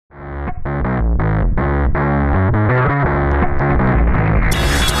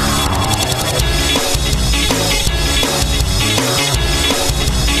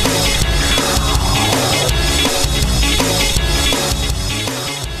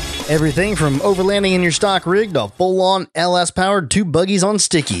Everything from overlanding in your stock rig to full-on LS-powered 2 buggies on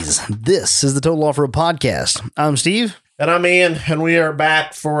stickies. This is the Total Off-Road Podcast. I'm Steve. And I'm Ian, and we are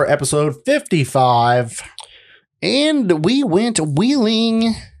back for episode 55. And we went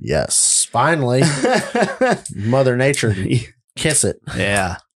wheeling. Yes, finally. Mother Nature, kiss it.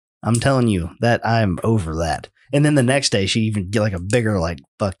 Yeah, I'm telling you that I'm over that. And then the next day, she even get like a bigger, like,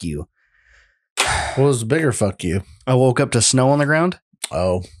 fuck you. What was the bigger fuck you? I woke up to snow on the ground.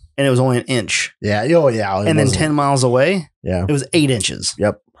 Oh. And it was only an inch. Yeah. Oh, yeah. And then 10 miles away, yeah, it was 8 inches.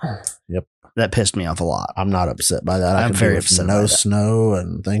 Yep. That pissed me off a lot. I'm not upset by that. I'm very upset by no that. snow,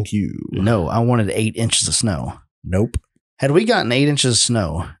 and thank you. No, I wanted 8 inches of snow. Nope. Had we gotten 8 inches of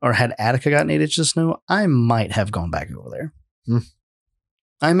snow, or had Attica gotten 8 inches of snow, I might have gone back over there.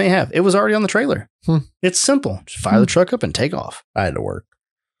 I may have. It was already on the trailer. It's simple. Just fire the truck up and take off. I had to work.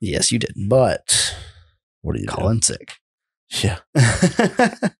 Yes, you did. But what are you Call in sick. Yeah.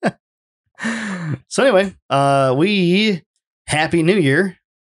 So anyway, we Happy New Year,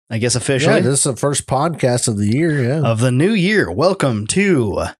 I guess officially. Yeah, this is the first podcast of the year. Yeah. Of the new year. Welcome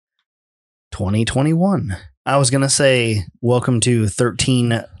to 2021. I was going to say welcome to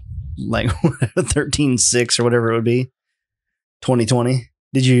 13, like 13.6 or whatever it would be. 2020.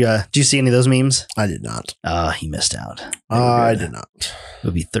 Did you see any of those memes? I did not. He missed out. I did not. It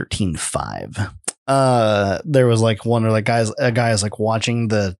would be 13.5. There was like one or like a guy is like watching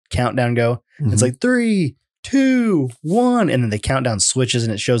the countdown go. Mm-hmm. It's like 3, 2, 1, and then the countdown switches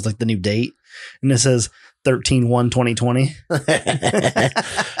and it shows like the new date, and it says 13/1/2020.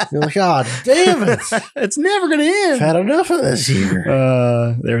 You're like, God damn it! It's never gonna end. I've had enough of this year.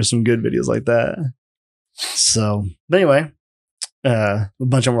 There were some good videos like that. So, but anyway, a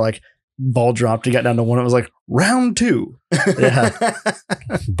bunch of them were like ball dropped. It got down to 1. It was like round 2. Yeah.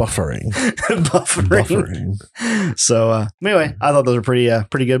 Buffering. So anyway, I thought those were pretty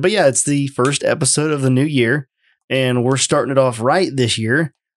good. But yeah, it's the first episode of the new year, and we're starting it off right this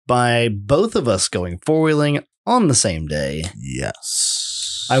year by both of us going four-wheeling on the same day.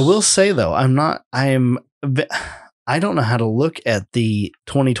 Yes. I will say though, I don't know how to look at the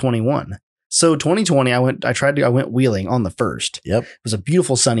 2021. So 2020, I went wheeling on the 1st. Yep. It was a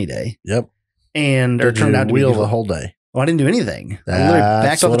beautiful sunny day. Yep. And it turned out to wheel be the whole day. Oh, I didn't do anything. I literally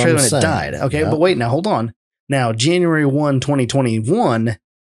backed off the trailer and it died. Okay, yep. But wait, now hold on. Now, January 1, 2021,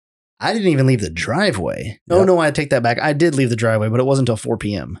 I didn't even leave the driveway. Yep. Oh, no, I take that back. I did leave the driveway, but it wasn't until 4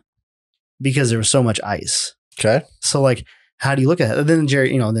 p.m. because there was so much ice. Okay. So, like, how do you look at it? Then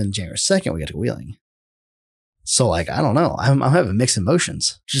January 2nd, we got to go wheeling. So, like, I don't know. I'm having mixed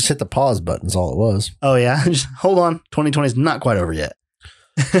emotions. Just hit the pause button is all it was. Oh, yeah? Just hold on. 2020 is not quite over yet.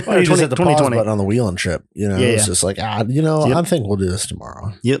 Well, you just hit the pause button on the wheeling trip. You know, it's just like, I think we'll do this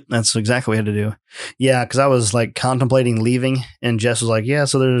tomorrow. Yep, that's exactly what we had to do. Yeah, because I was like contemplating leaving, and Jess was like, yeah,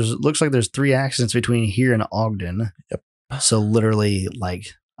 so looks like there's 3 accidents between here and Ogden. Yep. So literally, like,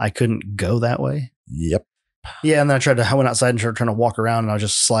 I couldn't go that way. Yep. Yeah, and then I went outside and started trying to walk around, and I was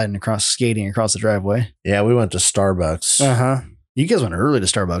just skating across the driveway. Yeah, we went to Starbucks. Uh-huh. You guys went early to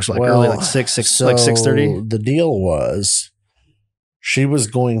Starbucks, early, like 6:30. The deal was, she was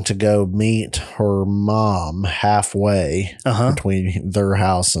going to go meet her mom halfway between their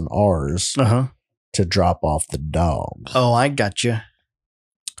house and ours to drop off the dog. Oh, I got you.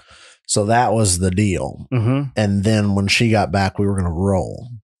 So that was the deal. Mm-hmm. And then when she got back, we were going to roll.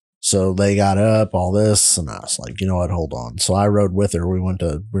 So they got up, all this, and I was like, you know what, hold on. So I rode with her. We were going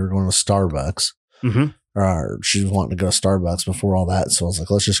to Starbucks. Mm-hmm. Or she was wanting to go to Starbucks before all that. So I was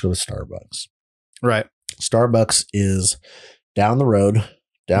like, let's just go to Starbucks. Right. Starbucks is down the road,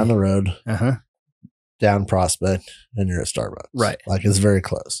 down Prospect, and you're at Starbucks. Right. Like, it's very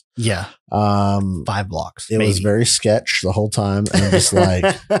close. Yeah. 5 blocks. It was very sketch the whole time. And I'm just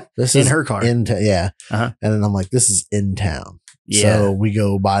like, this is in her car. Yeah. Uh-huh. And then I'm like, this is in town. Yeah. So we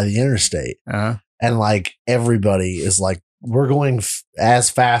go by the interstate. And like, everybody is like, we're going as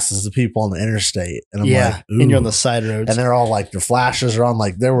fast as the people on the interstate. And I'm like, ooh. And you're on the side roads. And they're all like, their flashes are on.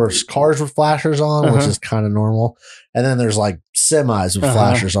 Like, there were cars with flashers on, which is kind of normal. And then there's like semis with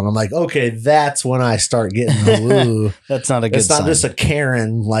flashers on. I'm like, okay, that's when I start getting, ooh. That's not a good sign. It's not just a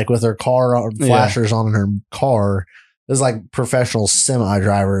Karen, like, with her car flashers on in her car. It's like professional semi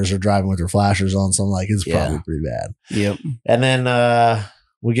drivers are driving with their flashers on. So I'm like, it's probably pretty bad. Yep. And then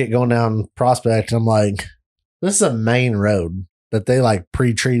we get going down Prospect, and I'm like, this is a main road that they like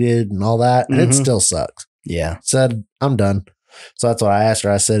pre-treated and all that. And it still sucks. Yeah. Said, I'm done. So that's what I asked her.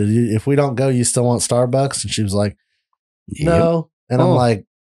 I said, if we don't go, you still want Starbucks? And she was like, no. And I'm like,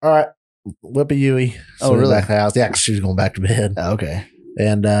 all right, whip a Yui. So really? Back to the house. Yeah, 'cause she was going back to bed. Okay.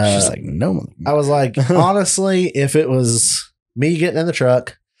 And she's like, no. I was like, honestly, if it was me getting in the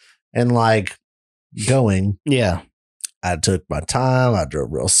truck, And like going, yeah, I took my time. I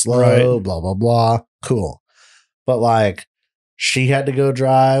drove real slow, blah, blah, blah. Cool. But like she had to go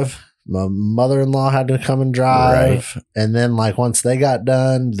drive. My mother-in-law had to come and drive. Right. And then like once they got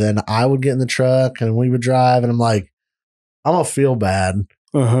done, then I would get in the truck and we would drive. And I'm like, I'm going to feel bad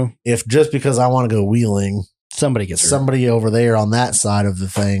if just because I want to go wheeling, somebody over there on that side of the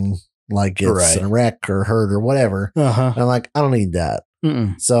thing like gets in a wreck or hurt or whatever. And I'm like, I don't need that.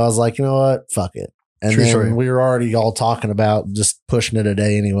 So I was like, you know what? Fuck it. And then we were already all talking about just pushing it a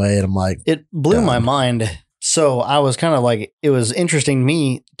day anyway. And I'm like, it blew my mind. So I was kind of like, it was interesting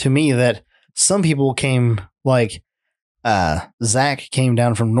to me that some people came like, Zach came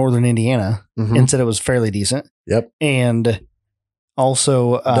down from Northern Indiana and said it was fairly decent. Yep. And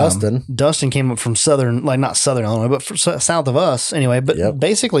also, Dustin came up from Southern, like not Southern Illinois, but south of us anyway, but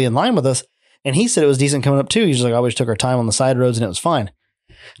basically in line with us. And he said it was decent coming up too. He's like, I always took our time on the side roads and it was fine.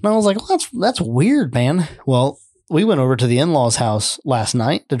 And I was like, well, that's weird, man. Well, we went over to the in-laws' house last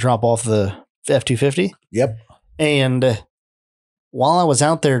night to drop off the F-250. Yep. And while I was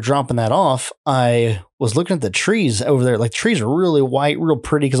out there dropping that off, I was looking at the trees over there. Like, the trees are really white, real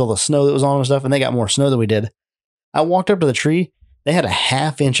pretty because all the snow that was on them and stuff, and they got more snow than we did. I walked up to the tree. They had a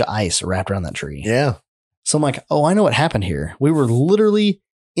half inch of ice wrapped around that tree. Yeah. So I'm like, oh, I know what happened here. We were literally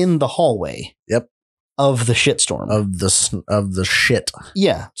in the hallway. Yep. Of the shitstorm. Of the shit.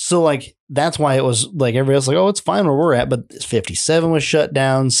 Yeah. So like, that's why it was like, everybody else like, oh, it's fine where we're at. But 57 was shut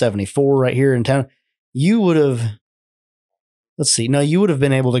down, 74 right here in town. You would have, you would have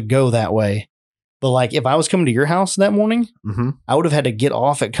been able to go that way. But like, if I was coming to your house that morning, I would have had to get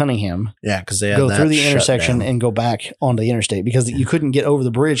off at Cunningham. Yeah, because they had go through the intersection and go back onto the interstate because you couldn't get over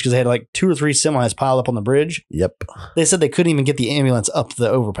the bridge because they had like 2 or 3 semis piled up on the bridge. Yep. They said they couldn't even get the ambulance up the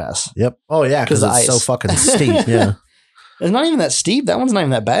overpass. Yep. Oh yeah, because it's so fucking steep. Yeah. It's not even that steep. That one's not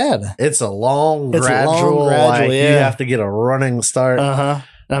even that bad. It's a long, gradual. Like, you have to get a running start. And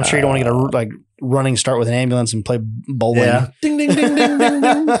I'm sure you don't want to get a running start with an ambulance and play bowling. Yeah. Ding, ding, ding, ding, ding,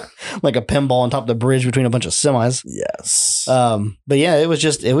 ding. Like a pinball on top of the bridge between a bunch of semis. Yes. But yeah, it was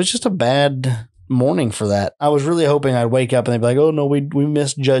just a bad morning for that. I was really hoping I'd wake up and they'd be like, oh no, we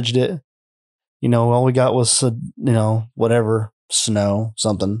misjudged it. You know, all we got was, whatever, snow,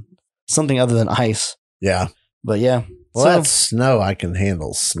 something other than ice. Yeah. But yeah. Well, that's snow. I can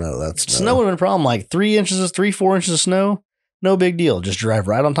handle snow. That's snow would have been a problem. Like 4 inches of snow. No big deal. Just drive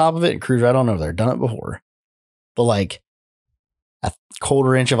right on top of it and cruise right on over there. Done it before. But like a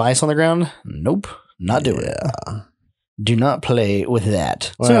quarter inch of ice on the ground? Nope. Not doing it. Do not play with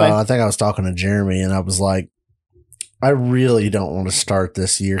that. Well, so anyway. I think I was talking to Jeremy and I was like, I really don't want to start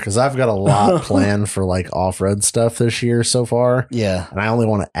this year because I've got a lot planned for like off-road stuff this year so far. Yeah. And I only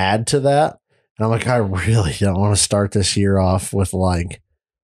want to add to that. And I'm like, I really don't want to start this year off with like,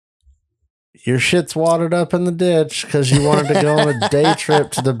 your shit's watered up in the ditch because you wanted to go on a day trip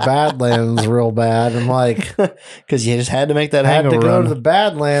to the Badlands real bad. I'm like, because you just had to make that hangover run. Had to go to the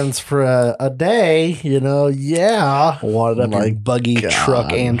Badlands for a day, yeah. Wadded up your buggy,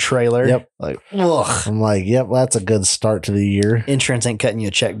 truck, and trailer. Yep. Like, ugh. I'm like, yep, that's a good start to the year. Insurance ain't cutting you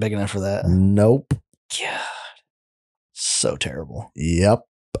a check big enough for that. Nope. God. So terrible. Yep.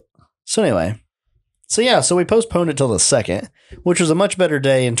 So anyway. So we postponed it till the 2nd, which was a much better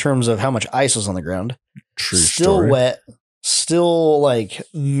day in terms of how much ice was on the ground. True Still story. Wet, still like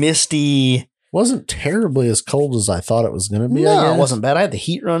misty. Wasn't terribly as cold as I thought it was going to be. No, it wasn't bad. I had the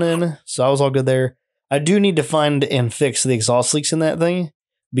heat running, so I was all good there. I do need to find and fix the exhaust leaks in that thing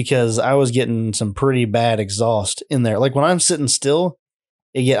because I was getting some pretty bad exhaust in there. Like when I'm sitting still,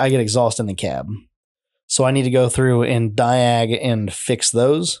 I get exhaust in the cab. So I need to go through and diag and fix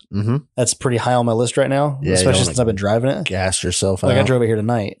those. Mm-hmm. That's pretty high on my list right now, especially since I've been driving it. Gas yourself out. Like I drove it here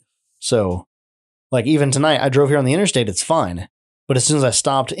tonight. So like even tonight, I drove here on the interstate. It's fine. But as soon as I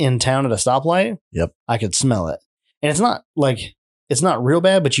stopped in town at a stoplight, I could smell it. And it's not real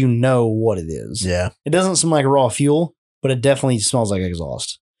bad, but you know what it is. Yeah. It doesn't smell like raw fuel, but it definitely smells like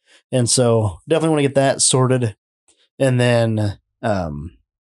exhaust. And so definitely want to get that sorted. And then,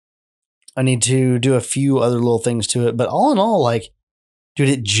 I need to do a few other little things to it, but all in all, like, dude,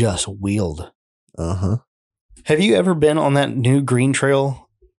 it just wheeled. Have you ever been on that new green trail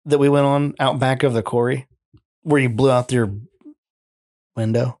that we went on out back of the quarry where you blew out your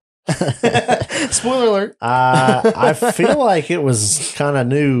window? Spoiler alert. I feel like it was kind of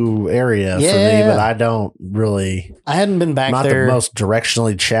new area for me, but I don't really. I hadn't been back there. Not the most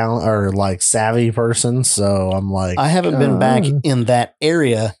directionally challenged or like savvy person, so I'm like, I haven't been back in that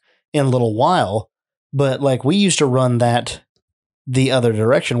area in a little while, but like we used to run that the other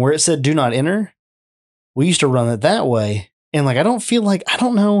direction where it said do not enter. We used to run it that way. And like, I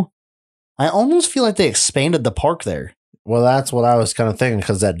don't know I almost feel like they expanded the park there. Well, that's what I was kind of thinking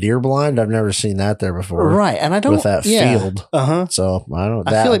because that deer blind, I've never seen that there before. Right, and I don't with that field. So I don't.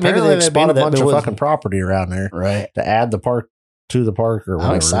 I feel like maybe they expanded a bunch of fucking property around there, right, to add the park to the park or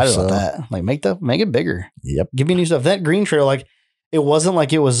whatever. I'm excited about that. Like make it bigger. Yep. Give me new stuff. That green trail, like it wasn't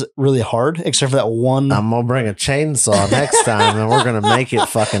like it was really hard, except for that one. I'm gonna bring a chainsaw next time, and we're gonna make it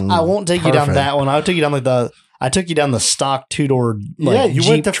fucking. I won't take you down that one. I took you down I took you down the stock 2-door. Like, you Jeep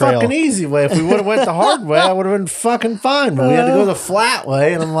went the trail. fucking easy way. If we would have went the hard way, I would have been fucking fine. But we had to go the flat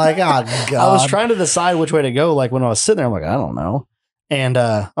way, and I'm like, oh god. I was trying to decide which way to go. Like when I was sitting there, I'm like, I don't know. And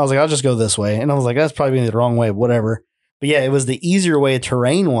I was like, I'll just go this way. And I was like, that's probably the wrong way. Whatever. But yeah, it was the easier way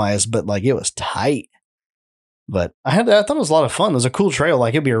terrain wise, but like it was tight. But I thought it was a lot of fun. It was a cool trail.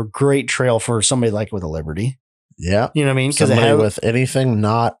 Like it'd be a great trail for somebody like with a Liberty. Yeah. You know what I mean? Because with anything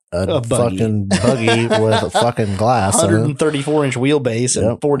not a fucking buggy with a fucking glass. 134-inch wheelbase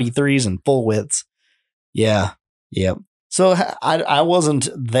and 43s and full widths. Yeah. Yep. So I wasn't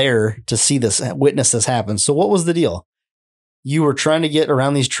there to witness this happen. So what was the deal? You were trying to get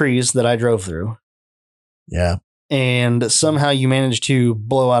around these trees that I drove through. Yeah. And somehow you managed to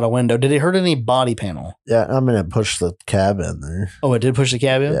blow out a window. Did it hurt any body panel? Yeah, I'm going to push the cab in there. Oh, it did push the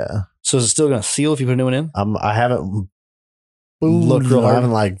cab in? Yeah. So is it still going to seal if you put a new one in? I haven't looked real hard. I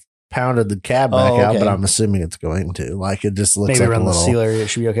haven't like pounded the cab back out, but I'm assuming it's going to. Like it just looks maybe like around a little the seal area. It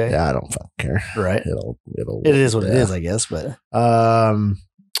should be okay. Yeah, I don't fucking care. Right. It is what it is, I guess. But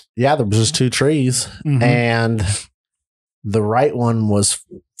yeah, there was just 2 trees, and the right one was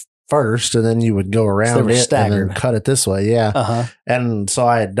first, and then you would go around it staggered. And then cut it this way. Yeah. And so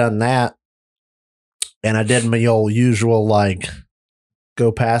I had done that, and I did my usual like go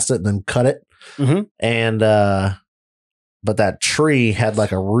past it and then cut it. And but that tree had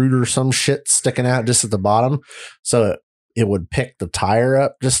like a root or some shit sticking out just at the bottom, so it would pick the tire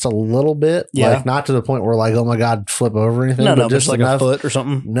up just a little bit. Like not to the point where like, oh my god, flip over or anything. No, just like enough, a foot or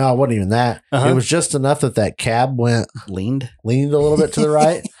something. No, it wasn't even that. It was just enough that cab leaned a little bit to the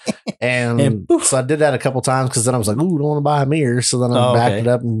right. And so I did that a couple times because then I was like, ooh, don't want to buy a mirror. So then I backed it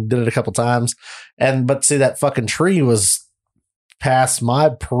up and did it a couple times. But see, that fucking tree was past my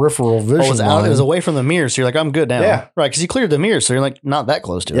peripheral vision. It was away from the mirror. So you're like, I'm good now. Yeah. Right. Because you cleared the mirror. So you're like not that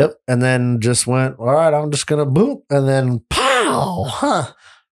close to it. And then just went, all right, I'm just going to boop. And then pow.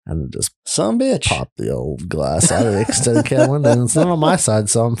 And just some bitch popped the old glass out of the extended cab window. And it's not on my side,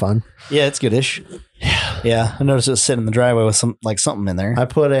 so I'm fine. Yeah, it's goodish. Yeah. I noticed it was sitting in the driveway with something in there. I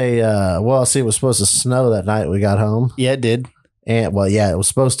put it was supposed to snow that night we got home. Yeah, it did. And it was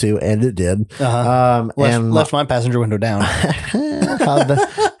supposed to, and it did. Left my passenger window down. How'd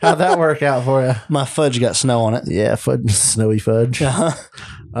that work out for you? My fudge got snow on it. Yeah, snowy fudge.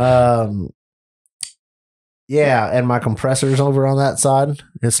 Yeah, and my compressor's over on that side.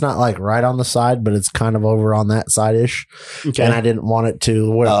 It's not like right on the side, but it's kind of over on that side-ish. Okay. And I didn't want it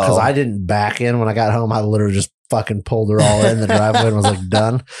to, because I didn't back in when I got home. I literally just fucking pulled her all in the driveway and was like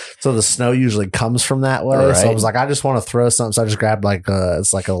done. So the snow usually comes from that way. Right. So I was like, I just want to throw something. So I just grabbed like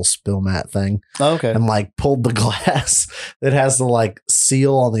it's like a little spill mat thing. Okay. And like pulled the glass. It has the like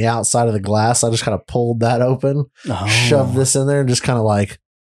seal on the outside of the glass. I just kind of pulled that open, shoved this in there, and just kind of like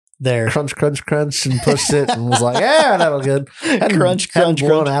crunch, crunch, crunch, and pushed it and was like, yeah, that'll good. Crunch,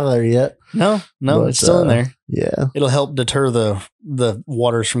 blown out of there yet. No, but, it's still in there. Yeah. It'll help deter the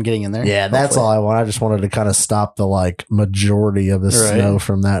waters from getting in there. Yeah, that's all I want. I just wanted to kind of stop the like majority of the snow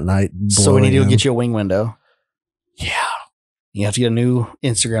from that night. So we need to get you a wing window. Yeah. You have to get a new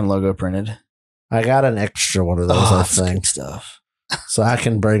Instagram logo printed. I got an extra one of those, I think. Good stuff. So I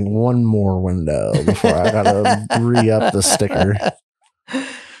can bring one more window before I gotta re-up the sticker.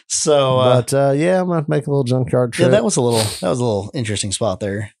 So, I'm gonna make a little junkyard trip. Yeah, that was a little interesting spot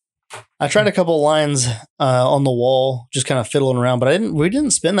there. I tried a couple of lines on the wall, just kind of fiddling around, but we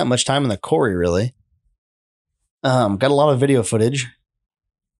didn't spend that much time in the quarry really. Got a lot of video footage.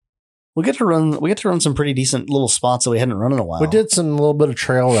 We get to run some pretty decent little spots that we hadn't run in a while. We did some little bit of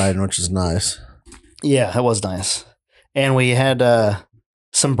trail riding, which is nice. Yeah, that was nice, and we had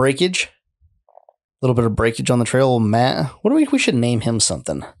some breakage. A little bit of breakage on the trail. Matt, we should name him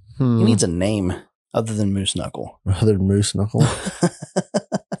something. He needs a name other than Moose Knuckle. Other than Moose Knuckle?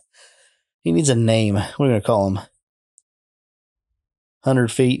 He needs a name. What are we going to call him?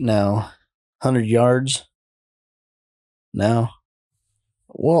 100 feet? No. 100 yards? No.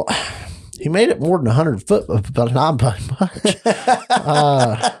 Well, he made it more than 100 foot, but not by much.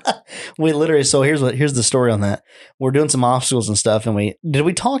 We literally, so here's the story on that. We're doing some obstacles and stuff, and did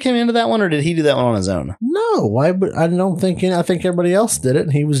we talk him into that one, or did he do that one on his own? No, I don't think, I think everybody else did it.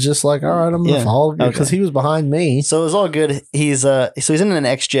 And he was just like, all right, I'm going to follow you, because he was behind me. So it was all good. He's in an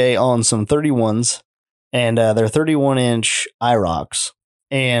XJ on some 31s, and they're 31-inch IROCs,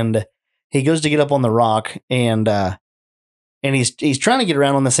 and he goes to get up on the rock, and he's trying to get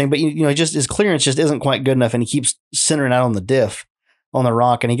around on this thing, but just his clearance just isn't quite good enough, and he keeps centering out on the diff on the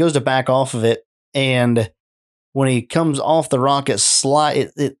rock, and he goes to back off of it, and when he comes off the rock, it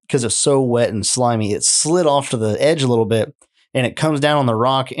because it's so wet and slimy, it slid off to the edge a little bit, and it comes down on the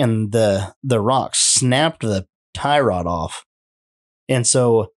rock, and the rock snapped the tie rod off, and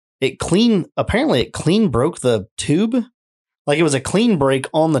so apparently it clean broke the tube, like it was a clean break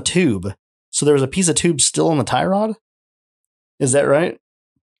on the tube, so there was a piece of tube still on the tie rod. Is that right?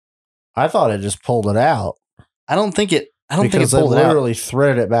 I thought it just pulled it out. I don't think it pulled it out. Because they literally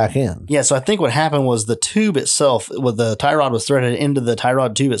threaded it back in. Yeah, so I think what happened was the tube itself, with the tie rod, was threaded into the tie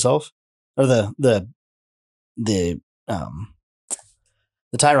rod tube itself, or the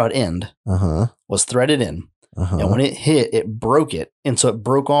tie rod end was threaded in, and when it hit, it broke it, and so it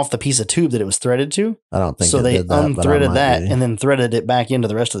broke off the piece of tube that it was threaded to. I don't think so. They unthreaded that and then threaded it back into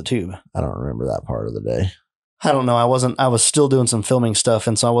the rest of the tube. I don't remember that part of the day. I don't know. I was still doing some filming stuff,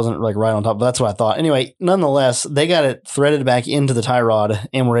 and so I wasn't like right on top. But that's what I thought. Anyway, nonetheless, they got it threaded back into the tie rod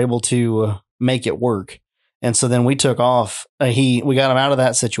and were able to make it work. And so then we took off. We got him out of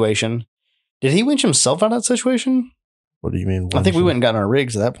that situation. Did he winch himself out of that situation? What do you mean? I think we went and got our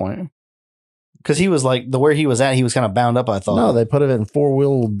rigs at that point. Because he was like, where he was at, he was kind of bound up, I thought. No, they put it in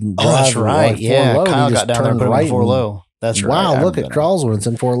 4-wheel drive. Oh, that's right. Yeah, Kyle got down there and put it in 4-low. That's right. Wow, look at Crawls when it's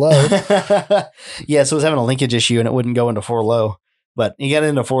in 4-low. Yeah, so it was having a linkage issue and it wouldn't go into 4-low. But he got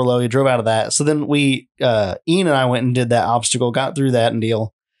into 4-low, he drove out of that. So then Ian and I went and did that obstacle, got through that and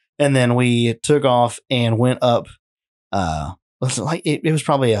deal. And then we took off and went up. It was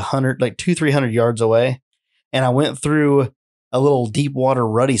probably 200-300 yards away. And I went through a little deep water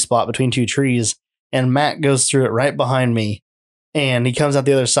ruddy spot between two trees. And Matt goes through it right behind me. And he comes out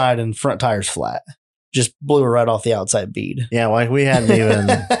the other side and front tire's flat. Just blew it right off the outside bead. Yeah, like we hadn't even...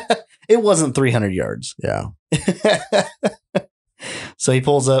 It wasn't 300 yards. Yeah. So he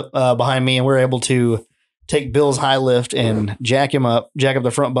pulls up behind me, and we're able to take Bill's high lift and jack up the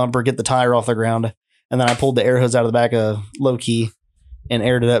front bumper, get the tire off the ground. And then I pulled the air hose out of the back of low key and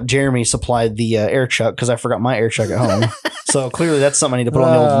aired it up. Jeremy supplied the air chuck because I forgot my air chuck at home. So clearly that's something I need to put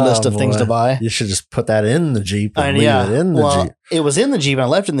on the old list of things to buy. You should just put that in the Jeep and leave it in the Jeep. It was in the Jeep and I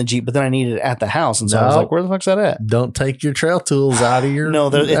left it in the Jeep, but then I needed it at the house. And so I was like, where the fuck's that at? Don't take your trail tools out of your No,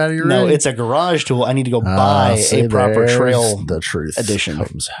 it's a garage tool. I need to go buy a proper trail the truth edition.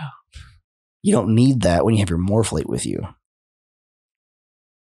 Comes out. You don't need that when you have your Morphlate with you.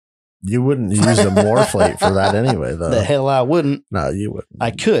 You wouldn't use a Morphlate for that anyway, though. The hell I wouldn't. No, you wouldn't.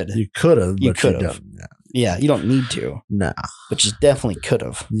 I could. You could have, but you could have. Yeah, you don't need to. Nah. But you definitely could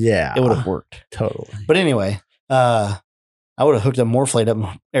have. Yeah. It would have worked. Totally. But anyway, I would have hooked a Morphlate up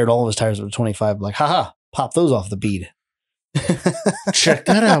and aired all of his tires up to 25. Like, haha, pop those off the bead. Check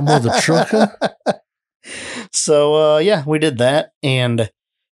that out, mother trucker. So, we did that. And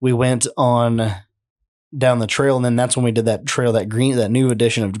we went on down the trail. And then that's when we did that trail, that new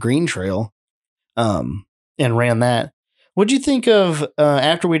edition of Green Trail, and ran that. What'd you think of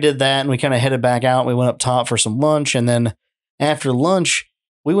after we did that and we kind of headed back out? We went up top for some lunch, and then after lunch,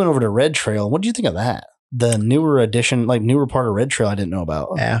 we went over to Red Trail. What did you think of that? The newer edition, newer part of Red Trail I didn't know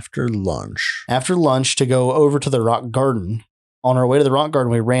about. After lunch to go over to the Rock Garden. On our way to the Rock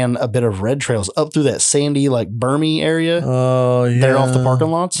Garden, we ran a bit of Red Trails up through that sandy, Burmy area. Oh, yeah. There off the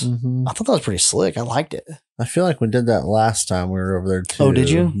parking lots. Mm-hmm. I thought that was pretty slick. I liked it. I feel like we did that last time we were over there, too. Oh, did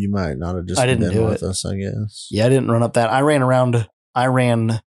you? You might not have just been with us, I guess. Yeah, I didn't run up that. I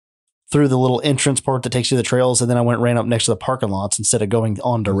ran through the little entrance part that takes you to the trails, and then I ran up next to the parking lots instead of going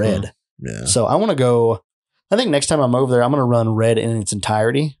on to Red. Yeah. So I want to go. I think next time I'm over there, I'm going to run Red in its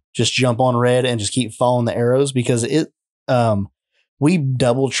entirety. Just jump on Red and just keep following the arrows, because we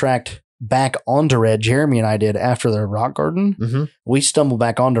double tracked back onto Red. Jeremy and I did after the Rock Garden. Mm-hmm. We stumbled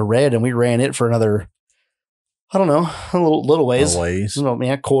back onto Red and we ran it for another, I don't know, a little ways.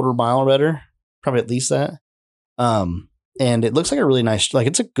 Quarter mile or better. Probably at least that. And it looks like a really nice,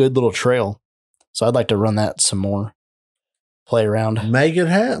 it's a good little trail. So I'd like to run that some more. Play around. Make it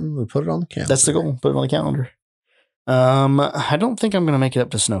happen. We'll put it on the calendar. That's the goal. Put it on the calendar. I don't think I'm going to make it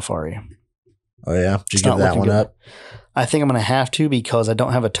up to Snowfari. Oh, yeah? Did you give that one up? I think I'm going to have to, because I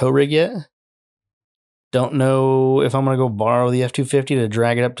don't have a tow rig yet. Don't know if I'm going to go borrow the F-250 to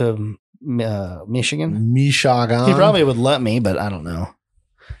drag it up to Michigan. Michigan. He probably would let me, but I don't know.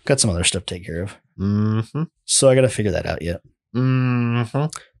 Got some other stuff to take care of. Mm-hmm. So I got to figure that out yet. Mm-hmm.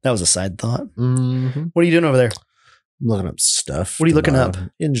 That was a side thought. Mm-hmm. What are you doing over there? I'm looking up stuff. What are you looking up?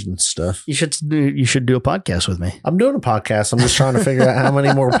 Engine stuff. You should do a podcast with me. I'm doing a podcast. I'm just trying to figure out how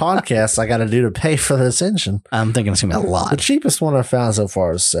many more podcasts I got to do to pay for this engine. I'm thinking it's going to be a lot. The cheapest one I found so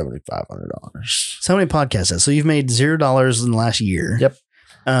far is $7,500. So how many podcasts? So you've made $0 in the last year. Yep.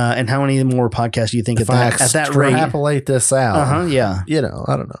 And how many more podcasts do you think at that rate? Extrapolate this out. Yeah. You know,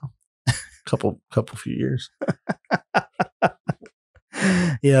 I don't know. Couple few years.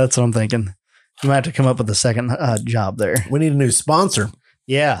 Yeah, that's what I'm thinking. You might have to come up with a second job there. We need a new sponsor.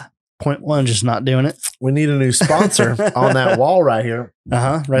 Yeah. Point one, just not doing it. We need a new sponsor on that wall right here.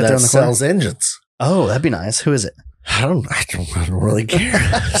 Right there on the corner. Sells engines. Oh, that'd be nice. Who is it? I don't really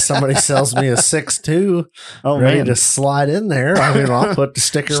care. Somebody sells me a 6.2. Oh, ready man. to slide in there. I mean, I'll put the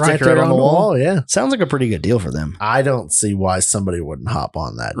sticker right there on the wall. Yeah. Sounds like a pretty good deal for them. I don't see why somebody wouldn't hop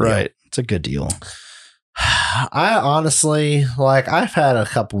on that deal. Right. It's a good deal. I honestly, I've had a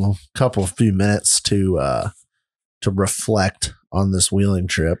few minutes to reflect on this wheeling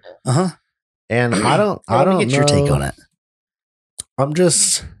trip. And I don't get your take on it. I'm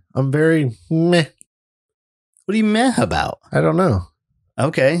very meh. What are you meh about? I don't know.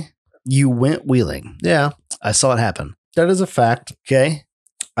 Okay. You went wheeling. Yeah. I saw it happen. That is a fact. Okay.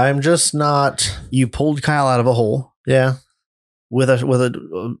 I'm just not. You pulled Kyle out of a hole. Yeah. With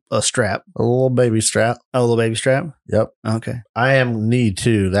a strap. A little baby strap. Oh, a little baby strap? Yep. Okay. I am need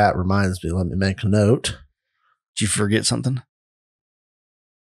to. That reminds me. Let me make a note. Did you forget something?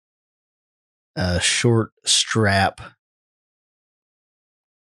 A short strap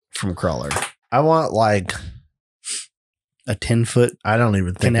from Crawler. I want a 10-foot. I don't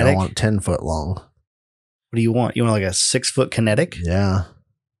even think kinetic? I want 10 foot long. What do you want? You want like a 6-foot kinetic? Yeah.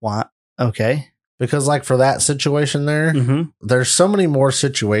 Why? Okay. Because for that situation there, there's so many more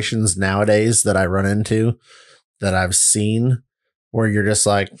situations nowadays that I run into that I've seen where you're just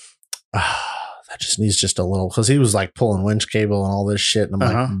like, that just needs just a little, because he was pulling winch cable and all this shit. And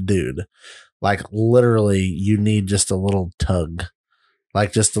I'm like, dude, literally you need just a little tug,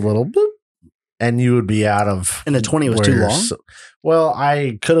 just a little boop, and you would be out of. And the 20 was too long? Well,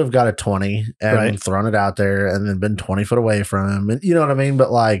 I could have got a 20 and thrown it out there and then been 20 foot away from him. And you know what I mean?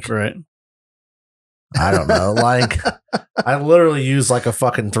 But right. I don't know. I literally used a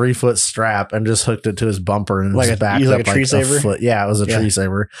fucking 3-foot strap and just hooked it to his bumper and just backed up a tree saver? a foot. Yeah, it was a tree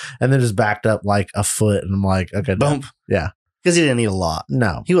saver. And then just backed up a foot. And I'm like, okay. Bump. No. Yeah. Because he didn't need a lot.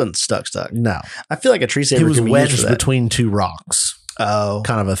 No. He wasn't stuck. No. I feel like a tree saver. He was wedged between two rocks. Oh.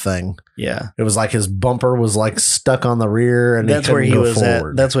 Kind of a thing. Yeah. It was his bumper was stuck on the rear and that's where he was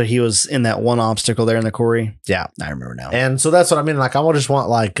forward. That's what he was in that one obstacle there in the quarry. Yeah. I remember now. And so that's what I mean. I just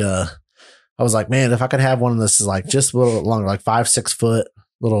want I was like, man, if I could have one of this just a little bit longer, 5-6 foot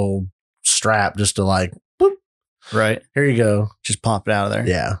little strap just to boop. Right. Here you go. Just pop it out of there.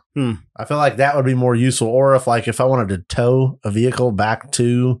 Yeah. I feel like that would be more useful. Or if I wanted to tow a vehicle back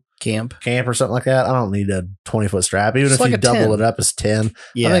to camp or something like that, I don't need a 20-foot strap. Even if you double it up as 10.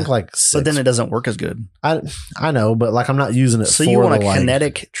 Yeah. I think 6. But then it doesn't work as good. I know, but I'm not using it so you want a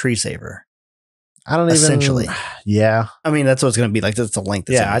kinetic tree saver. I don't even essentially. Yeah. I mean, that's what it's going to be like. That's the length.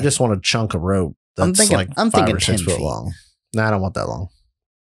 Yeah. I just want a chunk of rope. That's I'm thinking 5 or 6 10 foot feet. long. No, I don't want that long.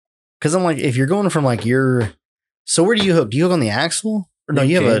 Because I'm if you're going from so where do you hook? Do you hook on the axle? Or no,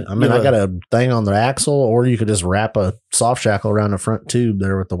 you have I got a thing on the axle, or you could just wrap a soft shackle around the front tube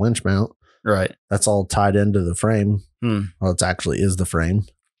there with the winch mount. Right. That's all tied into the frame. Well, it actually is the frame.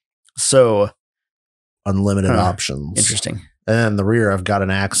 So unlimited options. Interesting. And then the rear, I've got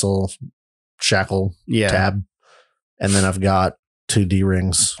an axle shackle tab. And then I've got 2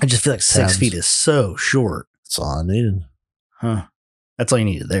 D-rings. I just feel 6 feet is so short. That's all I needed. Huh. That's all you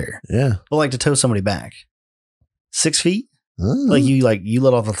needed there. Yeah. But to tow somebody back. 6 feet? You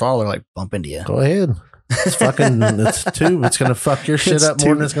let off the throttle, bump into you. Go ahead. It's it's a tube. It's gonna fuck your shit up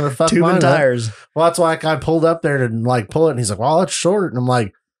more than it's gonna fuck tube mine and tires. Up. Well, that's why I pulled up there to pull it, and he's like, "Well, it's short," and I'm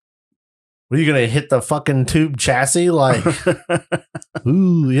like, "What are you gonna hit the fucking tube chassis?" Ooh,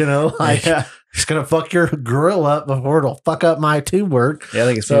 it's gonna fuck your grill up before it'll fuck up my tube work. Yeah, I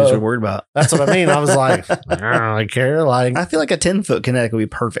think it's what we're worried about. That's what I mean. I was like, I don't really care. I feel like a 10-foot kinetic would be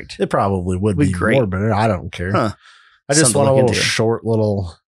perfect. It probably would be great. more, but I don't care. Huh. I just want a little short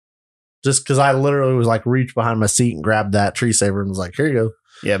little. Just because I literally was reach behind my seat and grabbed that tree saver and was like, here you go.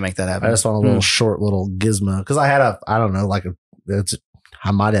 Yeah, make that happen. I just want a little short little gizmo. Because I had I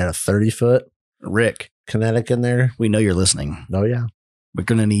might have a 30-foot Rick kinetic in there. We know you're listening. Oh, yeah. We're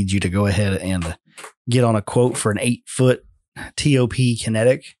going to need you to go ahead and get on a quote for an 8-foot TOP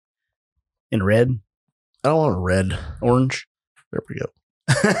kinetic in red. I don't want red. Orange. There we go.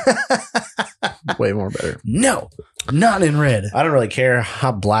 Way more better. No, not in red. I don't really care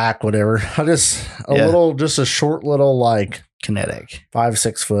how black, whatever. I just a short little like kinetic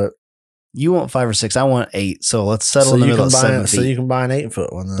 5-6 foot. You want 5 or 6. I want 8. So let's settle in the middle of 7 feet. So you can buy an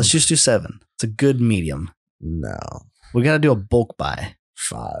 8-foot one. Then. Let's just do 7. It's a good medium. No, we got to do a bulk buy.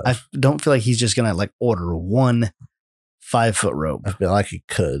 5. I don't feel like he's just gonna like order 1 5-foot rope. I feel like he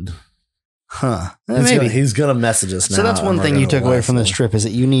could. Huh? Maybe he's gonna message us now. So that's one thing you took away from this trip is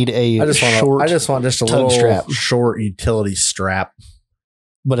that you need a I just want just a little strap. Short utility strap.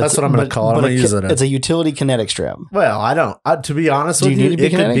 But that's what I'm going to call it. I'm going to use it. It's a utility kinetic strap. Well, I don't. To be honest with you, it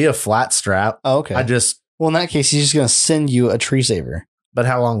could be a flat strap. Oh, okay. Well, in that case, he's just going to send you a tree saver. But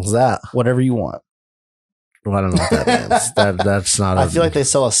how long is that? Whatever you want. Well, I don't know what that means. That's not. I feel like they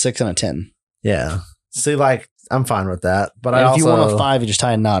sell a 6 and a 10. Yeah. See, like I'm fine with that. But if you want a 5, you just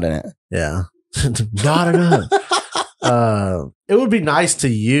tie a knot in it. Yeah. Not enough. It would be nice to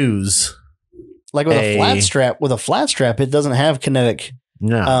use like with a flat strap. With a flat strap, it doesn't have kinetic.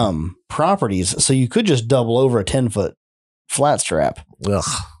 No. Properties. So you could just double over a 10-foot flat strap. Ugh.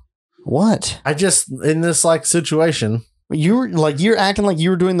 What? I just, in this like situation. You're acting like you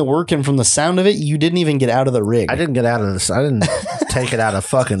were doing the work, and from the sound of it, you didn't even get out of the rig. I didn't get out of this. I didn't take it out of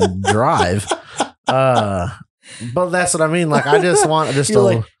fucking drive. But that's what I mean. Like, I just want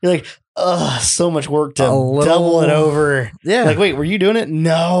you're like, so much work to double it over. Yeah. Like, wait, were you doing it?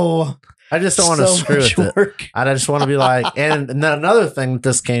 No. I just don't want to screw with it. I just want to be like, and another thing that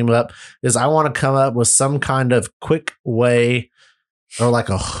this came up is I want to come up with some kind of quick way or like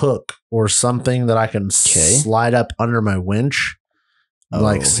a hook or something that I can slide up under my winch,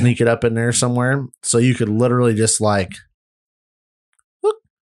 like sneak it up in there somewhere. So you could literally just like hook.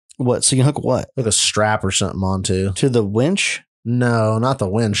 What? So you can hook what? Hook a strap or something onto. To the winch? No, not the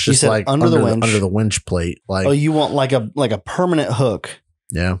winch. Just like under the winch plate. Like, you want like a permanent hook.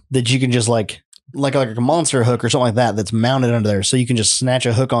 Yeah. That you can just like a monster hook or something like that that's mounted under there. So you can just snatch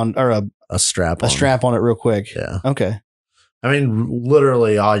a hook on or a strap on it real quick. Yeah. Okay. I mean,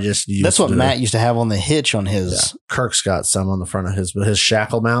 literally, I just used that's what Matt used to have on the hitch on his. Yeah. Kirk's got some on the front of his, but his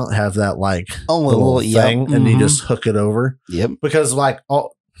shackle mount have that like little thing, and you just hook it over. Yep. Because like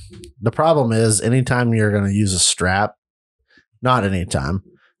the problem is, anytime you're going to use a strap, not anytime.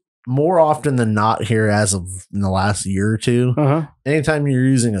 More often than not here as of in the last year or two, anytime you're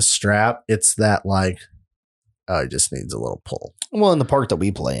using a strap, it's that like, it just needs a little pull. Well, in the park that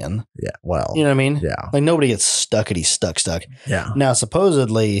we play in. Yeah. Well, you know what I mean? Yeah. Like nobody gets stuck. Yeah. Now,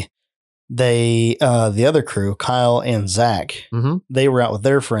 supposedly they, the other crew, Kyle and Zach, they were out with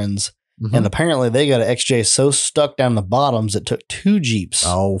their friends and apparently they got an XJ so stuck down the bottoms it took 2 Jeeps.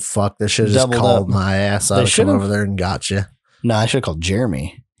 Oh, fuck. They should have just called my ass out. Come over there and got you. No, I should have called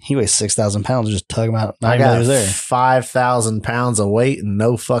Jeremy. He weighs 6,000 pounds. Just tug him out. I got 5,000 pounds of weight and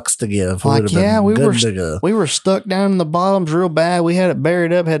no fucks to give. Like, yeah, we were stuck down in the bottoms real bad. We had it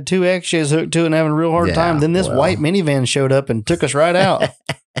buried up, had 2 XJs hooked to it and having a real hard time. Then this white minivan showed up and took us right out.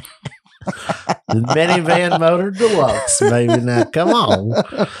 The minivan motor deluxe, baby. Now, come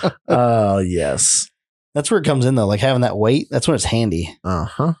on. Oh, yes. That's where it comes in, though. Like having that weight, that's when it's handy.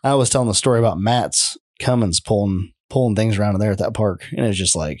 I was telling the story about Matt's Cummins pulling things around in there at that park. And it's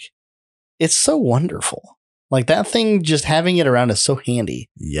just like, it's so wonderful. Like that thing, just having it around is so handy.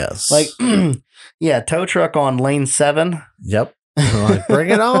 Yes. Like, yeah, tow truck on lane 7. Yep. Like, bring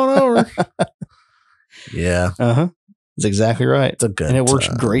it on over. Yeah. That's exactly right. It's a good, and it works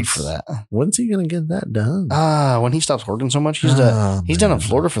great for that. When's he going to get that done? When he stops working so much, he's done in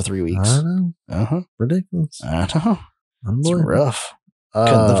Florida for 3 weeks. I know. Ridiculous. I know. It's rough.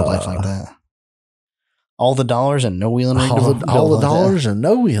 Couldn't live a life like that. All the dollars and no wheeling rig. All the dollars and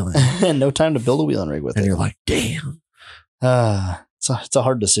no wheeling. And no time to build a wheeling rig with it. And you're like, damn. It's a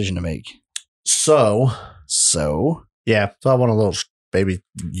hard decision to make. So yeah. So I want a little baby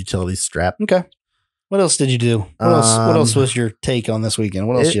utility strap. Okay. What else did you do? What else was your take on this weekend?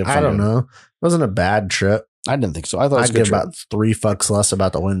 What else did you have fun doing? I don't know. It wasn't a bad trip. I didn't think so. I thought it was a good trip. About 3 fucks less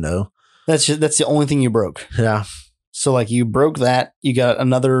about the window. That's the only thing you broke. Yeah. So like you broke that, you got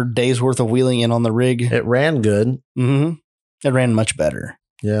another day's worth of wheeling in on the rig. It ran good. It ran much better.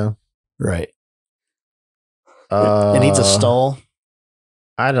 Yeah. Right. It needs a stall.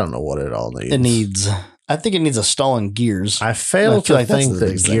 I don't know what it all needs. I think it needs a stall and gears. I fail to think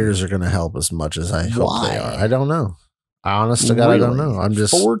that gears are going to help as much as I hope they are. I don't know. Honest to God, I don't know. I'm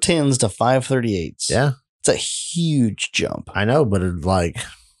just 410s to 538s. Yeah. It's a huge jump. I know, but it's like,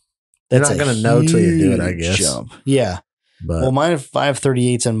 they're not going to know till you do it, I guess. Jump. Yeah. But, well, mine have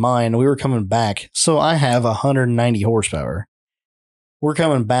 538s in mine. We were coming back. So I have 190 horsepower. We're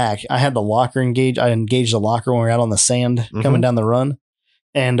coming back. I had the locker engaged. I engaged the locker when we were out on the sand coming down the run.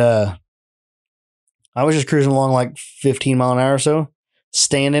 And I was just cruising along like 15 mile an hour or so,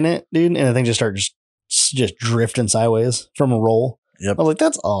 staying in it, dude, and the thing just started just drifting sideways from a roll. Yep. I was like,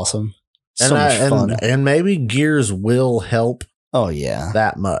 that's awesome. So much fun. And maybe gears will help. Oh, yeah.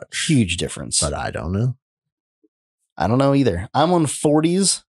 That much. Huge difference. But I don't know. I don't know either. I'm on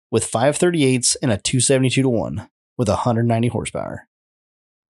 40s with 538s and a 272-1 with 190 horsepower.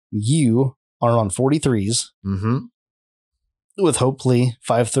 You are on 43s with hopefully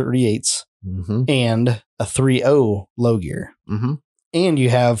 538s and a 3.0 low gear. And you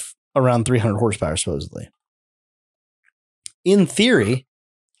have around 300 horsepower, supposedly. In theory,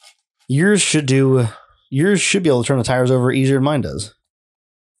 yours should be able to turn the tires over easier than mine does.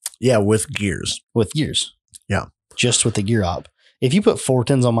 Yeah, with gears. With gears. Yeah. Just with the gear op. If you put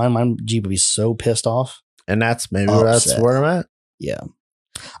 410s on mine Jeep would be so pissed off. And that's where I'm at. Yeah.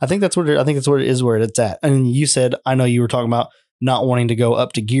 I think that's where it's at. And you said, I know you were talking about not wanting to go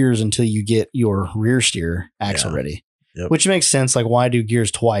up to gears until you get your rear steer axle ready. Yep. Which makes sense. Like, why do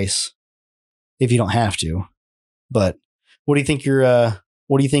gears twice if you don't have to? But what do you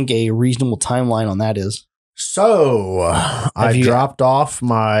think a reasonable timeline on that is? So I dropped off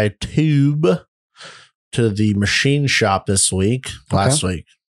my tube to the machine shop this week. Last week.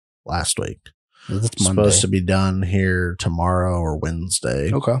 It's supposed to be done here tomorrow or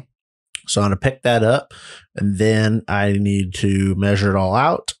Wednesday. Okay. So I'm going to pick that up, and then I need to measure it all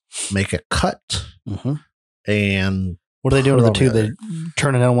out, make a cut, and what are they doing to the tube? They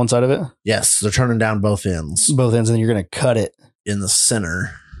turning down one side of it? Yes, they're turning down both ends. Both ends, and you're going to cut it in the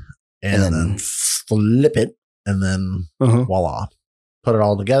center, and then flip it, and then voila, put it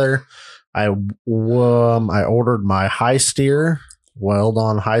all together. I ordered my high steer,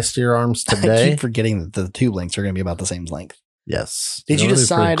 weld-on high steer arms today. I keep forgetting that the tube lengths are going to be about the same length. Yes. Did you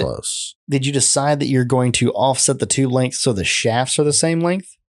decide that you're going to offset the tube length so the shafts are the same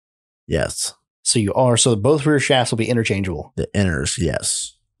length? Yes. So both rear shafts will be interchangeable. The inners,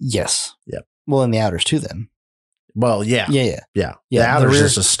 yes. Yes. Yep. Well, and the outers too then. Well, yeah. Yeah. The outers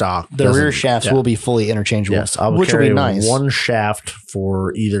is a stock. The rear shafts will be fully interchangeable. Yes, which will be nice. One shaft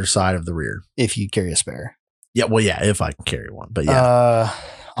for either side of the rear. If you carry a spare. Yeah, well, yeah, if I can carry one. But yeah.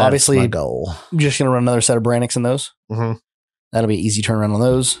 Obviously, my goal. I'm just going to run another set of Brannics in those. That'll be an easy turnaround on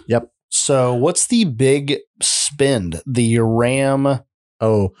those. Yep. So what's the big spend? The Ram...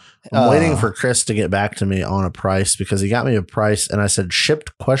 Oh, I'm waiting for Chris to get back to me on a price because he got me a price and I said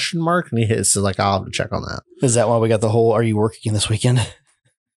shipped ? And he said like, I'll have to check on that. Is that why we got the whole, are you working this weekend?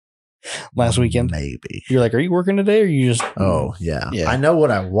 Last weekend? Maybe. You're like, are you working today or you just... Oh, yeah. I know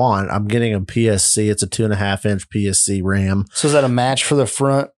what I want. I'm getting a PSC. It's a 2.5-inch PSC Ram. So is that a match for the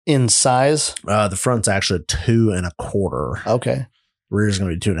front in size? The front's actually 2.25. Okay. Rear is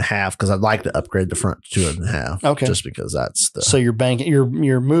going to be 2.5 because I'd like to upgrade the front to 2.5. Okay. Just because that's the... So you're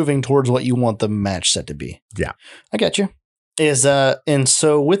moving towards what you want the match set to be. Yeah. I got you. And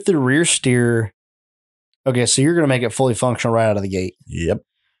so with the rear steer, okay, so you're going to make it fully functional right out of the gate. Yep.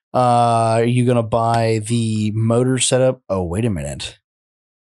 Are you going to buy the motor setup? Oh, wait a minute.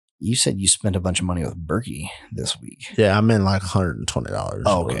 You said you spent a bunch of money with Berkey this week. Yeah, I'm in like $120.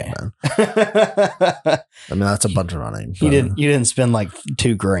 Oh, okay. I mean, that's a bunch of money. You didn't spend like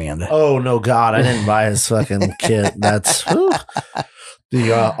 $2,000. Oh no, God! I didn't buy his fucking kit. That's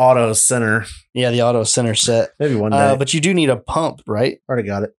the auto center. Yeah, the auto center set. Maybe one day. But you do need a pump, right? Already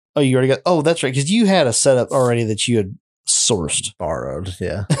got it. Oh, you already got. Oh, that's right. Because you had a setup already that you had sourced, borrowed.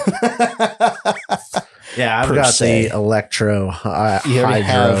 Yeah. Yeah, I've got the electro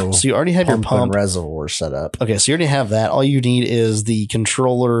hydro. So you already have your pump reservoir set up. Okay, so you already have that. All you need is the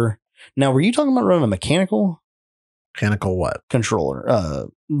controller. Now, were you talking about running a mechanical? Mechanical what? Controller,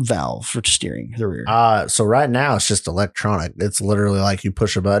 valve for steering the rear. So right now it's just electronic. It's literally like you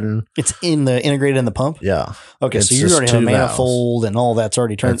push a button. It's integrated in the pump? Yeah. Okay, so you already have a manifold and all that's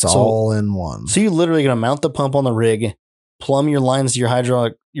already turned. It's all in one. So you're literally going to mount the pump on the rig, plumb your lines to your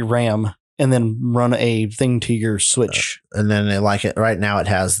hydraulic, your ram, and then run a thing to your switch. And then right now it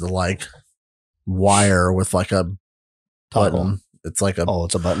has the like wire with like a button. It's like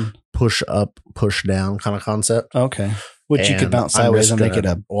it's a button. Push up, push down kind of concept. Okay. Which you could mount sideways and make it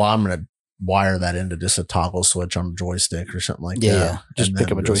a... Well, I'm going to wire that into just a toggle switch on a joystick or something like that. Yeah. Just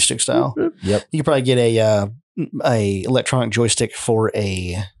pick up a joystick style. Yep. You could probably get a electronic joystick for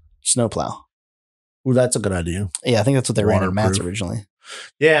a snowplow. Ooh, that's a good idea. Yeah, I think that's what they ran in mats originally.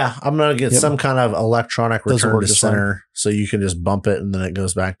 Yeah, I'm going to get some kind of electronic return to center so you can just bump it and then it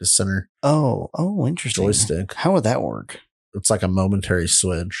goes back to center. Oh, interesting. Joystick. How would that work? It's like a momentary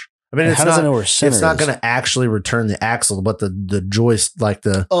switch. I mean, it's not going to actually return the axle, but the joist, like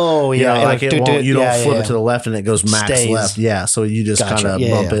the like it won't. You don't flip it to the left and it goes max left. Yeah, so you just kind of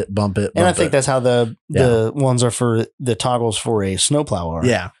bump it. And I think that's how the ones are for the toggles for a snowplow are.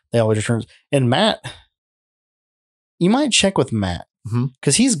 Yeah, they always return. And Matt, you might check with Matt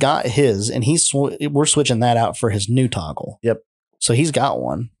because he's got his, and we're switching that out for his new toggle. Yep. So he's got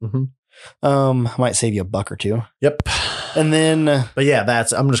one. Might save you $1 or $2. Yep. And then, but yeah,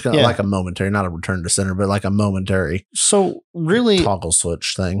 I'm just gonna like a momentary, not a return to center, but like a momentary. So really, toggle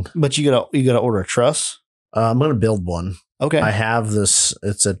switch thing. But you gotta order a truss. I'm gonna build one. Okay. I have this.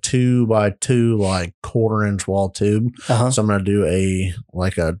 It's a 2x2 like 1/4-inch wall tube. So I'm gonna do a.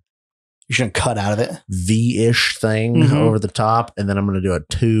 You shouldn't cut out of it. V-ish thing over the top, and then I'm gonna do a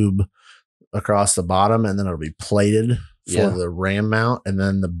tube across the bottom, and then it'll be plated for the ram mount, and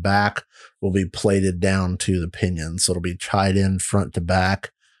then the back will be plated down to the pinion, so it'll be tied in front to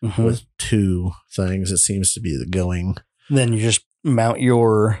back with 2 things. It seems to be the going. Then you just mount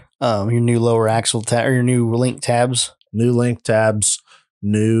your new lower axle tab or your new link tabs, new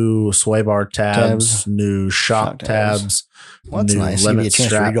sway bar tabs, new shock tabs. Well, that's new nice. Limit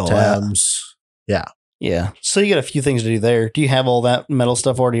strap tabs. Yeah. So you got a few things to do there. Do you have all that metal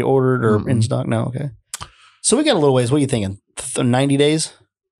stuff already ordered or in stock? No. Okay. So we got a little ways. What are you thinking? 90 days?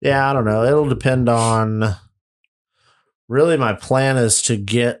 Yeah, I don't know. It'll depend on. Really, my plan is to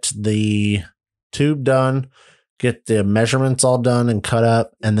get the tube done, get the measurements all done and cut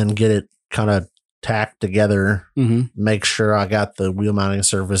up, and then get it kind of tacked together. Make sure I got the wheel mounting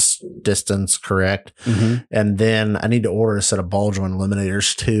surface distance correct. And then I need to order a set of ball joint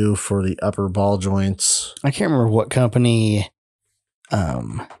eliminators too for the upper ball joints. I can't remember what company.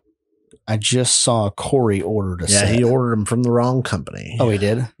 I just saw Corey ordered a set. Yeah, he ordered them from the wrong company. Oh, he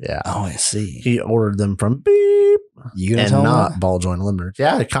did? Yeah. Oh, I see. He ordered them from Beep. You gonna and tell not him ball joint eliminators.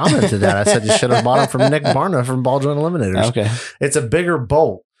 Yeah, I commented that. I said you should have bought them from Nick Barna from Ball Joint Eliminators. Okay. It's a bigger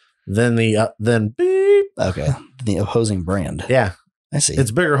bolt than than Beep. Okay. The opposing brand. Yeah. I see.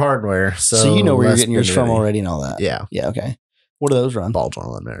 It's bigger hardware. So you know where you're getting yours from already and all that. Yeah. Yeah. Okay. What do those run? Ball joint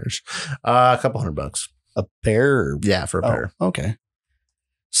eliminators. A couple $100. A pair? Or? Yeah, for a pair. Okay.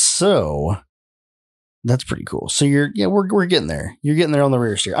 So that's pretty cool. So we're getting there. You're getting there on the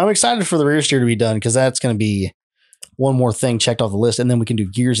rear steer. I'm excited for the rear steer to be done because that's going to be one more thing checked off the list, and then we can do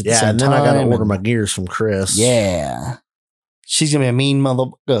gears at the same time. Yeah, and then I got to order my gears from Chris. Yeah. She's going to be a mean mother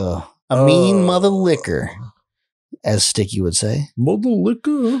liquor, as Sticky would say. Mother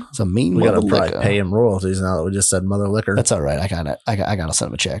liquor. It's a mean mother liquor. We got to pay him royalties now that we just said mother liquor. That's all right. I got to send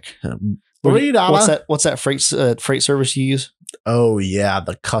him a check. $3. What's that freight service you use? Oh, yeah.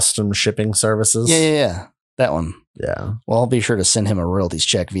 The custom shipping services. Yeah. That one. Yeah. Well, I'll be sure to send him a royalties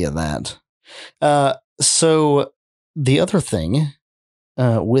check via that. So the other thing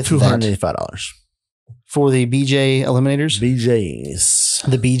with $285 for the BJ eliminators,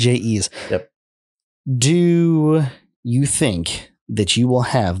 the BJEs. Yep. Do you think that you will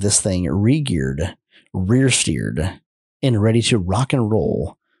have this thing re-geared, rear steered, and ready to rock and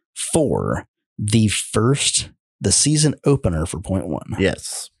roll for the season opener for Point One?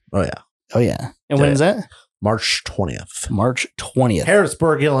 Yes. Oh yeah. And when is that? March 20th. March 20th.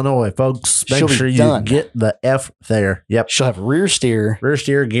 Harrisburg, Illinois, folks. Make sure you get the F there. Yep. She'll have rear steer,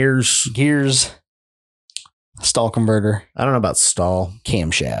 gears, stall converter. I don't know about stall.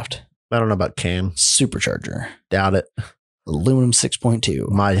 Camshaft. I don't know about cam. Supercharger. Doubt it. Aluminum 6.2.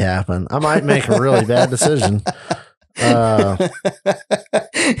 Might happen. I might make a really bad decision.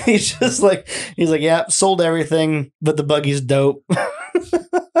 He's like, yeah, sold everything, but the buggy's dope.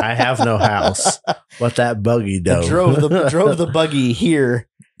 I have no house, but that buggy dope. Drove the buggy here.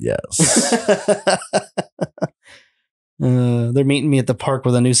 Yes. They're meeting me at the park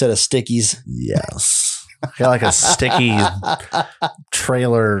with a new set of stickies. Yes. I got like a sticky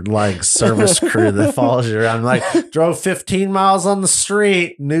trailer like service crew that follows you around. Like, drove 15 miles on the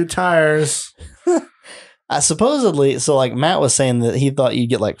street, new tires. Supposedly, so like Matt was saying that he thought you'd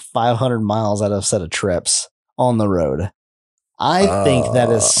get like 500 miles out of a set of trips on the road. I think that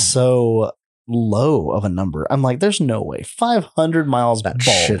is so low of a number. I'm like, there's no way. 500 miles. That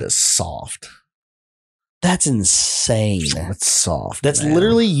shit is soft. That's insane. It's soft. That's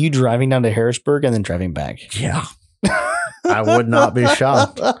literally you driving down to Harrisburg and then driving back. Yeah. I would not be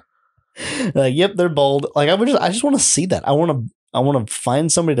shocked. Like, yep, they're bold. Like, I just want to see that. I want to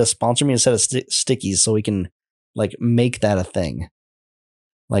find somebody to sponsor me a set of stickies so we can like make that a thing.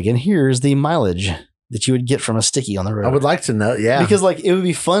 Like, and here's the mileage that you would get from a sticky on the road. I would like to know. Yeah. Because like it would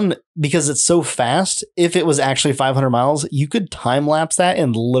be fun because it's so fast. If it was actually 500 miles, you could time lapse that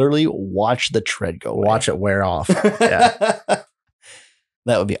and literally watch the tread go away. Watch it wear off. Yeah.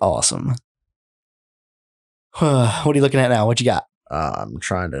 That would be awesome. What are you looking at now? What you got? I'm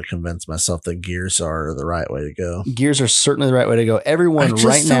trying to convince myself that gears are the right way to go. Gears are certainly the right way to go. Everyone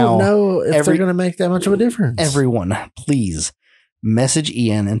right now. I don't know if they're going to make that much of a difference. Everyone, please message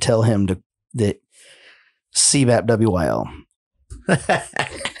Ian and tell him that CBAP WYL.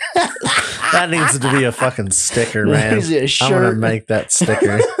 That needs to be a fucking sticker, man. I'm going to make that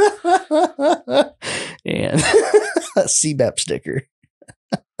sticker. And a CBAP sticker.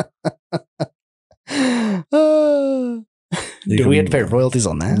 Do we have to pay royalties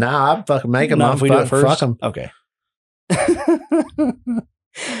on that? Nah, I'd fucking make them. Not if we do it first. Fuck them. Okay.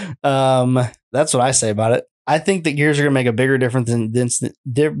 That's what I say about it. I think that gears are going to make a bigger difference it's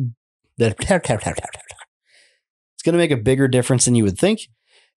going to make a bigger difference than you would think.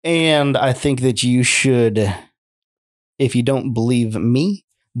 And I think that you should, if you don't believe me,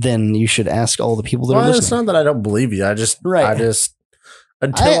 then you should ask all the people that are listening. It's not that I don't believe you. I just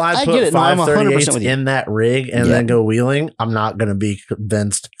until I put get it. 538s in that rig and then go wheeling, I'm not going to be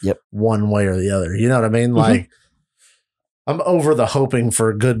convinced one way or the other. You know what I mean? Like, I'm over the hoping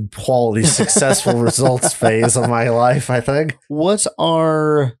for good quality, successful results phase of my life, I think. What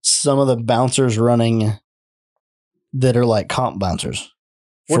are some of the bouncers running that are like comp bouncers?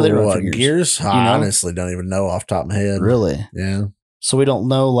 What are they running for gears? I honestly don't even know off the top of my head. Really? Yeah. So we don't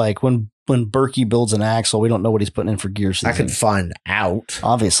know, like, when Berkey builds an axle, we don't know what he's putting in for gears. I can find out.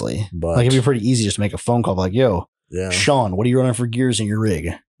 Obviously. But like, it'd be pretty easy just to make a phone call like, yo, Sean, what are you running for gears in your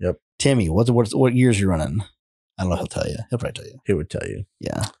rig? Yep. Timmy, what gears are you running? I don't know. He'll tell you. He'll probably tell you. He would tell you.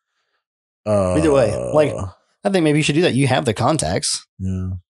 Yeah. Either way, like, I think maybe you should do that. You have the contacts. Yeah.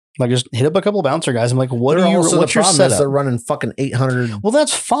 Like, just hit up a couple bouncer guys. I'm like, what's your setup? They're running fucking 800. Well,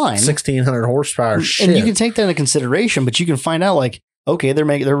 that's fine. 1,600 horsepower shit. And you can take that into consideration, but you can find out, like, okay, they're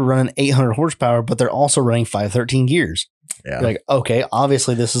running 800 horsepower, but they're also running 513 gears. Yeah. You're like, okay,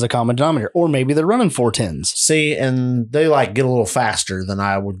 obviously this is a common denominator. Or maybe they're running 410s. See, and they like get a little faster than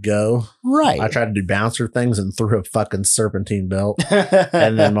I would go. Right. I tried to do bouncer things and threw a fucking serpentine belt.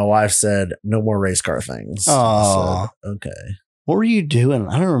 And then my wife said, no more race car things. Oh. Okay. What were you doing?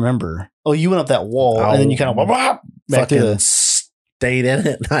 I don't remember. Oh, you went up that wall and then you kind of back to the... stayed in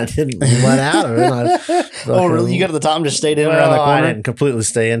it. I didn't let out of it. Oh, really? You got to the top and just stayed in around the corner? I didn't completely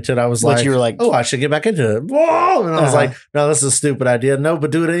stay into it. I was like, you were like, oh, I should get back into it. Whoa! And I was like, no, this is a stupid idea. No, but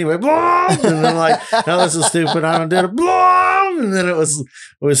do it anyway. Whoa! And then like, no, this is stupid. I don't do it. Whoa! And then it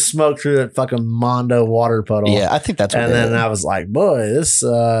was smoke through that fucking Mondo water puddle. Yeah, I think that's what And then I was like, boy, this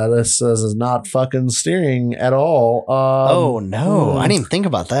is not fucking steering at all. Oh, no. I didn't even think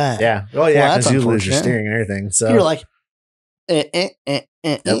about that. Yeah. Oh, yeah, because you lose your steering and everything. So you're like, yeah,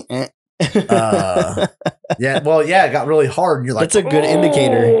 well, yeah, it got really hard. And you're like, that's a good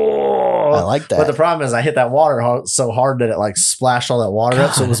indicator. I like that. But the problem is, I hit that water so hard that it like splashed all that water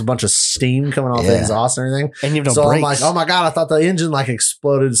up. So it was a bunch of steam coming off the exhaust and everything. And you have no so brakes. I'm like, oh my God, I thought the engine like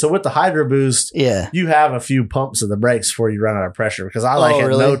exploded. So with the Hydro Boost, you have a few pumps of the brakes before you run out of pressure. Because I like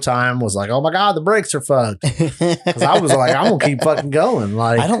no time was like, oh my God, the brakes are fucked. Because I was like, I'm gonna keep fucking going.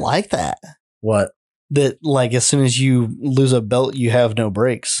 Like, I don't like that. What? That like as soon as you lose a belt, you have no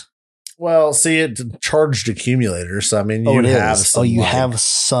brakes. Well, see, it's charged accumulators. So I mean, you have some. Oh, you have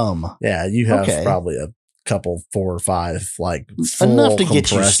some. Yeah, you have probably a couple, 4 or 5, like enough to get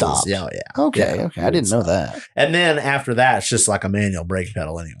you stopped. Yeah, Okay. I didn't know that. And then after that, it's just like a manual brake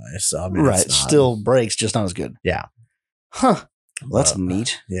pedal anyway. So I mean, right, still brakes, just not as good. Yeah. Huh. Well, that's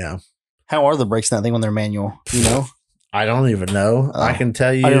neat. Yeah. How are the brakes in that thing when they're manual? You know. I don't even know. I can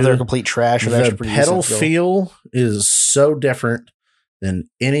tell you. I know they're complete trash. Or the pedal feel is so different than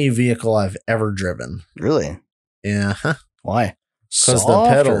any vehicle I've ever driven. Really? Yeah. Why? Because the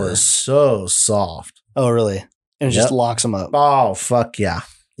pedal is so soft. Oh, really? And it just locks them up. Oh, fuck yeah.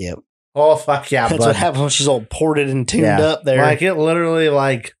 Yep. Oh, fuck yeah. That's what happens when she's all ported and tuned up there. Like it literally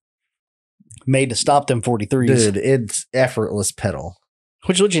like made to stop them 43s. Dude, it's effortless pedal.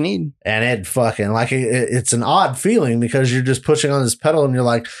 Which is what you need. And it fucking, like, it's an odd feeling because you're just pushing on this pedal and you're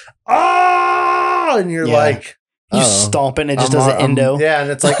like, oh, and you're like, you stomp it and it just does an endo. Yeah. And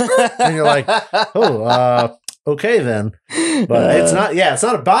it's like, and you're like, oh, okay then. But it's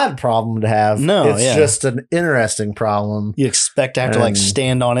not a bad problem to have. No, it's just an interesting problem. You expect to have to like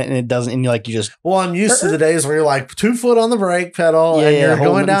stand on it and it doesn't, and you just. Well, I'm used to the days where you're like 2 foot on the brake pedal and you're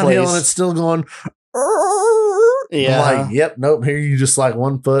going downhill and it's still going. Yeah. I'm like, yep, nope. Here you just like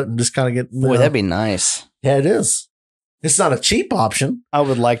 1 foot and just kind of get. Boy, that'd be nice. Yeah, it is. It's not a cheap option. I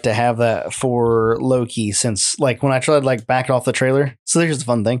would like to have that for low key, since like when I tried like backing off the trailer. So here's the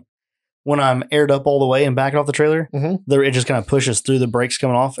fun thing. when I'm aired up all the way and backing off the trailer, it just kind of pushes through the brakes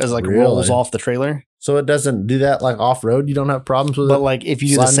coming off as like rolls off the trailer. So it doesn't do that like off road. You don't have problems with it. But like if you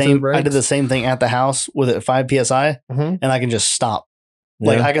do the same, I did the same thing at the house with it at 5 psi, and I can just stop.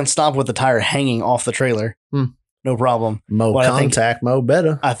 Like I can stop with the tire hanging off the trailer, no problem. Contact,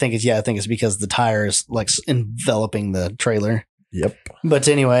 better. I think it's because the tire is like enveloping the trailer. Yep. But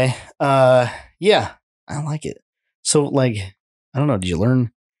anyway, yeah, I like it. So like, I don't know. Did you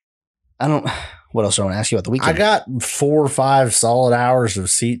learn? What else do I want to ask you about the weekend? I got 4 or 5 solid hours of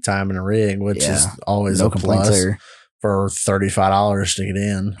seat time in a rig, which is always no complaints there. For $35 to get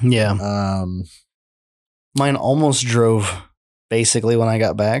in. Yeah. Mine almost drove basically when I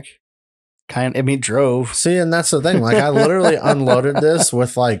got back. Drove. See, and that's the thing. Like I literally unloaded this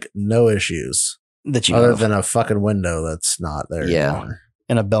with like no issues other than a fucking window that's not there anymore.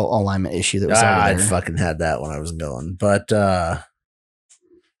 And a belt alignment issue that was I fucking had that when I was going. But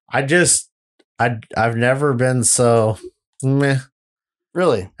I've never been so meh.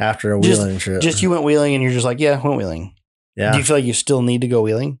 Really? After a wheeling trip. Just you went wheeling and you're just like, yeah, went wheeling. Yeah. Do you feel like you still need to go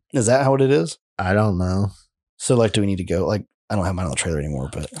wheeling? Is that how it is? I don't know. So like, do we need to go? Like, I don't have mine on the trailer anymore,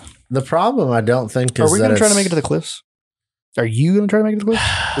 but the problem I don't think is are we going to try to make it to the cliffs? Are you going to try to make it to the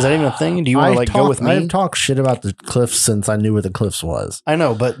cliffs? Is that even a thing? Do you want to go with me? I've talked shit about the cliffs since I knew what the cliffs was. I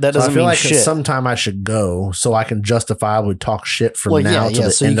know, but that doesn't mean shit. I feel like sometime I should go so I can justifiably talk shit from now to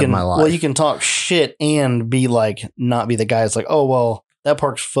the end of my life. Well, you can talk shit and be like, not be the guy that's like, oh, well, that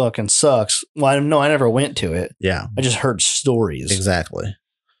park fucking sucks. Well, I never went to it. Yeah. I just heard stories. Exactly.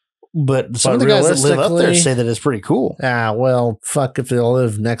 But some of the guys that live up there say that it's pretty cool. Ah, well, fuck, if they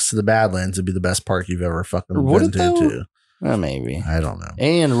live next to the Badlands, it'd be the best park you've ever fucking been to. Maybe. I don't know.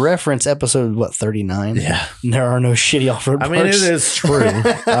 And reference episode, 39? Yeah. There are no shitty off-road parks. I mean, it is true.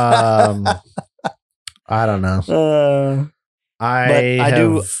 I don't know.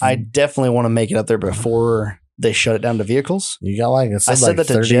 I definitely want to make it up there before they shut it down to vehicles. You got like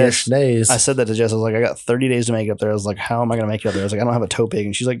 30-ish days. I said that to Jess. I was like, I got 30 days to make it up there. I was like, how am I going to make it up there? I was like, I don't have a tow pig.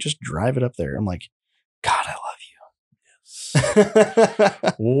 And she's like, just drive it up there. I'm like, God, I love you.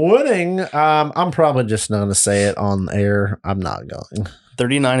 Winning. I'm probably just not going to say it on air. I'm not going.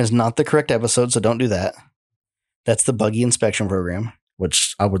 39 is not the correct episode, so don't do that. That's the buggy inspection program.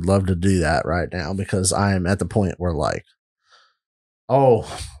 Which I would love to do that right now because I am at the point where like,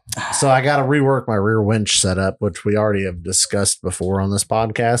 so I got to rework my rear winch setup, which we already have discussed before on this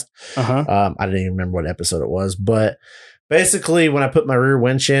podcast. I didn't even remember what episode it was, but basically when I put my rear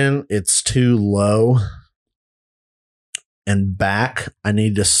winch in, it's too low and back. I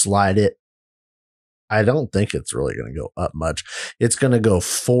need to slide it. I don't think it's really going to go up much. It's going to go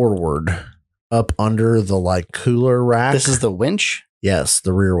forward up under the like cooler rack. This is the winch? Yes,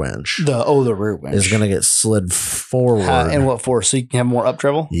 the rear winch. The rear winch is going to get slid forward. And what for? So you can have more up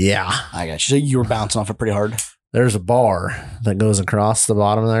travel? Yeah. I got you. So you were bouncing off it pretty hard. There's a bar that goes across the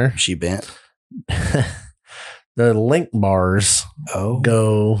bottom there. She bent. The link bars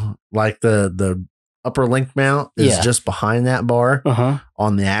go like the upper link mount is just behind that bar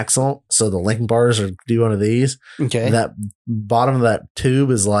on the axle. So the link bars do one of these. Okay. That bottom of that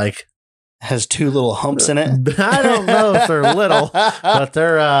tube is like has 2 little humps in it. I don't know if they're little, but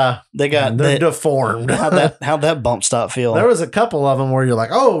they're deformed. How'd that bump stop feel? There was a couple of them where you're like,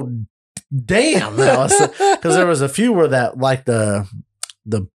 oh damn, that was because there was a few where that like the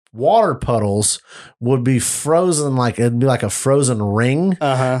water puddles would be frozen, like it'd be like a frozen ring,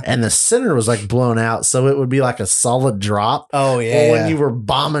 and the center was like blown out, so it would be like a solid drop. Oh yeah. Well, when you were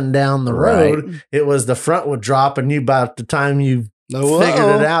bombing down the road, it was the front would drop, and you by the time you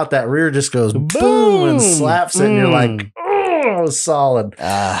figured it out, that rear just goes boom and slaps it, and you're like, oh, solid.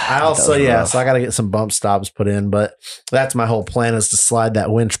 I also, so I got to get some bump stops put in, but that's my whole plan is to slide that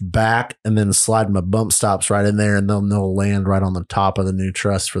winch back and then slide my bump stops right in there, and they'll land right on the top of the new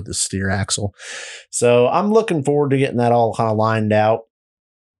truss for the steer axle. So I'm looking forward to getting that all kind of lined out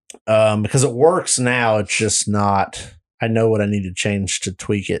because it works now. It's just not, I know what I need to change to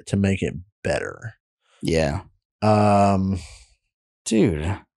tweak it to make it better. Yeah.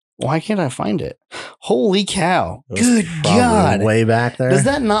 Dude, why can't I find it? Holy cow. Good God. Way back there. Does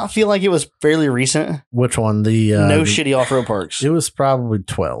that not feel like it was fairly recent? Which one? No shitty off-road parks. It was probably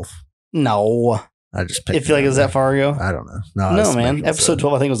 12. No. I just picked it. Feel like it was that far ago? I don't know. No, man. Episode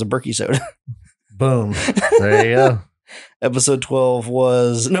 12, I think, was a Berkey-sode. Boom. There you go. Episode 12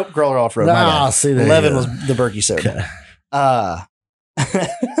 was... Nope, Crawler Off-Road. See, 11 was the Berkey-sode.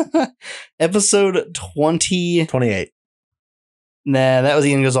 Okay. Episode 28. Nah, that was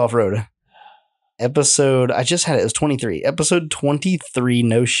Ian Goes Off-Road. Episode, I just had it was 23. Episode 23,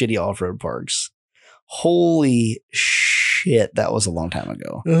 No Shitty Off-Road Parks. Holy shit. shit, that was a long time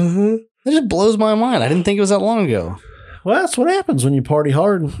ago. It just blows my mind. I didn't think it was that long ago. Well, that's what happens when you party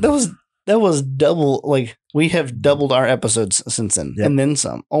hard. That was double. Like, we have doubled our episodes since then, and then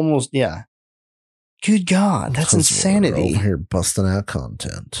some. Almost, yeah. Good God, that's insanity. We're over here busting out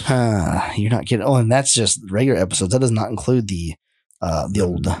content. You're not kidding. Oh, and that's just regular episodes. That does not include the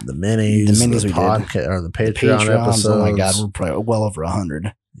old the minis, the podcast, or the Patreon episodes. Oh my God, we're probably well over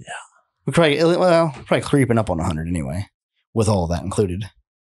 100. Yeah, we're probably creeping up on 100 anyway, with all of that included.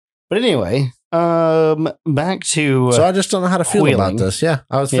 But anyway, back to so I just don't know how to feel about this. Yeah,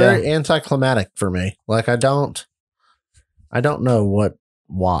 I was very anticlimactic for me. Like I don't know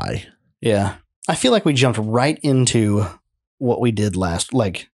why. Yeah, I feel like we jumped right into what we did last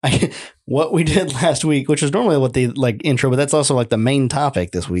week, which is normally what the intro, but that's also like the main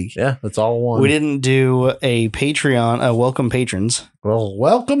topic this week. Yeah, that's all one. We didn't do a Patreon, welcome patrons. Well,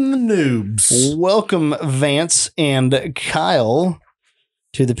 welcome the noobs. Welcome Vance and Kyle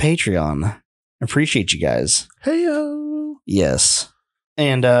to the Patreon. Appreciate you guys. Heyo. Yes.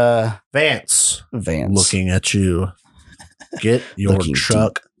 And Vance. Looking at you. Get your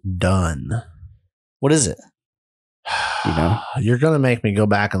truck done. What is it? You know? You're going to make me go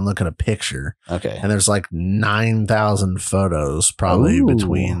back and look at a picture. Okay. And there's like 9,000 photos probably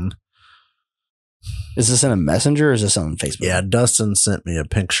between. Is this in a messenger or is this on Facebook? Yeah, Dustin sent me a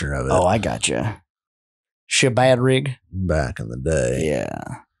picture of it. Oh, I gotcha. Shel-bae rig? Back in the day.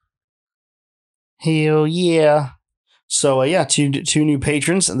 Yeah. Hell yeah. So, two new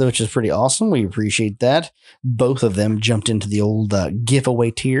patrons, which is pretty awesome. We appreciate that. Both of them jumped into the old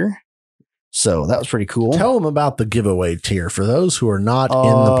giveaway tier. So that was pretty cool. Tell them about the giveaway tier for those who are not in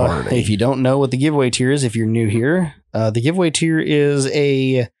the party. If you don't know what the giveaway tier is, if you're new here, the giveaway tier is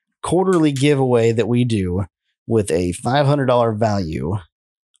a quarterly giveaway that we do with a $500 value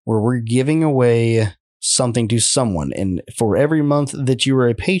where we're giving away something to someone. And for every month that you are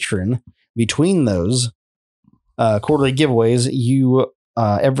a patron, between those quarterly giveaways, you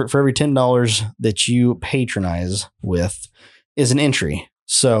for every $10 that you patronize with is an entry.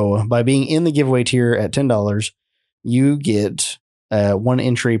 So by being in the giveaway tier at $10, you get one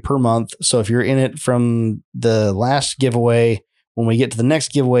entry per month. So if you're in it from the last giveaway, when we get to the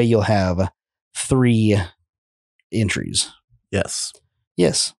next giveaway, you'll have 3 entries. Yes.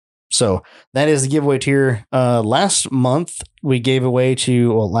 So that is the giveaway tier. Last month we gave away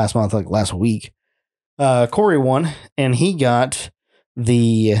to, last week, Corey won, and he got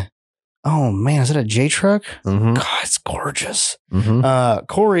the, oh man, is it a J truck? Mm-hmm. God, it's gorgeous. Mm-hmm.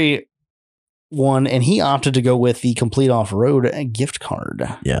 Corey won, and he opted to go with the Complete Off-Road gift card.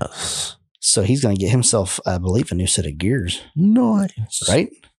 Yes. So he's going to get himself, I believe, a new set of gears. Nice. Right?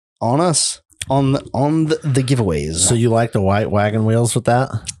 On us. On the giveaways. So you like the white wagon wheels with that?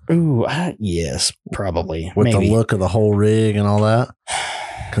 Ooh, yes, probably. With the look of the whole rig and all that?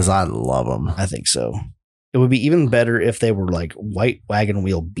 Because I love them. I think so. It would be even better if they were like white wagon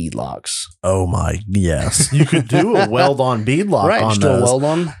wheel beadlocks. Oh my, yes. You could do a weld-on beadlock on those. Weld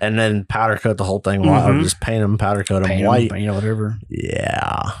on. And then powder coat the whole thing white, or just paint them, powder coat them white. Whatever.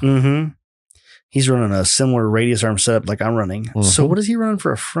 Yeah. Mm-hmm. He's running a similar radius arm setup like I'm running. Mm-hmm. So what is he running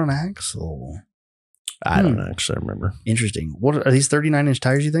for a front axle? I don't actually remember. Interesting. What are these 39-inch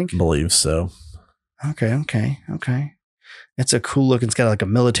tires, you think? I believe so. Okay. It's a cool look. It's got like a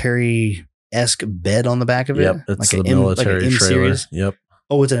military-esque bed on the back of it. Yep, it's like a military trailer. Series. Yep.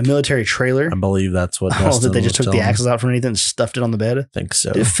 Oh, it's a military trailer? I believe that's what that they just took the axles out from underneath and stuffed it on the bed? I think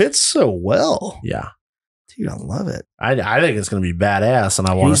so. It fits so well. Yeah. Dude, I love it. I think it's going to be badass, and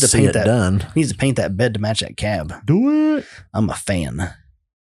I want to see it done. He needs to paint that bed to match that cab. Do it. I'm a fan.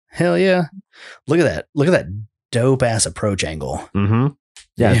 Hell yeah. Look at that. Look at that dope-ass approach angle. Mm-hmm.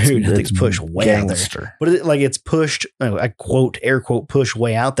 Yeah, dude, that thing's pushed way out there. But it's pushed, I quote, air quote, push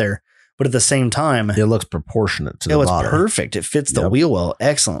way out there. But at the same time, it looks proportionate to the body. It's perfect. It fits the wheel well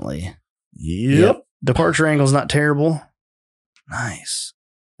excellently. Yep. Departure angle's not terrible. Nice.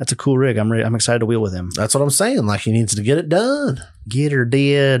 That's a cool rig. I'm excited to wheel with him. That's what I'm saying. Like, he needs to get it done. Get her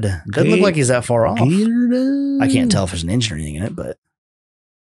did. Doesn't look like he's that far off. Get her done. I can't tell if there's an engine or anything in it, but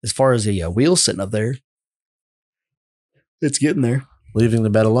as far as the wheel sitting up there, it's getting there. Leaving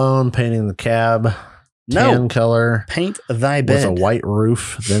the bed alone, painting the cab. Tan color. Paint thy bed. With a white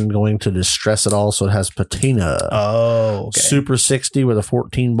roof, then going to distress it all so it has patina. Oh, okay. Super 60 with a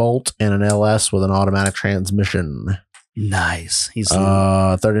 14 bolt and an LS with an automatic transmission. Nice. He's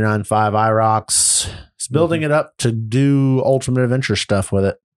 39.5 IROX. He's building it up to do Ultimate Adventure stuff with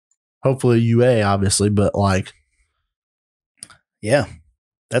it. Hopefully UA, obviously, but like. Yeah,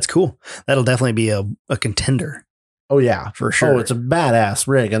 that's cool. That'll definitely be a contender. Oh, yeah. For sure. Oh, it's a badass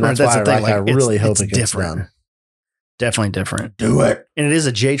rig. And that's why I really hope it gets done. Definitely different. Do it. And it is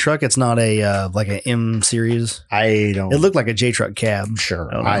a J truck. It's not a like an M series. I don't. It looked like a J truck cab.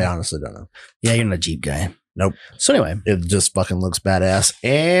 Sure. I honestly don't know. Yeah, you're not a Jeep guy. Nope. So anyway, it just fucking looks badass,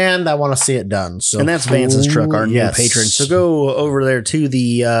 and I want to see it done. So, and that's Vance's truck, our new patron. So go over there to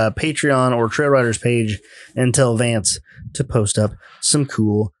the Patreon or Trail Riders page and tell Vance to post up some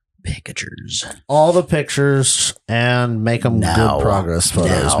cool pictures, all the pictures, and make them good progress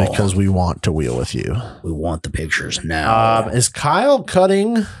photos because we want to wheel with you. We want the pictures now. Is Kyle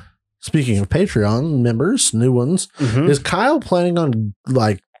cutting? Speaking of Patreon members, new ones, is Kyle planning on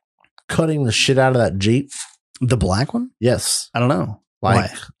like cutting the shit out of that Jeep? The black one? Yes. I don't know.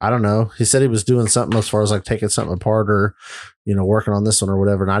 Like, why? I don't know. He said he was doing something as far as like taking something apart or, working on this one or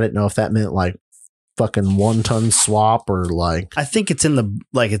whatever. And I didn't know if that meant like fucking 1-ton swap or like. I think it's in the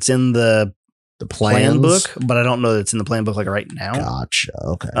plan book, but I don't know that it's in the plan book like right now. Gotcha.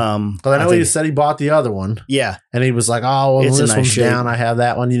 Okay. But I know he said he bought the other one. Yeah. And he was like, oh, well, this one's down. I have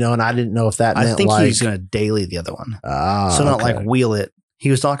that one, and I didn't know if that meant like. I think he's going to daily the other one. So not like wheel it. He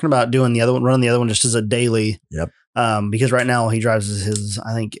was talking about doing the other one, running the other one just as a daily. Yep. Because right now he drives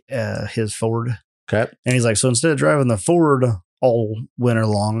his Ford. Okay. And he's like, so instead of driving the Ford all winter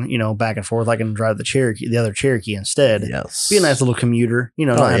long, back and forth, I can drive the other Cherokee instead. Yes. Be a nice little commuter,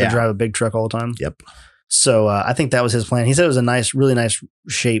 not have to drive a big truck all the time. Yep. So I think that was his plan. He said it was a really nice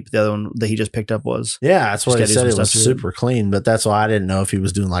shape. The other one that he just picked up was. Yeah, that's what he said. It was super clean, but that's why I didn't know if he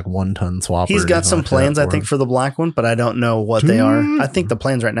was doing like 1-ton swap. He's got some plans, I think, for the black one, but I don't know what they are. I think the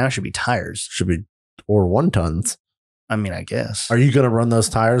plans right now should be tires. Or 1-tons. I mean, I guess. Are you going to run those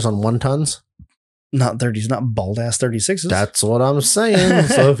tires on 1-tons? Not 30s, not bald ass 36s. That's what I'm saying.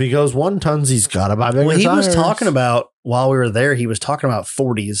 So if he goes 1-tons, he's got to buy bigger tires. Well, he was talking about, while we were there, he was talking about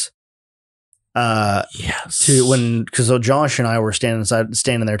 40s. Yes. Because Josh and I were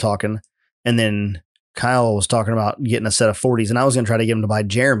standing there talking, and then Kyle was talking about getting a set of 40s, and I was going to try to get him to buy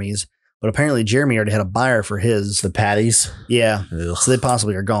Jeremy's, but apparently Jeremy already had a buyer for his. The patties? Yeah. Ugh. So they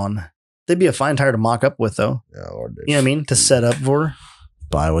possibly are gone. They'd be a fine tire to mock up with, though. Yeah, Lord, you know what I mean? To set up for.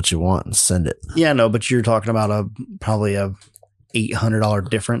 Buy what you want and send it. Yeah, no, but you're talking about probably a $800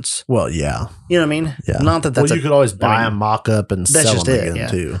 difference. Well, yeah. You know what I mean? Yeah. Not that that's you could always buy a mock up and sell them again,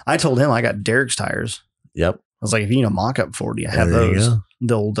 too. I told him I got Derek's tires. Yep. I was like, if you need a mock up 40, I have those.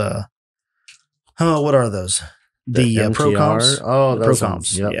 The old, what are those? The Pro Comps. Oh, the Pro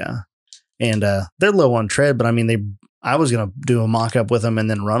Comps. Yep. Yeah. And they're low on tread, but I mean, I was going to do a mock up with them and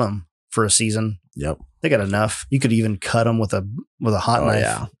then run them for a season. Yep. They got enough. You could even cut them with a hot knife.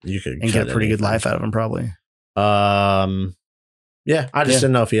 Yeah. You could and get a pretty good life out of them, probably. Yeah, I just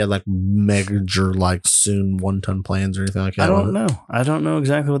didn't know if he had like major, like soon 1-ton plans or anything like that. I don't know. I don't know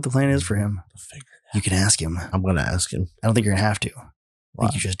exactly what the plan is for him. You can ask him. I'm going to ask him. I don't think you're going to have to. I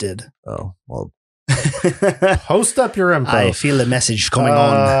think you just did. Oh, well. Post up your info. I feel a message coming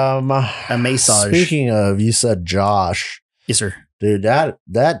on. A massage. Speaking of, you said Josh. Yes, sir. Dude, that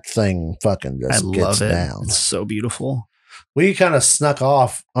thing fucking just gets down. It's so beautiful. We kind of snuck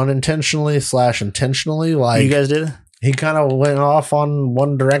off unintentionally/intentionally. Like, you guys did? He kind of went off on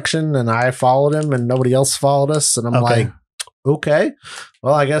one direction and I followed him and nobody else followed us. And I'm like, okay,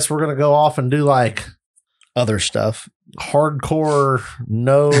 well, I guess we're going to go off and do like other stuff. Hardcore,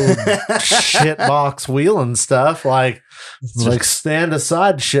 no shitbox wheeling stuff. Like stand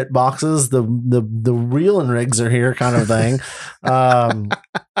aside shit boxes. The reeling rigs are here kind of thing.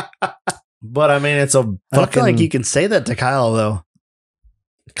 But I mean, it's a fucking. I feel like you can say that to Kyle though.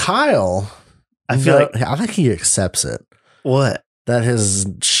 Kyle. I think he accepts it. What? That his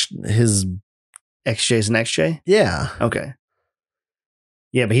XJ's an XJ? Yeah. Okay.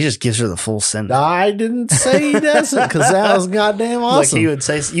 Yeah, but he just gives her the full send. I didn't say he doesn't because that was goddamn awesome. Like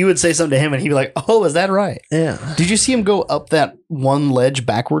you would say something to him and he'd be like, "Oh, is that right?" Yeah. Did you see him go up that one ledge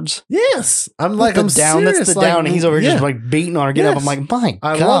backwards? Yes. I'm like, I'm down. serious. That's the down. And he's over here just like beating on her. Get up. I'm like, my God.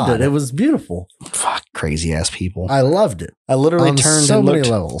 I loved it. It was beautiful. Fuck, crazy ass people. I loved it. I literally turned and looked.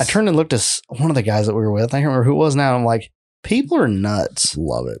 Levels. I turned and looked at one of the guys that we were with. I can't remember who it was now. I'm like, people are nuts.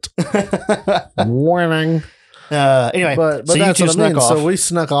 Love it. Warning. Anyway, but so that's you what I mean. off. So we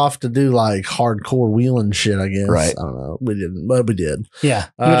snuck off to do like hardcore wheeling shit, I guess. Right. I don't know. We didn't, but we did. Yeah.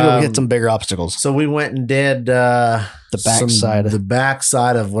 We had to go hit some bigger obstacles. So we went and did the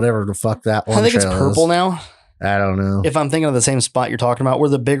backside of whatever the fuck that one. I think it's purple now. I don't know. If I'm thinking of the same spot you're talking about, where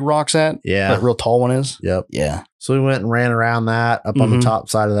the big rock's at. Yeah. That real tall one is. Yep. Yeah. So we went and ran around that up on the top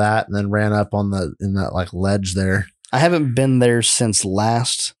side of that and then ran up in that like ledge there. I haven't been there since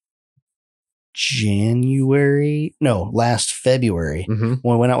last February, when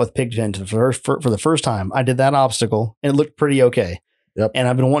we went out with Pigpen for the first time. I did that obstacle and it looked pretty okay. Yep. And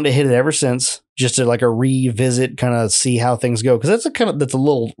I've been wanting to hit it ever since, just to like a revisit, kind of see how things go. Because that's a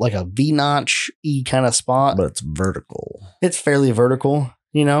little like a V-notch-y kind of spot. But it's vertical. It's fairly vertical,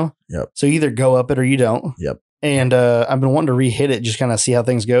 you know? Yep. So you either go up it or you don't. Yep. And I've been wanting to re-hit it, just kind of see how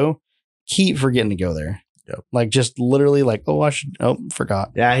things go. Keep forgetting to go there. Yep. Like just literally like,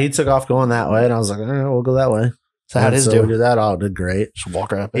 forgot. Yeah, he took off going that way, and I was like, all right, we'll go that way. So how did his do? We did that. Oh, did great. Just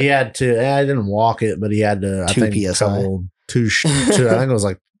walk right up it. He had to. I didn't walk it, but he had to. I think PSI. I think it was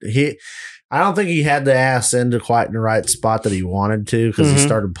like I don't think he had the ass into quite in the right spot that he wanted to, because he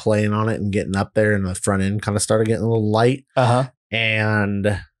started playing on it and getting up there, and the front end kind of started getting a little light.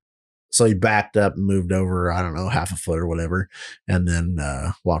 And so he backed up and moved over, I don't know, half a foot or whatever, and then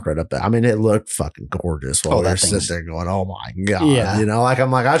walked right up there. I mean, it looked fucking gorgeous while we were sitting there going, oh my God. Yeah. You know, like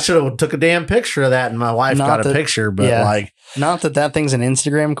I'm like, I should have took a damn picture of that, and my wife got a picture, but like. Not that thing's an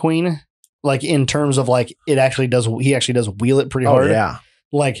Instagram queen, like in terms of like he actually does wheel it pretty hard. Yeah.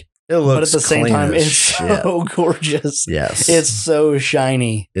 Like, it looks but at the same time, it's shit. So gorgeous. Yes. It's so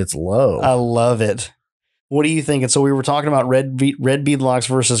shiny. It's low. I love it. What do you think? And so we were talking about red beadlocks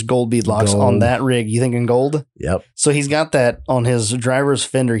versus gold beadlocks on that rig. You thinking gold? Yep. So he's got that on his driver's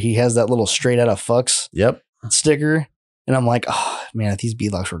fender. He has that little straight out of fucks sticker. And I'm like, oh man, if these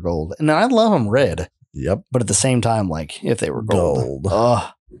beadlocks were gold. And I love them red. Yep. But at the same time, like if they were gold.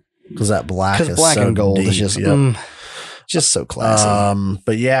 Because that black is black so and gold deep. is just so classy.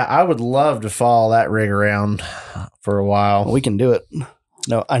 But yeah, I would love to follow that rig around for a while. We can do it.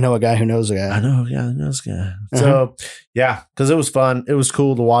 No, I know a guy who knows a guy. I know a guy who knows a guy. So yeah, because it was fun. It was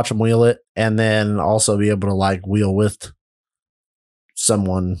cool to watch him wheel it, and then also be able to like wheel with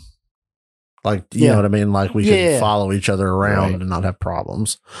someone. Like, you know what I mean? Like we could follow each other around and not have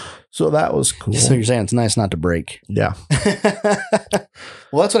problems. So that was cool. So you're saying it's nice not to break. Yeah.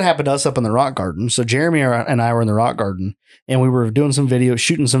 Well, that's what happened to us up in the rock garden. So Jeremy and I were in the rock garden, and we were doing some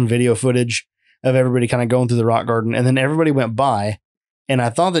shooting some video footage of everybody kind of going through the rock garden. And then everybody went by, and I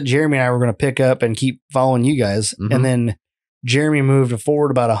thought that Jeremy and I were going to pick up and keep following you guys. And then Jeremy moved forward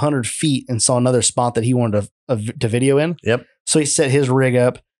about 100 feet and saw another spot that he wanted to video in. Yep. So he set his rig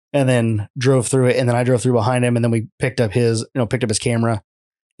up and then drove through it. And then I drove through behind him, and then we picked up his camera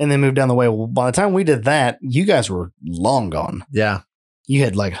and then moved down the way. Well, by the time we did that, you guys were long gone. Yeah. You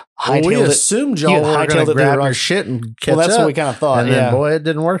had like hightailed it. We assumed y'all were going to grab your shit and catch up. Well, that's what we kind of thought. And then, boy, it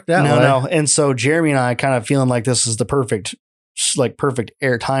didn't work that way. No. And so Jeremy and I kind of feeling like this is the perfect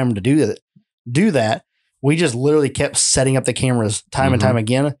air time to do that. We just literally kept setting up the cameras time and time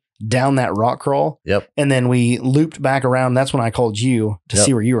again down that rock crawl. Yep. And then we looped back around. That's when I called you to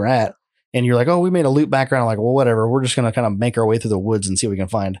see where you were at. And you're like, oh, we made a loop back around. I'm like, well, whatever. We're just going to kind of make our way through the woods and see what we can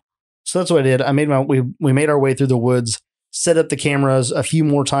find. So that's what I did. We made our way through the woods, set up the cameras a few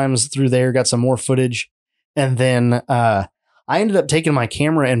more times through there, got some more footage. And then I ended up taking my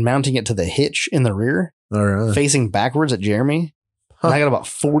camera and mounting it to the hitch in the rear, facing backwards at Jeremy. And I got about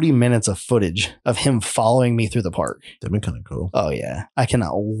 40 minutes of footage of him following me through the park. That'd be kind of cool. Oh, yeah. I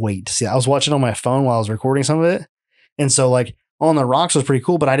cannot wait to see that. I was watching on my phone while I was recording some of it. And so like on the rocks was pretty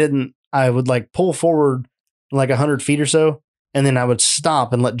cool, but I would like pull forward like 100 feet or so. And then I would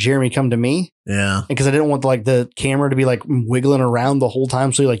stop and let Jeremy come to me. Yeah. Because I didn't want the camera to be like wiggling around the whole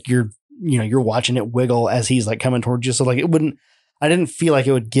time. So like you're watching it wiggle as he's like coming towards you. So like I didn't feel like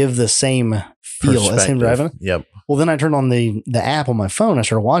it would give the same feel as him driving. Yep. Well, then I turned on the app on my phone. I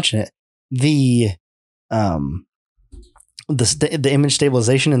started watching it. The image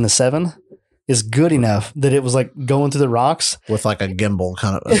stabilization in the 7 is good enough that it was like going through the rocks with like a gimbal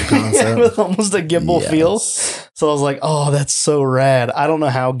kind of concept. With almost a gimbal feel. So I was like, oh, that's so rad. I don't know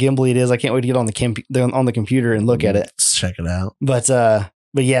how gimbally it is. I can't wait to get on the computer and look at it. Let's check it out.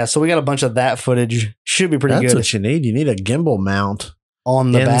 But yeah, so we got a bunch of that footage. Should be pretty good. That's what you need. You need a gimbal mount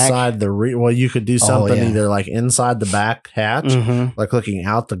on the inside back. Well, you could do something either like inside the back hatch, like looking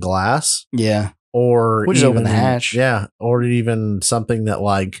out the glass. Yeah. Or just open the hatch. Yeah. Or even something that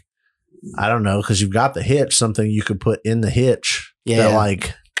like, I don't know, because you've got the hitch, something you could put in the hitch that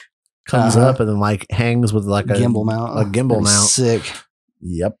like comes up and then like hangs with like a gimbal mount. A gimbal mount. Sick.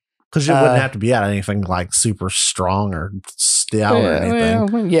 Yep. Because it wouldn't have to be at anything like super strong or stout or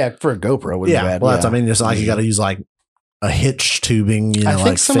anything. Yeah, for a GoPro would be bad. Well, just like you got to use like a hitch tubing. I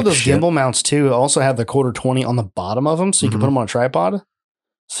think some of those gimbal mounts too also have the quarter 20 on the bottom of them, so you can put them on a tripod.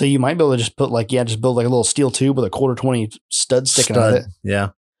 So you might be able to just build like a little steel tube with a quarter 20 stud sticking out of it. Yeah.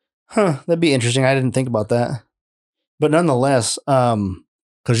 Huh. That'd be interesting. I didn't think about that. But nonetheless,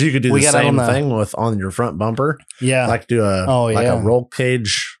 because you could do the same thing on your front bumper. Yeah. Like do a roll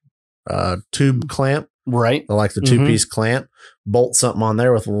cage tube clamp. Right. Like the 2-piece clamp, bolt something on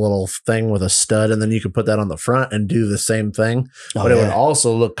there with a little thing with a stud, and then you could put that on the front and do the same thing. But it would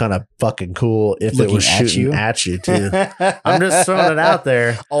also look kind of fucking cool if it was shooting at you too. I'm just throwing it out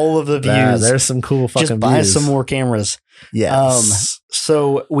there. All of the views. There's some cool fucking just buy views. some more cameras. Yes.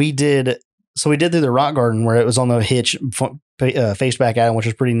 So we did through the rock garden where it was on the hitch faced back at him, which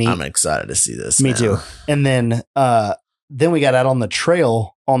was pretty neat. I'm excited to see this. Me too. And then we got out on the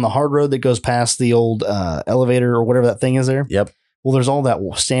trail on the hard road that goes past the old elevator or whatever that thing is there. Yep. Well, there's all that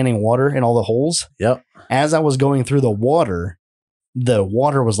standing water in all the holes. Yep. As I was going through the water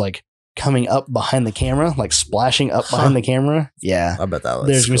was like coming up behind the camera, like splashing up behind the camera. Yeah. I bet that was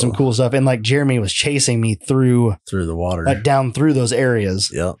There's gonna be some cool stuff. And like Jeremy was chasing me through the water, like down through those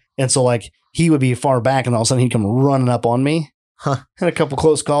areas. Yep. And so like he would be far back and all of a sudden he'd come running up on me. Huh. Had a couple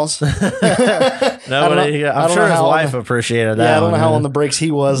close calls. I'm sure his wife appreciated that. Yeah, I don't know how on the brakes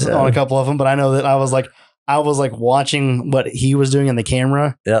he was on a couple of them, but I know that I was like watching what he was doing in the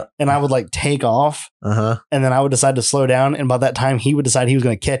camera. Yeah. And I would like take off. And then I would decide to slow down. And by that time he would decide he was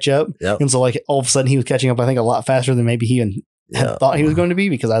going to catch up. Yep. And so like all of a sudden he was catching up, I think, a lot faster than maybe he even had thought he was going to be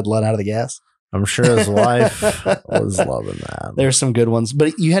because I'd let out of the gas. I'm sure his wife was loving that. There's some good ones,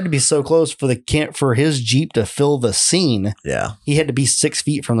 but you had to be so close for his Jeep to fill the scene. Yeah. He had to be 6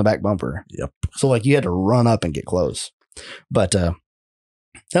 feet from the back bumper. Yep. So like you had to run up and get close, but that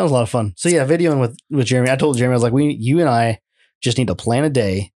was a lot of fun. So yeah, videoing with Jeremy. I told Jeremy, I was like, you and I just need to plan a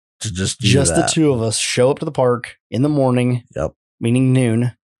day to just the two of us show up to the park in the morning. Yep. Meaning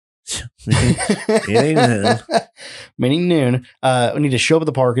noon. Meaning noon. We need to show up at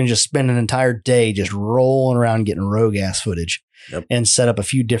the park and just spend an entire day just rolling around getting road gas footage. Yep. And set up a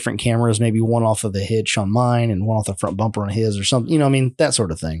few different cameras, maybe one off of the hitch on mine and one off the front bumper on his or something. You know, I mean, that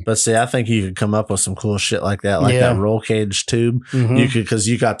sort of thing. But see, I think you could come up with some cool shit like that, like that roll cage tube. You could, because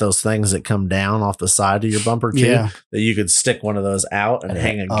you got those things that come down off the side of your bumper too. Yeah. That you could stick one of those out and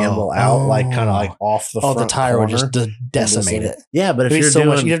hang a gimbal out, like kind of like off the front. The tire corner, would just decimate it. Yeah, but if you're so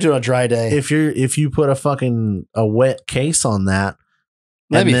doing, much, you have to do a dry day. If you put a wet case on that,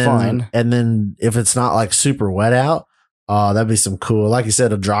 that'd be fine. And then if it's not like super wet out. Oh, that'd be some cool, like you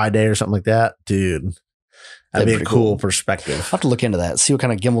said, a dry day or something like that, dude. That'd be a cool perspective. I'll have to look into that, see what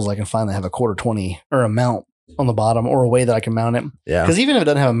kind of gimbals I can find that have a 1/4-20 or a mount on the bottom or a way that I can mount it. Yeah. Because even if it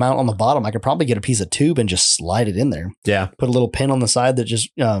doesn't have a mount on the bottom, I could probably get a piece of tube and just slide it in there. Yeah. Put a little pin on the side that just,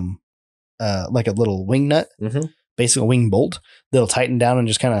 like a little wing nut, basically a wing bolt that'll tighten down and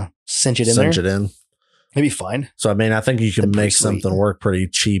just kind of cinch it in there. Cinch it in. It'd be fine. So, I mean, I think you can make something work pretty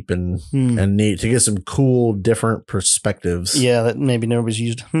cheap and neat to get some cool, different perspectives. Yeah, that maybe nobody's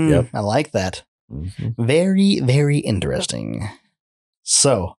used. Yep. I like that. Very, very interesting.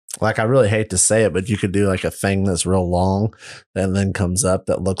 So, like, I really hate to say it, but you could do like a thing that's real long and then comes up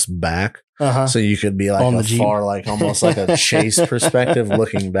that looks back. So you could be like on far, like almost like a chase perspective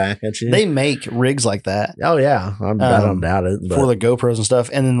looking back at you. They make rigs like that. Oh yeah. I don't doubt it. But for the GoPros and stuff.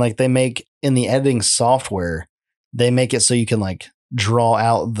 And then like they make in the editing software, they make it so you can like draw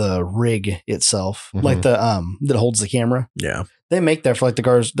out the rig itself, like the that holds the camera. Yeah. They make that for like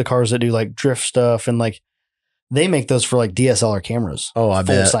the cars that do like drift stuff and like they make those for like DSLR cameras. Oh, I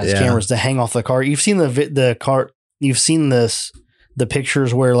bet. Full size cameras to hang off the car. You've seen the car. You've seen the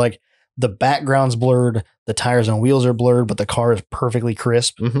pictures where like the background's blurred, the tires and wheels are blurred, but the car is perfectly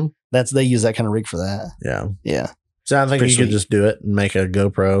crisp. They use that kind of rig for that. Yeah. Yeah. So I think you could just do it and make a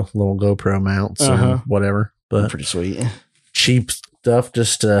little GoPro mounts or whatever. But pretty sweet. Cheap stuff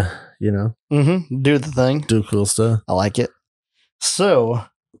just to, do the thing. Do cool stuff. I like it. So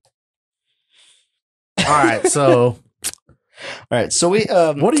all right, so we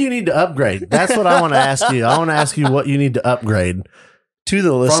what do you need to upgrade? That's what I want to ask you. I want to ask you what you need to upgrade to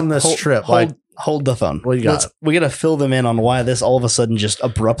the list from this trip. Hold the phone. What you got? We got to fill them in on why this all of a sudden just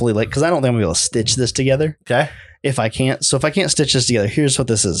abruptly, like, because I don't think I'm gonna be able to stitch this together. Okay. If I can't stitch this together, here's what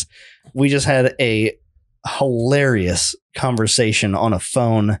this is. We just had a hilarious conversation on a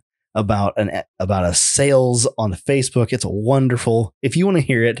phone about a sales on Facebook. It's wonderful. If you want to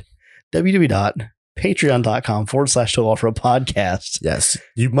hear it, www.patreon.com/Total Podcast. Yes.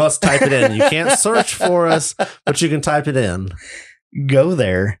 You must type it in. You can't search for us, but you can type it in. Go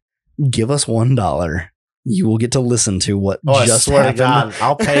there. Give us $1. You will get to listen to what just happened. I swear to God,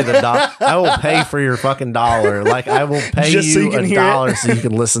 I'll pay the dollar. I will pay for your fucking $1. Like I will pay you $1 so you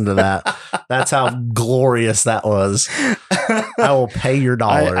can listen to that. That's how glorious that was. I will pay your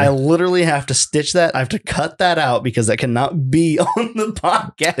 $1. I literally have to stitch that. I have to cut that out because that cannot be on the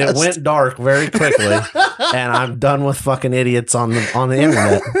podcast. It went dark very quickly. And I'm done with fucking idiots on the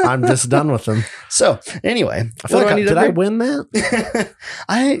internet. I'm just done with them. So anyway, I feel like did I win that?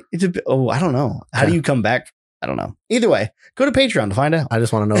 I don't know. How do you come back? I don't know. Either way, go to Patreon to find out. I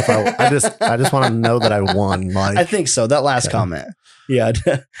just want to know if I just want to know that I won. Like, I think so. That last comment. Yeah.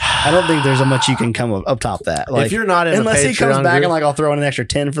 I don't think there's a much you can come up top that. Like, if you're not in unless the Patreon he comes back group, and like I'll throw in an extra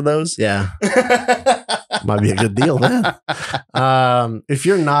 10 for those. Yeah. Might be a good deal then. If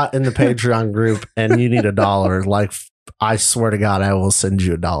you're not in the Patreon group and you need $1, like I swear to God, I will send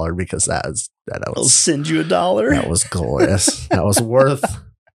you $1 because I'll send you $1. That was glorious. That was worth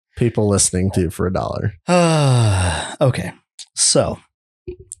people listening to for $1. Okay. So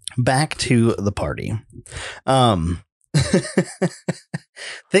back to the party.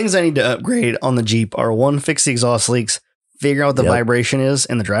 Things I need to upgrade on the Jeep are 1, fix the exhaust leaks, figure out what the vibration is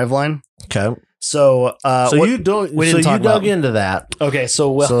in the driveline. Okay. So, you dug into that. Okay.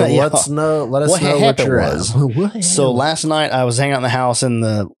 So, let us know what your is. So last night I was hanging out in the house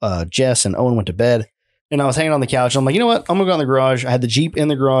and Jess and Owen went to bed and I was hanging on the couch. I'm like, you know what? I'm gonna go in the garage. I had the Jeep in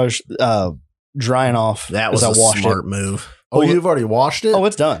the garage, drying off. That was a smart move. Oh, you've already washed it? Oh,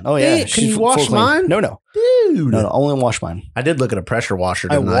 it's done. Oh, yeah. Hey, can you wash mine? No. Dude. No, only wash mine. I did look at a pressure washer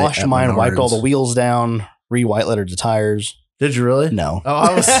tonight. I washed mine, wiped all the wheels down, re-white lettered the tires. Did you really? No. Oh,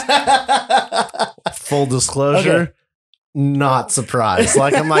 I was full disclosure. Okay. Not surprised.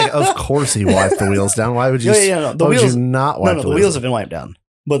 Like, I'm like, of course he wiped the wheels down. Why would you? The wheels not wipe the wheels have been wiped down,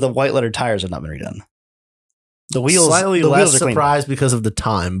 but the white lettered tires have not been redone. The wheels slightly less surprised because of the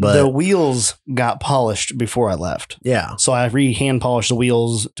time, but the wheels got polished before I left. Yeah, so I hand polished the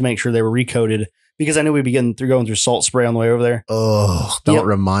wheels to make sure they were recoated because I knew we'd be going through salt spray on the way over there. Oh, don't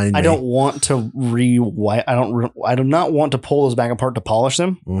remind me. I don't want to I do not want to pull those back apart to polish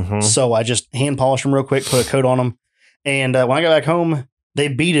them. Mm-hmm. So I just hand polished them real quick, put a coat on them, and when I got back home, they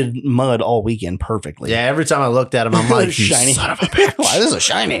beaded mud all weekend perfectly. Yeah, every time I looked at them, I'm like, shiny. Son of a bitch. Wow, this is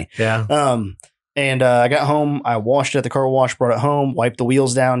shiny. Yeah. And I got home, I washed it at the car wash, brought it home, wiped the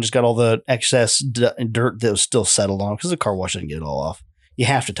wheels down, just got all the excess dirt that was still settled on because the car wash didn't get it all off. You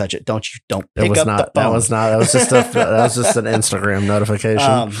have to touch it, don't you? Don't pick up the phone. That was just an Instagram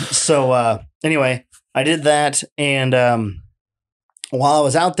notification. Anyway, I did that, and while I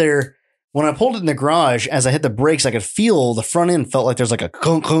was out there, when I pulled it in the garage, as I hit the brakes, I could feel the front end felt like there's like a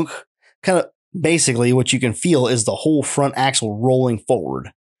clunk, clunk. Kind of basically what you can feel is the whole front axle rolling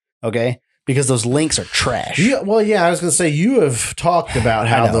forward. Okay. Because those links are trash. I was going to say, you have talked about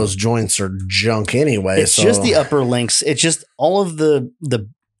how those joints are junk anyway. It's just the upper links. It's just all of the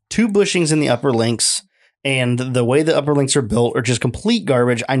 2 bushings in the upper links and the way the upper links are built are just complete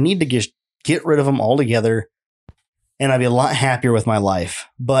garbage. I need to get rid of them altogether and I'd be a lot happier with my life.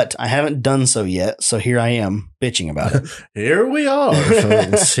 But I haven't done so yet. So here I am bitching about it. Here we are,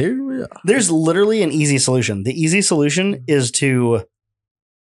 folks. Here we are. There's literally an easy solution. The easy solution is to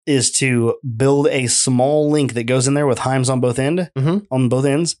build a small link that goes in there with Heims on both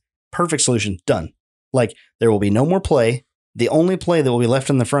ends. Perfect solution. Done. Like there will be no more play. The only play that will be left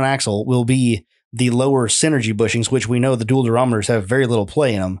in the front axle will be the lower synergy bushings, which we know the dual durometers have very little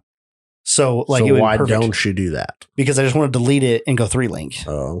play in them. So why don't you do that? Because I just want to delete it and go 3-link.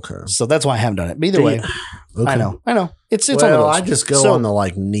 Oh, okay. So that's why I haven't done it. But either way, okay. I know. It's on the I just go on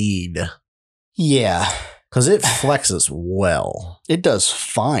the need. Yeah. Because it flexes well. It does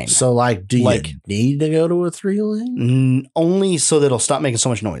fine. So, do you need to go to a 3-link? Only so that it'll stop making so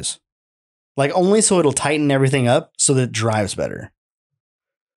much noise. Only so it'll tighten everything up so that it drives better.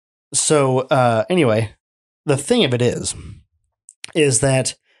 So, anyway, the thing of it is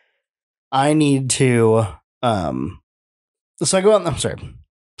that I need to, so I go out, I'm sorry,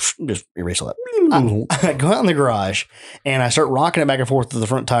 just erase all that. I go out in the garage and I start rocking it back and forth to the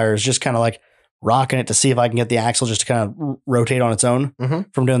front tires, just kind of rocking it to see if I can get the axle just to kind of rotate on its own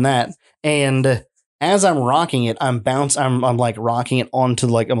from doing that. And as I'm rocking it, I'm rocking it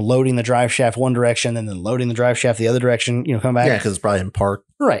onto I'm loading the drive shaft one direction and then loading the drive shaft the other direction, coming back. Yeah, because it's probably in park.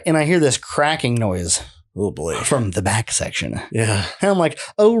 Right. And I hear this cracking noise. Oh boy. From the back section. Yeah. And I'm like,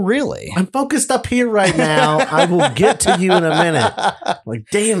 oh, really? I'm focused up here right now. I will get to you in a minute.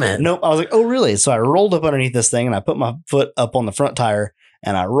 Damn it. Nope. I was like, oh, really? So I rolled up underneath this thing and I put my foot up on the front tire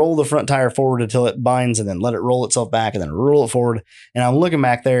and I roll the front tire forward until it binds and then let it roll itself back and then roll it forward. And I'm looking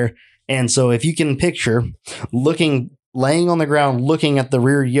back there. And so if you can picture laying on the ground, looking at the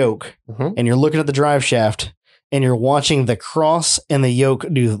rear yoke and you're looking at the drive shaft and you're watching the cross and the yoke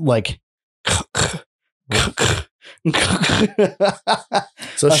do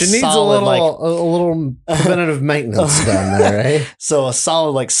so she needs solid, a little preventative maintenance down there, eh? So a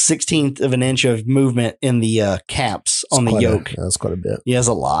solid 1/16 of an inch of movement in the caps on the yoke. That's quite a bit. Yeah, it's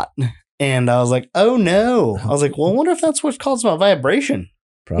a lot. And I was like, oh no. I was like, well, I wonder if that's what caused my vibration.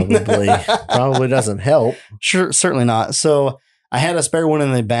 Probably doesn't help. Sure, certainly not. So I had a spare one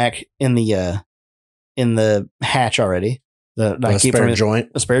in the back in the hatch already. A spare joint.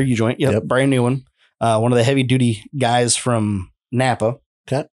 A spare U-joint. Yep. Brand new one. One of the heavy duty guys from Napa.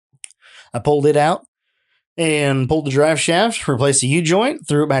 Okay. I pulled it out and pulled the drive shaft, replaced the U-joint,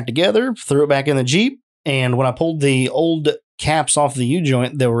 threw it back together, threw it back in the Jeep. And when I pulled the old caps off the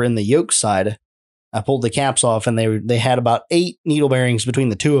U-joint that were in the yoke side, I pulled the caps off and they had about 8 needle bearings between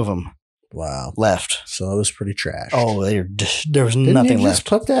the two of them. Wow. Left. So it was pretty trash. Oh, there was Didn't nothing you left. Just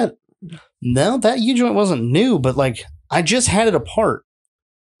put that. No, that U-joint wasn't new, but like I just had it apart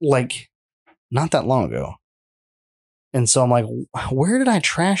like not that long ago. And so I'm like, where did I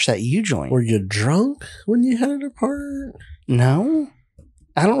trash that U-joint? Were you drunk when you had it apart? No.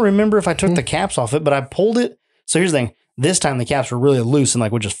 I don't remember if I took the caps off it, but I pulled it. So here's the thing. This time the caps were really loose and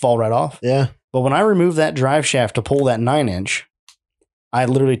like would just fall right off. Yeah. But when I removed that drive shaft to pull that 9-inch, I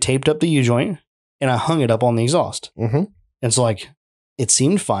literally taped up the U-joint and I hung it up on the exhaust. Mm-hmm. And so like it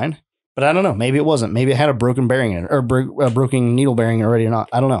seemed fine, but I don't know. Maybe it wasn't. Maybe it had a broken bearing in it or a broken needle bearing already or not.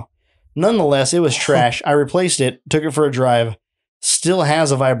 I don't know. Nonetheless, it was trash. I replaced it, took it for a drive, still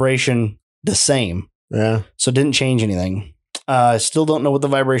has a vibration the same. Yeah. So it didn't change anything. I still don't know what the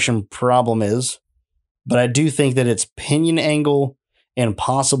vibration problem is, but I do think that it's pinion angle and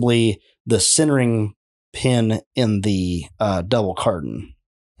possibly the centering pin in the double cardan.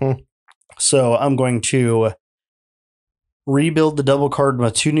 So I'm going to rebuild the double cardan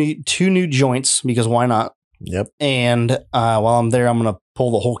with two new joints because why not? Yep. And while I'm there, I'm going to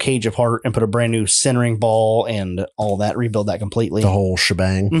pull the whole cage apart and put a brand new centering ball and all that, rebuild that completely. The whole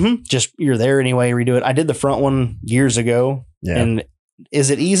shebang. Mm-hmm. Just you're there anyway, redo it. I did the front one years ago. Yeah. And is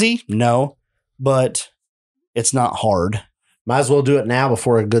it easy? No, but it's not hard. Might as well do it now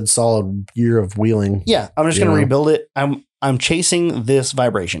before a good solid year of wheeling. Yeah. I'm just going to rebuild it. I'm chasing this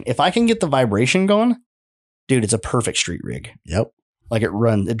vibration. If I can get the vibration going, dude, it's a perfect street rig. Yep. Like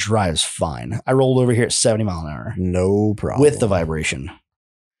it drives fine. I rolled over here at 70 mile an hour. No problem. With the vibration.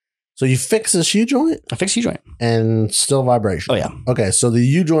 So you fix this U-joint? I fixed U-joint. And still vibration. Oh, yeah. Okay, so the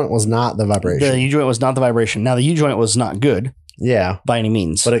U-joint was not the vibration. The U-joint was not the vibration. Now, the U-joint was not good. Yeah. By any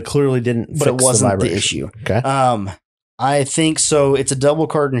means. But it clearly didn't fix But it wasn't the the issue. Okay. I think so. It's a double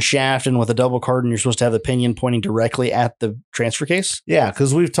cardan shaft, and with a double cardan, you're supposed to have the pinion pointing directly at the transfer case. Yeah,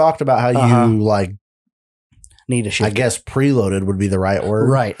 because we've talked about how you like need to shift. I guess preloaded would be the right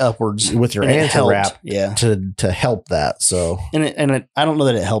word, right? Upwards with your anti-wrap, yeah, to help that. So and it, I don't know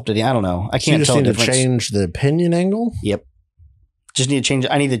that it helped any. I don't know. I can't tell. You just need to change the pinion angle. Yep. Just need to change.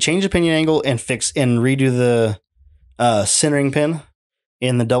 I need to change the pinion angle and redo the centering pin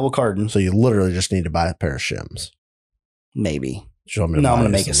in the double cardan. So you literally just need to buy a pair of shims. Maybe. No, I'm going to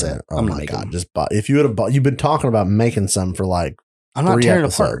make a set. Oh my God. Just buy. If you would have you've been talking about making some for like I'm not tearing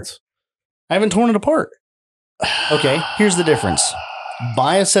it apart. I haven't torn it apart. Okay, here's the difference.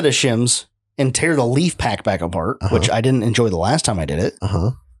 Buy a set of shims and tear the leaf pack back apart, which I didn't enjoy the last time I did it.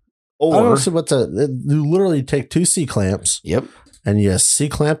 Or I don't see you literally take 2 C-clamps. Yep. And you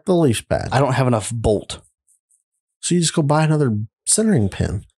C-clamp the leaf pack. I don't have enough bolt. So you just go buy another centering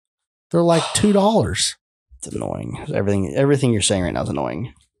pin. They're like $2. It's annoying. Everything you're saying right now is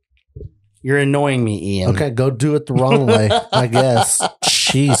annoying. You're annoying me, Ian. Okay, go do it the wrong way, I guess.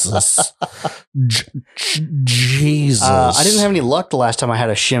 Jesus. Jesus. I didn't have any luck the last time I had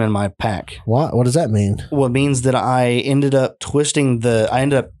a shim in my pack. What does that mean? Well, it means that I ended up S-curving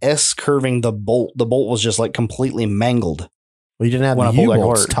the bolt. The bolt was just like completely mangled. Well, you didn't have the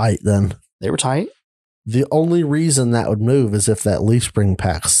U-bolts tight then. They were tight. The only reason that would move is if that leaf spring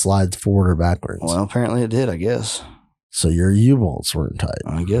pack slides forward or backwards. Well, apparently it did, I guess. So your U-bolts weren't tight.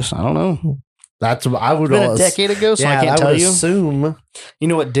 I guess. I don't know. That's what I would. It's been a decade ago, so I can't tell you. Assume. You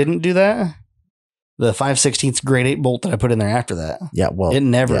know what didn't do that? The 5/16 grade 8 bolt that I put in there after that. Yeah, well, it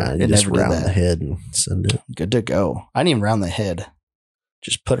never. Yeah, it just never round did that. The head and send it. Good to go. I didn't even round the head.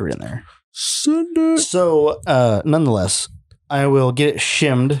 Just put it in there. Send it. So, nonetheless, I will get it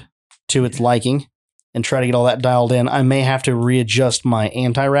shimmed to its liking and try to get all that dialed in. I may have to readjust my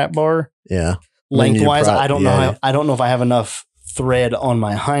anti-wrap bar. Yeah. Lengthwise, I don't know. I don't know if I have enough thread on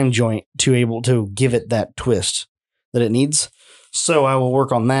my hind joint to able to give it that twist that it needs. So I will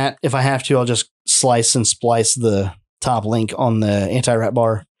work on that. If I have to, I'll just slice and splice the top link on the anti-wrap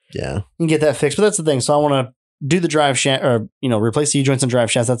bar. Yeah. And get that fixed. But that's the thing. So I want to do the drive shaft, or, replace the U-joints and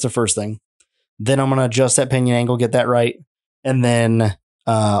drive shafts. That's the first thing. Then I'm going to adjust that pinion angle, get that right. And then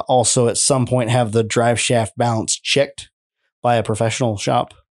also at some point have the drive shaft balance checked by a professional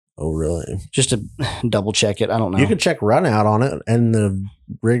shop. Oh, really? Just to double check it. I don't know. You can check run out on it and the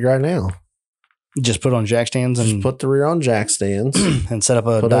rig right now. Just put on jack stands and just put the rear on jack stands and set up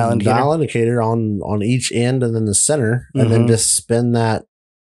a dial indicator on each end and then the center, and then just spin that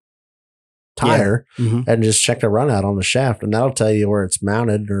tire and just check the run out on the shaft, and that'll tell you where it's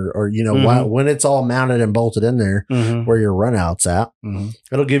mounted or you know when it's all mounted and bolted in there where your run out's at.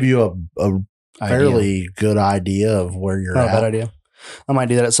 It'll give you a fairly good idea of where you're at. Not a bad idea. I might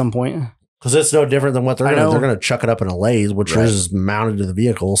do that at some point. Because it's no different than what they're going to chuck it up in a lathe, which is mounted to the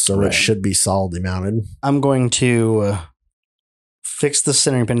vehicle, so it should be solidly mounted. I'm going to fix the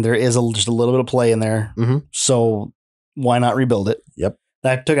centering pin. There is just a little bit of play in there, so why not rebuild it? Yep.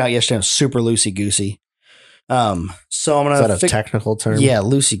 That I took out yesterday. It was super loosey-goosey. So I'm going to... Is that a technical term? Yeah,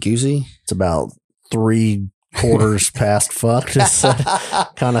 loosey-goosey. It's about 3/4 past fucked.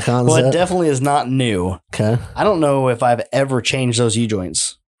 Kind of concept. Well, it definitely is not new. Okay. I don't know if I've ever changed those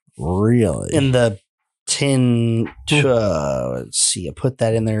U-joints. Really? In the 10, let's see, I put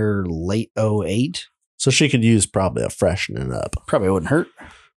that in there late 08. So she could use probably a freshening up. Probably wouldn't hurt.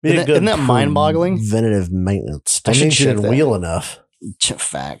 Isn't that mind-boggling? Preventative maintenance. That means she didn't wheel enough.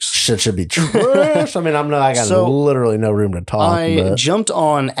 Facts. Shit should be trash. I mean, I got literally no room to talk. I jumped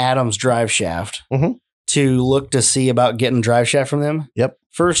on Adam's drive shaft to look to see about getting drive shaft from them. Yep.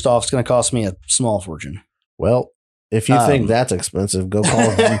 First off, it's going to cost me a small fortune. Well, if you think that's expensive, go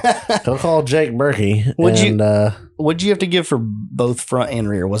call Jake Berkey. What'd you have to give for both front and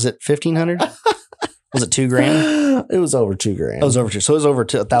rear? Was it $1,500? Was it $2,000? It was over $2,000. It was over $2,000. So it was over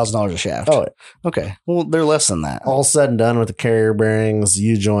 $1,000 a shaft. Oh, yeah. Okay. Well, they're less than that. All said and done with the carrier bearings,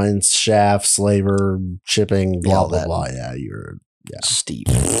 U joints, shafts, labor, shipping, blah blah blah. Yeah, you're steep.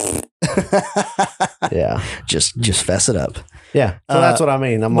 Yeah, just fess it up. Yeah, so that's what I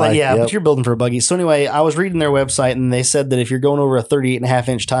mean. But you're building for a buggy. So anyway, I was reading their website and they said that if you're going over a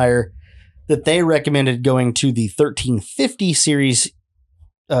 38.5-inch tire, that they recommended going to the 1350 series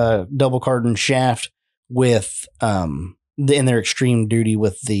double cardan shaft with in their extreme duty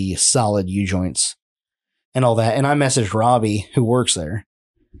with the solid U joints and all that. And I messaged Robbie, who works there,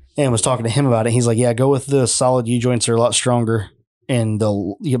 and was talking to him about it. He's like, "Yeah, go with the solid U joints. They're a lot stronger, and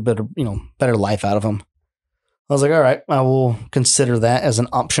they'll get better life out of them." I was like, "All right, I will consider that as an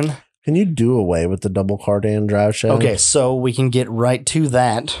option." Can you do away with the double cardan drive shaft? Okay, so we can get right to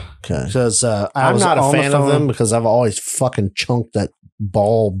that. Okay, because I'm not a fan of them because I've always fucking chunked that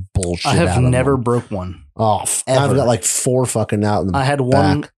ball bullshit. I have never broke one. Oh, I've got like 4 fucking out in the I had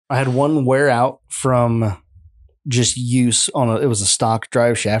one wear out from just use on it was a stock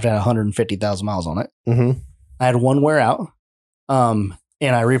drive shaft. It had 150,000 miles on it. I had one wear out, and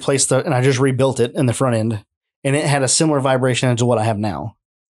I replaced and I just rebuilt it in the front end, and it had a similar vibration to what I have now.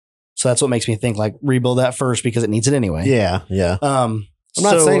 So that's what makes me think like rebuild that first because it needs it anyway. Yeah, yeah. I'm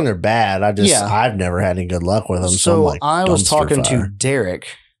not saying they're bad. I've never had any good luck with them. So I was talking to Derek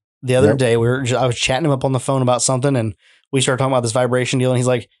the other day. I was chatting him up on the phone about something, and we started talking about this vibration deal. And he's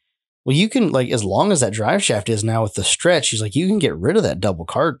like, "Well, you can as long as that drive shaft is now with the stretch, he's like, you can get rid of that double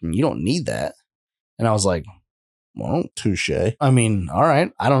cardan. You don't need that." And I was like, "Well, touche. I mean, all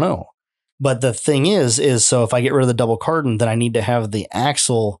right, I don't know." But the thing is so if I get rid of the double cardan, then I need to have the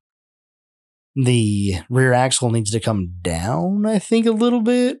axle. The rear axle needs to come down, I think, a little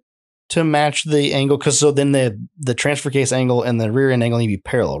bit to match the angle. Because so then the transfer case angle and the rear end angle need to be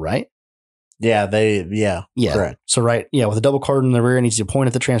parallel, right? Yeah, correct. So with a double cardan, the rear needs to point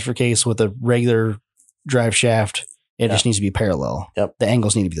at the transfer case. With a regular drive shaft, it just needs to be parallel. Yep. The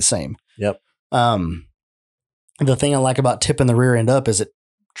angles need to be the same. Yep. The thing I like about tipping the rear end up is it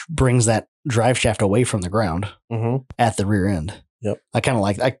brings that drive shaft away from the ground at the rear end. Yep. I kind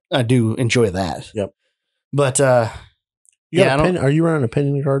of I do enjoy that. Yep. But, are you running a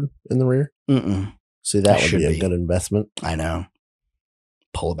pinion guard in the rear? Mm-mm. See, that would be a good investment. I know.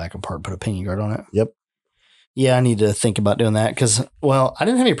 Pull it back apart, put a pinion guard on it. Yep. Yeah, I need to think about doing that because, I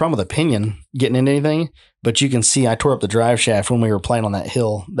didn't have any problem with a pinion getting into anything, but you can see I tore up the drive shaft when we were playing on that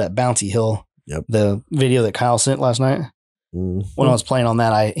hill, that bouncy hill. Yep. The video that Kyle sent last night. When I was playing on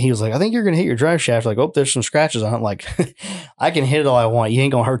that, he was like, "I think you're going to hit your drive shaft." Like, "Oh, there's some scratches on it." Like, I can hit it all I want. You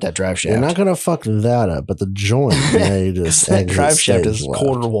ain't going to hurt that drive shaft. You're not going to fuck that up, but the joint may just that drive shaft is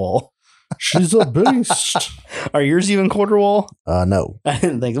quarter wall. She's a beast. Are yours even quarter wall? No. I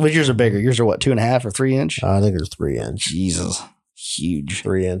didn't think. But yours are bigger. Yours are what, 2.5 or 3 inch? I think it's 3 inch. Jesus, huge.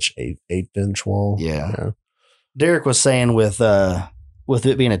 3 inch, 8 inch wall. Yeah. Derek was saying with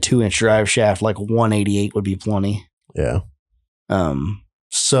it being a 2-inch drive shaft, like 188 would be plenty. Yeah.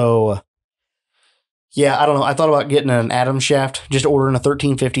 So yeah, I don't know. I thought about getting an Adams shaft, just ordering a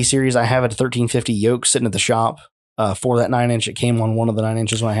 1350 series. I have a 1350 yoke sitting at the shop for that 9-inch. It came on one of the 9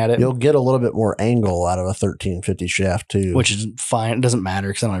 inches when I had it. You'll get a little bit more angle out of a 1350 shaft too, which is fine. It doesn't matter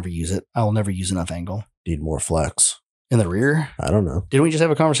because I don't ever use it. I will never use enough angle. Need more flex in the rear. I don't know. Didn't we just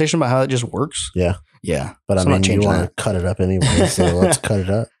have a conversation about how it just works? Yeah. But so I mean, you want to cut it up anyway, so let's cut it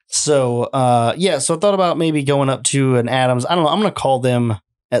up. So, so I thought about maybe going up to an Adams. I don't know. I'm going to call them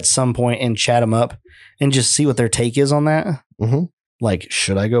at some point and chat them up and just see what their take is on that. Mm-hmm. Like,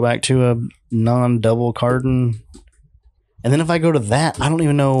 should I go back to a non-double cardan? And then if I go to that, I don't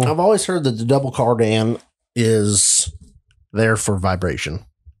even know. I've always heard that the double cardan is there for vibration.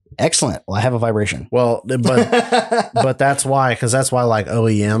 Excellent. Well, I have a vibration. Well, but that's why, because that's why like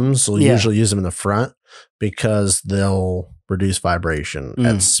OEMs will usually use them in the front because they'll reduce vibration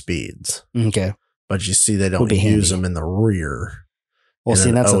at speeds. Okay. But you see, they don't use them in the rear. Well,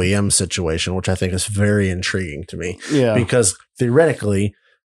 see, that's an OEM situation, which I think is very intriguing to me. Yeah. Because theoretically,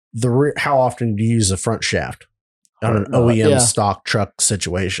 the rear, how often do you use the front shaft on an OEM stock truck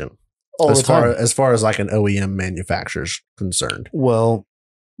situation? As far as like an OEM manufacturer's concerned. Well,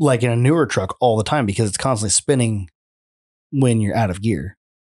 like in a newer truck all the time because it's constantly spinning when you're out of gear.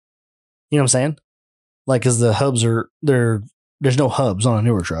 You know what I'm saying? Like, because the hubs there's no hubs on a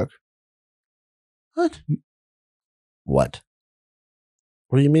newer truck. What? What?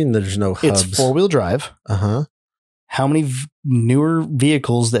 What do you mean there's no hubs? It's 4-wheel drive. Uh-huh. How many newer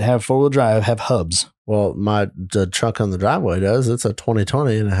vehicles that have 4-wheel drive have hubs? Well, the truck on the driveway does. It's a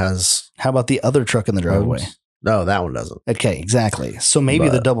 2020 and it has... How about the other truck in the driveway? No, that one doesn't. Okay, exactly. So maybe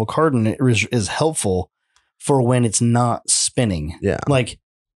the double cardan is helpful for when it's not spinning. Yeah. Like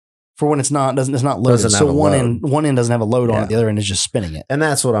for when it's not loaded. So one end doesn't have a load on it, the other end is just spinning it. And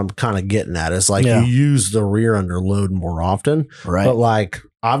that's what I'm kind of getting at. Is like you use the rear under load more often. Right. But like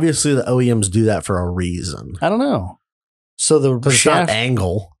obviously the OEMs do that for a reason. I don't know. So the shaft, it's not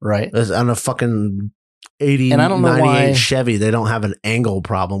angle. Right. It's on a fucking 80 and I don't know 98 why Chevy, they don't have an angle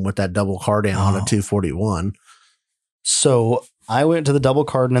problem with that double cardan on a 241. So I went to the double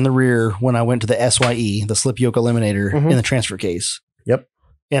cardan in the rear when I went to the SYE, the slip yoke eliminator in the transfer case. Yep.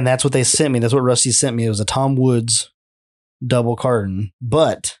 And that's what they sent me. That's what Rusty sent me. It was a Tom Woods double cardan,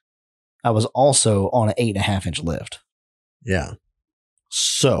 but I was also on an 8.5-inch lift. Yeah.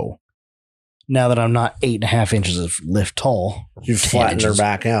 So now that I'm not 8.5 inches of lift tall, you flattened her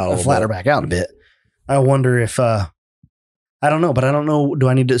back out. I flattened her back out a bit. I wonder if, I don't know, but I don't know. Do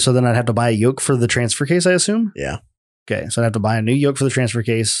I need to, so then I'd have to buy a yoke for the transfer case, I assume? Yeah. Okay. So I'd have to buy a new yoke for the transfer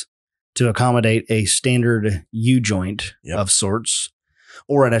case to accommodate a standard U-joint of sorts.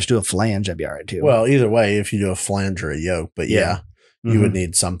 Or I'd have to do a flange. That'd be all right too. Well, either way, if you do a flange or a yoke, but you would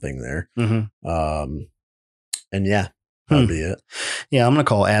need something there. And that'd be it. Yeah, I'm going to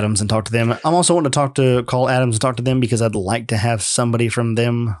call Adams and talk to them. I'm also wanting to call Adams and talk to them because I'd like to have somebody from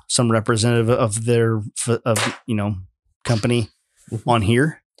them, some representative of their, company on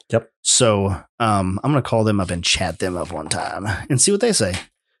here. Yep. So I'm going to call them up and chat them up one time and see what they say.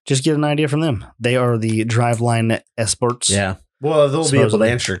 Just get an idea from them. They are the driveline experts. Yeah. Well, they'll be able to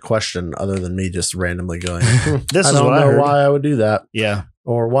answer a question other than me just randomly going, this I is don't what I know heard. why I would do that. Yeah.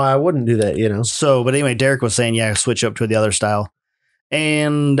 Or why I wouldn't do that, So, but anyway, Derek was saying, switch up to the other style.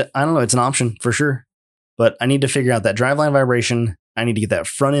 And I don't know, it's an option for sure. But I need to figure out that driveline vibration. I need to get that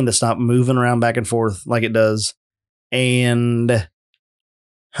front end to stop moving around back and forth like it does. And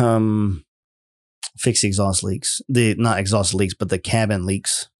fix the exhaust leaks. Not exhaust leaks, but the cabin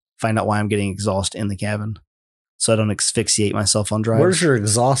leaks. Find out why I'm getting exhaust in the cabin. So I don't asphyxiate myself on drives. Where's your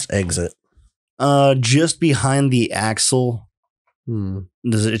exhaust exit? Just behind the axle.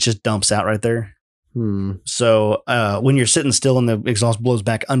 It just dumps out right there. So when you're sitting still and the exhaust blows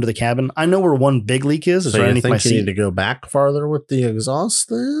back under the cabin, I know where one big leak is. It's so right you underneath think my you seat. need to go back farther with the exhaust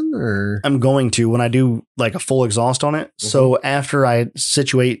then? Or I'm going to when I do like a full exhaust on it. So after I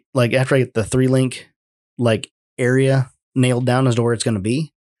situate, like after I get the 3-link like area nailed down as to where it's going to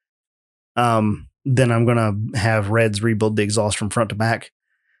be, then I'm going to have Reds rebuild the exhaust from front to back,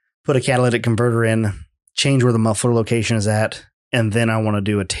 put a catalytic converter in, change where the muffler location is at, and then I want to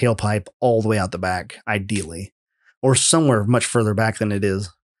do a tailpipe all the way out the back, ideally, or somewhere much further back than it is.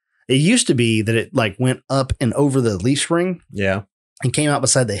 It used to be that it like went up and over the leaf spring. Yeah. And came out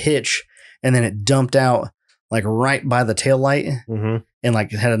beside the hitch, and then it dumped out like right by the tail light, and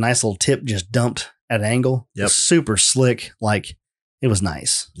like it had a nice little tip just dumped at an angle. Yep. Super slick. Like it was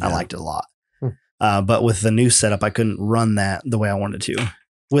nice. Yeah. I liked it a lot. But with the new setup, I couldn't run that the way I wanted to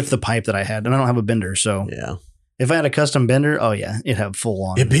with the pipe that I had. And I don't have a bender. So if I had a custom bender, it'd have full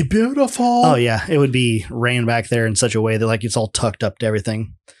on. It'd be beautiful. Oh, yeah. It would be ran back there in such a way that like it's all tucked up to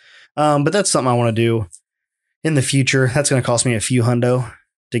everything. But that's something I want to do in the future. That's going to cost me a few hundo.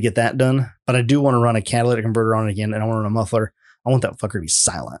 to get that done. But I do want to run a catalytic converter on it again, and I want to run a muffler. I want that fucker to be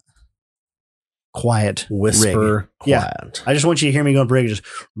silent. Quiet. Whisper. Rig. Yeah. I just want you to hear me going rig, just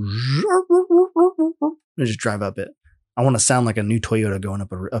drive up it. I want to sound like a new Toyota going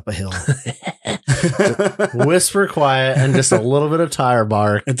up a hill. Whisper quiet and just a little bit of tire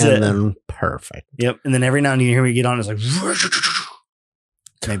bark. Then perfect. Yep. And then every now and then you hear me get on, it's like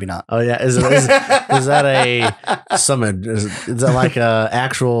maybe not. Oh yeah. Is that is that like a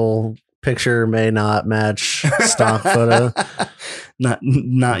actual picture may not match stock photo?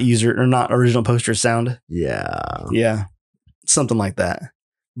 Not user or not original poster sound. Yeah. Something like that.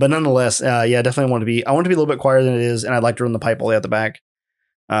 But nonetheless, definitely I want it to be a little bit quieter than it is, and I'd like to run the pipe all the way out the back.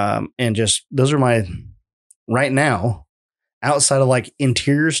 And just those are my right now. Outside of like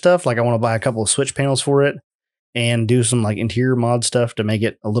interior stuff, like I want to buy a couple of switch panels for it and do some like interior mod stuff to make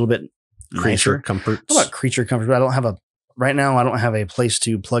it a little bit creature comfort. How about creature comfort? I don't have a place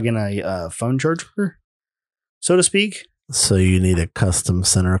to plug in a phone charger, so to speak. So you need a custom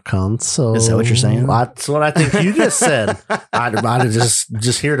center console. Is that what you're saying? That's what I think you just said. I'm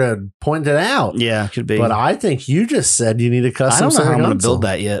just here to point it out. Yeah, could be. But I think you just said you need a custom center console. I don't know how I'm going to build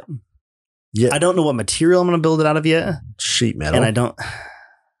that yet. Yeah. I don't know what material I'm going to build it out of yet. Sheet metal. And I don't...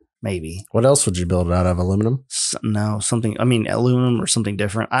 Maybe. What else would you build it out of? Aluminum? Aluminum or something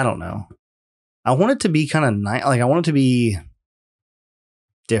different. I don't know. I want it to be kind of nice. Like, I want it to be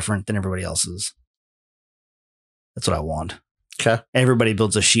different than everybody else's. That's what I want. Okay. Everybody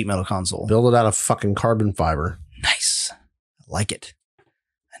builds a sheet metal console. Build it out of fucking carbon fiber. Nice. I like it.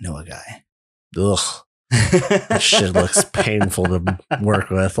 I know a guy. Ugh. That shit looks painful to work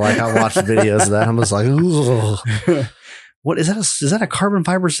with. Like, I watched videos of that. I'm just like, ugh. What is that? Is that a carbon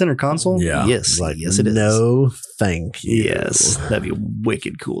fiber center console? Yeah. Yes. Yes, it is. No, thank you. Yes. That'd be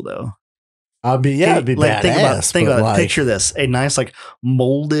wicked cool, though. It'd be badass. Think about it. Picture this. A nice, like,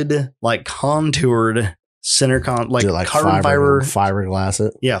 molded, like, contoured center like carbon fiberglass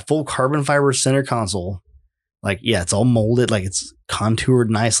it. Yeah, full carbon fiber center console. Like, yeah, it's all molded, like it's contoured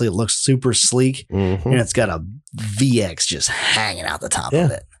nicely. It looks super sleek, and it's got a VX just hanging out the top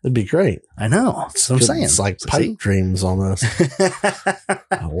of it. It'd be great. I know. That's what I'm saying. It's like pipe dreams almost.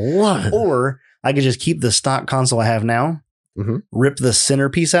 I love it. Or I could just keep the stock console I have now, rip the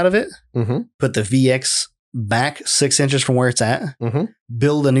centerpiece out of it, put the VX back 6 inches from where it's at,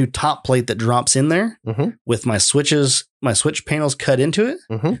 build a new top plate that drops in there with my switch panels cut into it.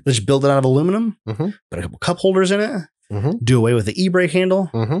 Just build it out of aluminum, put a couple cup holders in it, do away with the e-brake handle.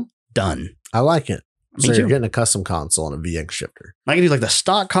 Done. I like it. So you're getting a custom console and a VX shifter. I can do like the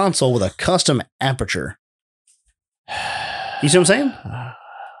stock console with a custom aperture. You see what I'm saying?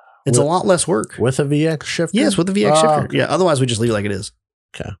 It's a lot less work. With a VX shifter? Yes, with the VX shifter. Okay. Yeah, otherwise we just leave it like it is.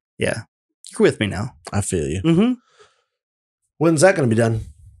 Okay. Yeah. You're with me now. I feel you. When's that going to be done?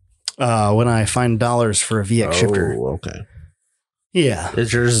 When I find dollars for a VX shifter. Oh, okay. Yeah.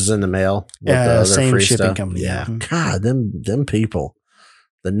 Yours is in the mail. Same shipping company. Yeah. God, them people.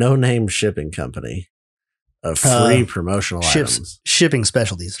 The no-name shipping company of free promotional items. Shipping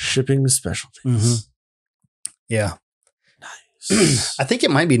specialties. Shipping specialties. Yeah. Nice. I think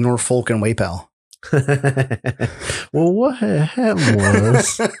it might be Norfolk and Waypal. Well, what happened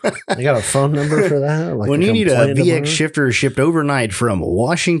was I got a phone number for that. Like when you need a VX shifter shipped overnight from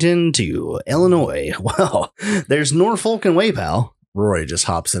Washington to Illinois, well, there's Norfolk and Waypal. Roy just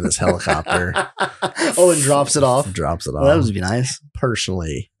hops in his helicopter. And drops it off. Well, that would be nice.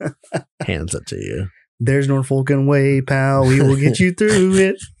 Personally hands it to you. There's Norfolk and Waypal. We will get you through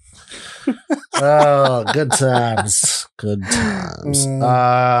it. Oh, good times. Good times.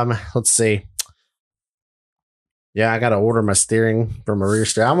 Let's see. Yeah, I got to order my steering for my rear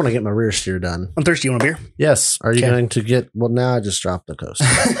steer. I want to get my rear steer done. I'm thirsty. You want a beer? Yes. Are you going to get... Well, now I just dropped the coaster.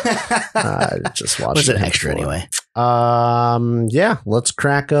 I just watched What's it extra anyway? Yeah. Let's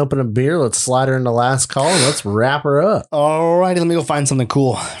crack open a beer. Let's slide her into last call and let's wrap her up. All righty. Let me go find something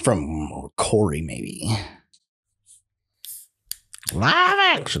cool from Corey, maybe.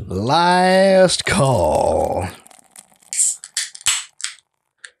 Live action. Last call.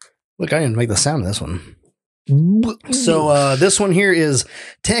 Look, I didn't make the sound of this one. So this one here is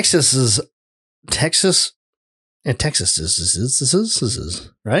Texas,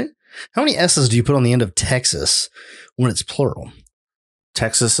 right? How many S's do you put on the end of Texas when it's plural?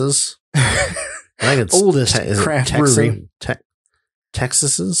 Texas's? I think it's oldest craft brewery.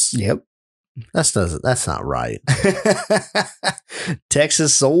 Texas's? Yep. That's not right.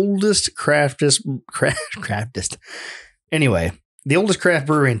 Texas' oldest craftest. Anyway, the oldest craft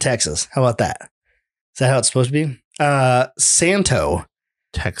brewery in Texas. How about that? Is that how it's supposed to be? Santo,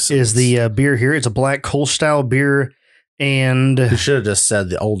 Texas is the beer here. It's a black kolsch style beer, And you should have just said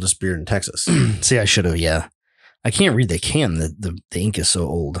the oldest beer in Texas. See, I should have. Yeah, I can't read the can. The ink is so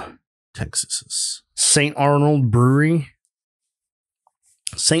old. Texas. SAint Arnold Brewery.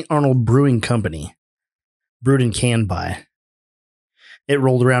 SAint Arnold Brewing Company. Brewed and canned by. It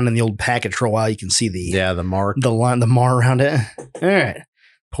rolled around in the old package for a while. You can see the mark. The line, the mar around it. All right.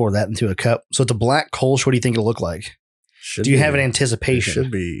 Pour that into a cup. So it's a black kolsch. What do you think it'll look like? Do you have an anticipation? It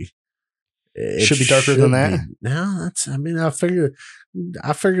should be. It should be darker than that. No, I figured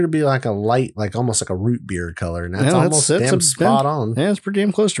it'd be like a light, like almost like a root beer color. And that's almost damn spot on. Yeah, it's pretty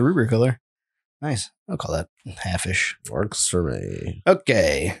damn close to root beer color. Nice. I'll call that halfish. Works for me.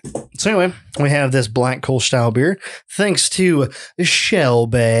 Okay. So anyway, we have this black kolsch style beer thanks to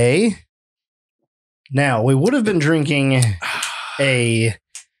Shel-bae. Now, we would have been drinking a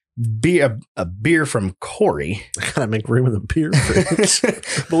beer from Corey. I gotta make room in the beer fridge.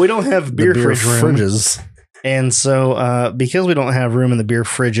 But we don't have beer fridges. And so because we don't have room in the beer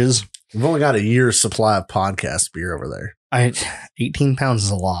fridges, we've only got a year's supply of podcast beer over there. 18 pounds is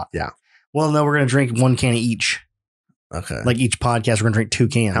a lot. Yeah. Well, no, we're going to drink one can of each. Okay. Like each podcast, we're going to drink 2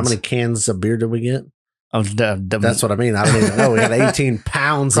 cans. How many cans of beer did we get? That's what I mean. I don't even know. We got 18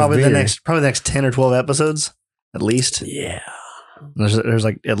 pounds of beer. Probably the next 10 or 12 episodes, at least. Yeah. There's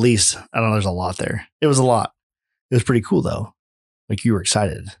like at least, I don't know, there's a lot there. It was a lot. It was pretty cool, though. Like you were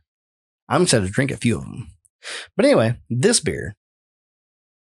excited. I'm excited to drink a few of them. But anyway, this beer.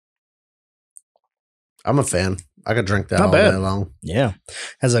 I'm a fan. I could drink that all day long. Yeah.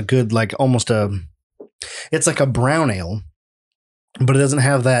 Has a good, like almost it's like a brown ale, but it doesn't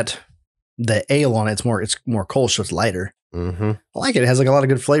have the ale on it. It's more kolsch, so it's lighter. Mm-hmm. I like it. It has like a lot of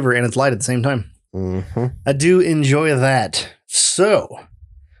good flavor and it's light at the same time. Mm-hmm. I do enjoy that. So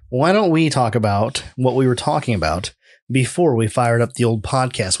why don't we talk about what we were talking about before we fired up the old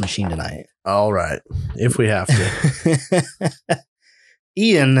podcast machine tonight? All right. If we have to.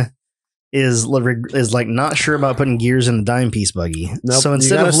 Ian is like not sure about putting gears in the dime piece buggy. Nope, so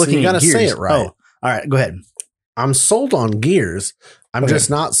instead of looking at gears, say it right. Oh, all right, go ahead. I'm sold on gears. I'm just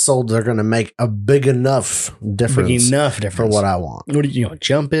not sold they're going to make a big enough difference for what I want. What do you know?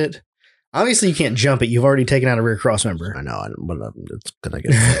 Jump it? Obviously, you can't jump it. You've already taken out a rear cross member. I know, but it's going to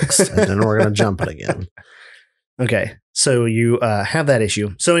get fixed, and then we're going to jump it again. Okay, so you have that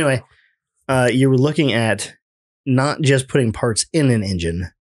issue. So anyway, you were looking at not just putting parts in an engine.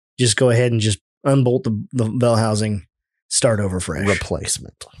 Just go ahead and just unbolt the bell housing, start over fresh.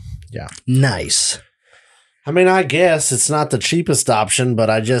 Replacement. Yeah. Nice. I mean, I guess it's not the cheapest option, but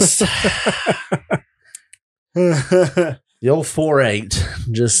I just the old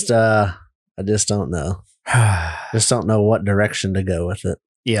 4.8. Just I just don't know. Just don't know what direction to go with it.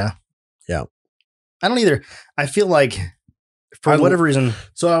 Yeah. Yeah. I don't either. I feel like for whatever reason.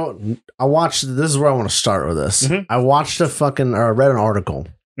 So I watched. This is where I want to start with this. Mm-hmm. I watched read an article.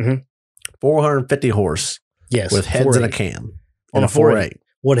 Mm-hmm. 450 horse. Yes. With heads in a cam. On a 4.8.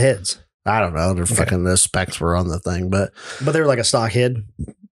 What heads? I don't know. They're fucking, the specs were on the thing, but they were like a stock head.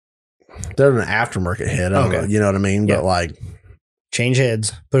 They're an aftermarket head. I don't know, you know what I mean? Yeah. But like, change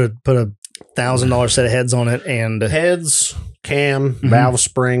heads. Put a $1,000 set of heads on it, and heads, cam, valve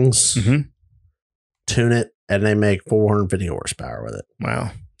springs, tune it, and they make 450 horsepower with it.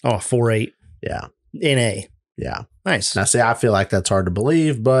 Wow. Oh, 4.8. Yeah. NA. Yeah. Nice. Now, see, I feel like that's hard to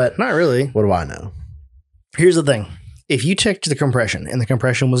believe, but not really. What do I know? Here's the thing. If you checked the compression and the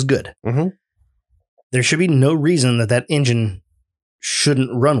compression was good, there should be no reason that engine shouldn't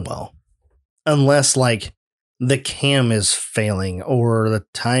run well. Unless, like, the cam is failing or the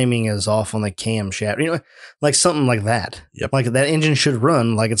timing is off on the camshaft. You know, like something like that. Yep. Like, that engine should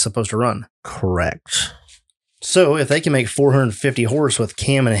run like it's supposed to run. Correct. So, if they can make 450 horse with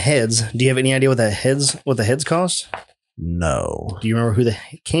cam and heads, do you have any idea what the heads cost? No. Do you remember who the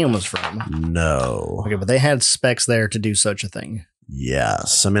cam was from? No. Okay, but they had specs there to do such a thing.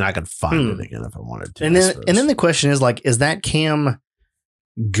 Yes. I mean, I could find it again if I wanted to. And then the question is, like, is that cam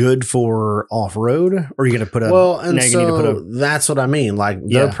good for off-road? Or are you going to put a... Well, and so that's what I mean. Like,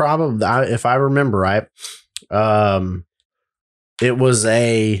 they're probably... if I remember right, it was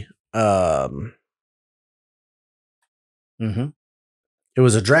a... It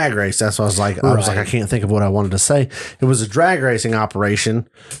was a drag race. That's what I was like. I was like, I can't think of what I wanted to say. It was a drag racing operation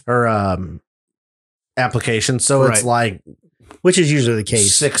or application. So it's like, which is usually the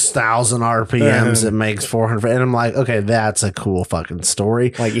case, 6,000 RPMs. It makes 400, and I'm like, okay, that's a cool fucking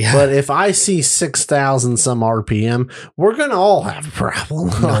story. Like, but if I see 6,000 some RPM, we're gonna all have a problem.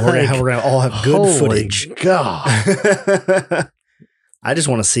 No, we're gonna all have good footage. God. I just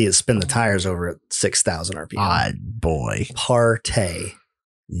want to see it spin the tires over at 6,000 RPM. Odd boy. Partay.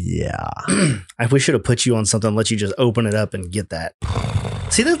 Yeah. We should have put you on something, let you just open it up and get that.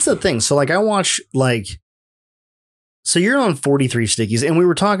 See, that's the thing. So, like, I watch, like, so you're on 43 stickies, and we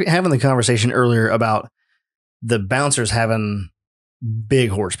were having the conversation earlier about the bouncers having big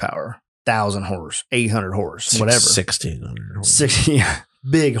horsepower, 1,000 horse, 800 horse, whatever. 1,600 horse. 60, yeah,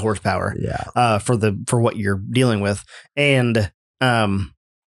 big horsepower. Yeah. For what you're dealing with. And,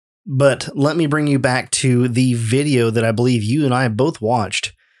 but let me bring you back to the video that I believe you and I both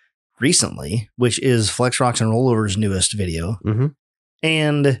watched recently, which is Flex Rocks and Rollover's newest video. Mm-hmm.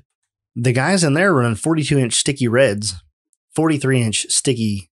 And the guys in there running 42-inch sticky reds, 43-inch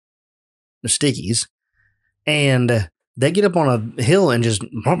stickies, and they get up on a hill and just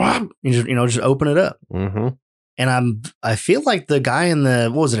open it up. Mm-hmm. And I feel like the guy in the,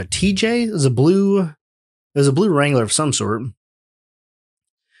 what was it, a TJ? It was a blue Wrangler of some sort.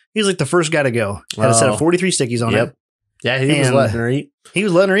 He was like the first guy to go. Had a set of 43 stickies on it. Yeah, he was letting her eat. He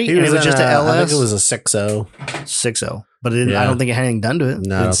was letting her eat, and it was just a LS. I think it was a 6.0. 6.0. But I don't think it had anything done to it.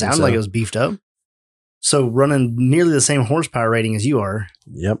 No, it didn't sound like it was beefed up. So running nearly the same horsepower rating as you are.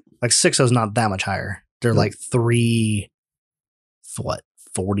 Yep. Like 6.0 is not that much higher. They're like 40 or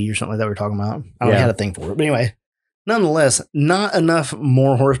something like that we were talking about. I don't had a thing for it. But anyway, nonetheless, not enough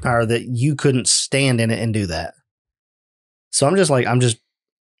more horsepower that you couldn't stand in it and do that. So is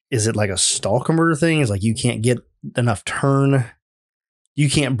it like a stall converter thing? Is like you can't get enough turn? You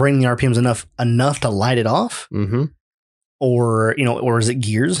can't bring the RPMs enough to light it off? Mm-hmm. Or is it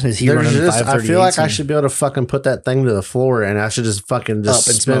gears? Is he running 538? I feel like I should be able to fucking put that thing to the floor and I should just fucking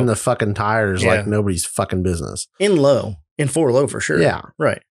spin the fucking tires like nobody's fucking business. In 4 low for sure. Yeah.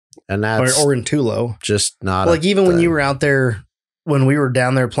 Right. And that's or in 2 low. Just not like even when you were out there, when we were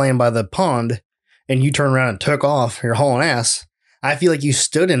down there playing by the pond and you turned around and took off, you're hauling ass. I feel like you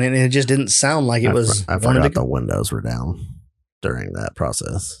stood in it and it just didn't sound like it was. I forgot the windows were down during that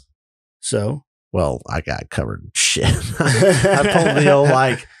process. So? Well, I got covered in shit. I pulled the old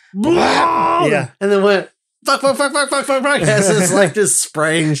yeah. And then went, fuck. As it's like this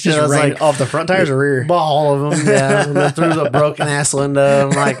spraying shit. Just rained off the front tires or rear? All of them, yeah. And then through the broken ass window.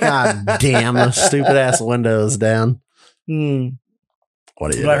 I'm like, God damn, the stupid ass window is down. What are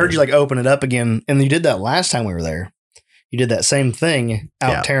you doing? I heard you like open it up again, and you did that last time we were there. You did that same thing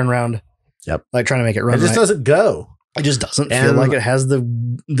out tearing around. Yep. Like trying to make it run. It just doesn't go. It just doesn't feel like it has the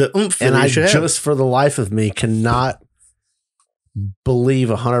oomph. And I just for the life of me cannot believe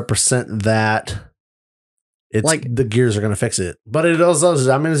 100% that it's like the gears are going to fix it. But it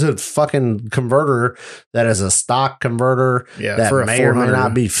also, I mean, it's a fucking converter that is a stock converter that may or may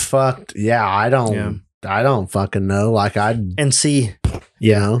not be fucked. Yeah, I don't fucking know. Like see.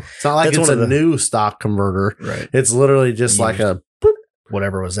 You know, it's not like it's a new stock converter. Right. It's literally just like a boop.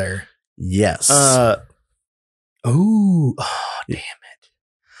 Whatever was there. Yes. Oh, damn it.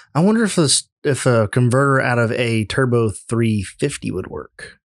 I wonder if a converter out of a turbo 350 would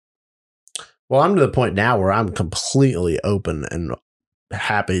work. Well, I'm to the point now where I'm completely open and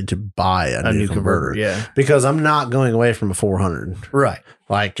happy to buy a new converter. Yeah. Because I'm not going away from a 400. Right.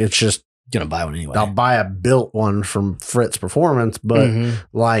 Like it's just gonna buy one anyway. I'll buy a built one from Fritz Performance, but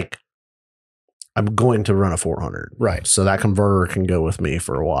like I'm going to run a 400. Right. So that converter can go with me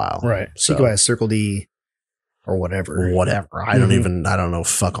for a while. Right. So you can buy a Circle D or whatever. I don't know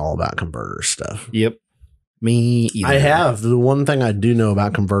fuck all about converter stuff. Yep. Me either. I have. The one thing I do know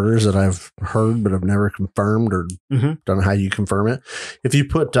about converters that I've heard but I've never confirmed or don't know how you confirm it. If you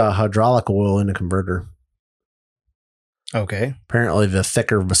put hydraulic oil in a converter. Okay. Apparently the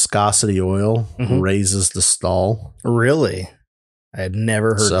thicker viscosity oil raises the stall. Really? I had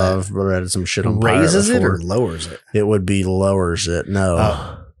never heard that. I've read some shit on raises it or lowers it? It would be lowers it. No.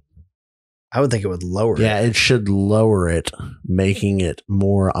 I would think it would lower it. Yeah, it should lower it, making it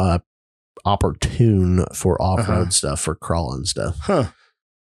more opportune for off-road stuff, for crawling stuff. Huh.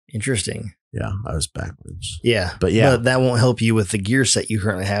 Interesting. Yeah, I was backwards. Yeah. But that won't help you with the gear set you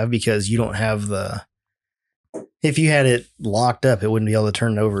currently have because you don't have the... If you had it locked up, it wouldn't be able to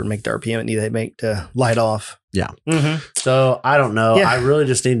turn it over and make the RPM it needed to make to light off. Yeah. So I don't know. Yeah. I really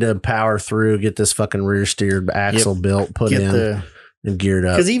just need to power through, get this fucking rear steered axle built, put in and geared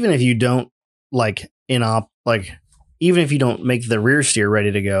up. Because even if you don't even if you don't make the rear steer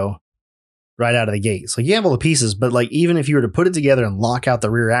ready to go right out of the gate, so you have all the pieces, but like even if you were to put it together and lock out the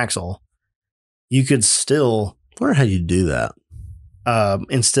rear axle, you could still. I wonder how you do that.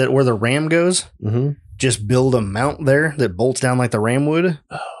 Instead, where the ram goes. Just build a mount there that bolts down like the ram would.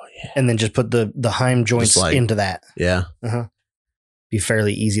 Oh, yeah. And then just put the Heim joints into that. Yeah. Be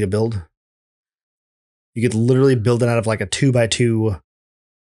fairly easy to build. You could literally build it out of like a 2x2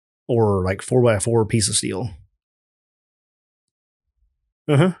 or like 4x4 piece of steel.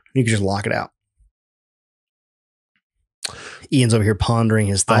 You can just lock it out. Ian's over here pondering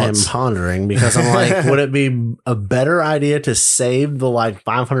his thoughts. I am pondering because I'm like, would it be a better idea to save the like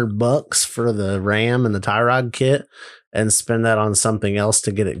 $500 for the RAM and the tie rod kit and spend that on something else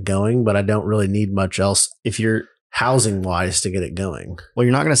to get it going? But I don't really need much else if you're housing wise to get it going. Well,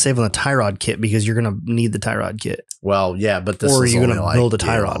 you're not going to save on the tie rod kit because you're going to need the tie rod kit. Well, yeah, but this or is you're going to like, build a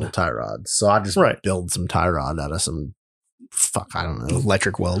tie rod. Tie rod. So I just build some tie rod out of some I don't know,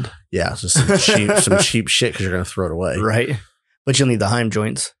 electric weld. Yeah, just some cheap shit because you're going to throw it away, right? But you'll need the Heim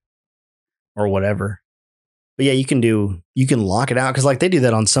joints or whatever. But yeah, you can lock it out because like they do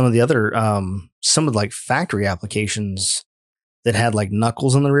that on some of the other some of like factory applications that had like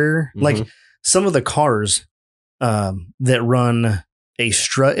knuckles in the rear. Like some of the cars that run a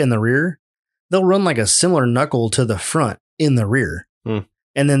strut in the rear, they'll run like a similar knuckle to the front in the rear, and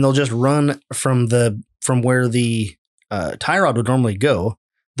then they'll just run from where the tie rod would normally go.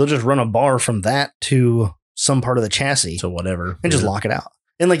 They'll just run a bar from that to some part of the chassis to whatever and just lock it out.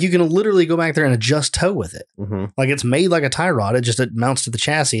 And like you can literally go back there and adjust toe with it. Like it's made like a tie rod. It mounts to the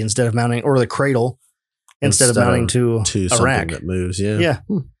chassis instead of mounting, or the cradle instead of mounting to a rack that moves. Yeah. Yeah.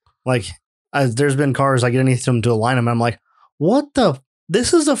 Like there's been cars I get underneath them to align them. And I'm like,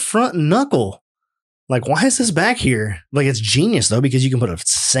 this is a front knuckle. Like, why is this back here? Like, it's genius though, because you can put a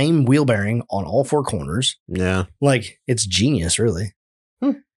same wheel bearing on all four corners. Yeah. Like it's genius, really.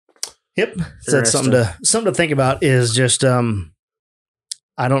 Yep. So that's something to think about is just,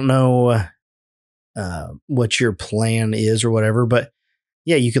 I don't know what your plan is or whatever, but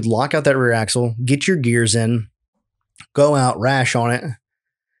yeah, you could lock out that rear axle, get your gears in, go out, rash on it,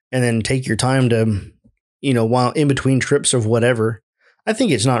 and then take your time to, while in between trips of whatever. I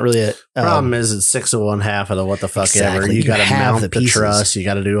think it's not really a problem. Is it's 6 of 1/2 of the what the fuck ever. You got to mount the truss. You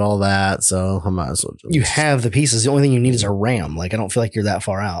got to do all that. So I might as well. You have the pieces. The only thing you need is a ram. Like I don't feel like you're that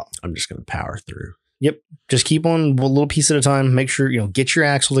far out. I'm just gonna power through. Yep. Just keep on a little piece at a time. Make sure get your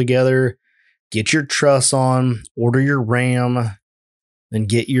axle together, get your truss on, order your ram, and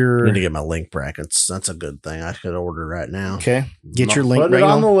get your. I need to get my link brackets. That's a good thing. I could order right now. Okay. Get your link bracket. Put it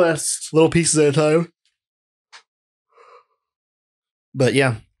on the list. Little pieces at a time. But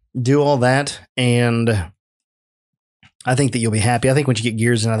yeah, do all that, and I think that you'll be happy. I think once you get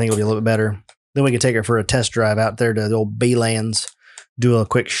gears in, I think it'll be a little bit better. Then we can take her for a test drive out there to the old Baylands, do a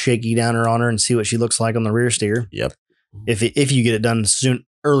quick shaky downer on her, and see what she looks like on the rear steer. Yep. If you get it done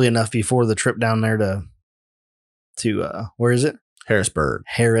early enough before the trip down there to where is it? Harrisburg.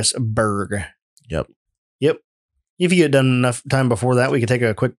 Yep. If you get it done enough time before that, we could take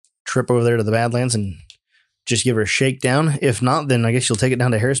a quick trip over there to the Badlands and just give her a shakedown. If not, then I guess you'll take it down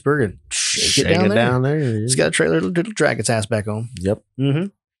to Harrisburg and shake it down there. It's got a trailer to drag its ass back home. Yep. I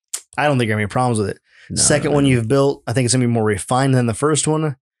don't think there are any problems with it. No, second one you've built, I think it's going to be more refined than the first one.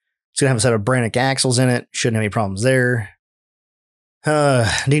 It's going to have a set of Brannick axles in it. Shouldn't have any problems there. Do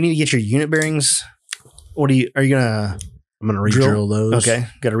you need to get your unit bearings? Are you going to... I'm going to re-drill those. Okay.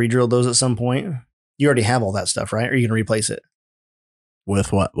 Got to re-drill those at some point. You already have all that stuff, right? Or are you going to replace it?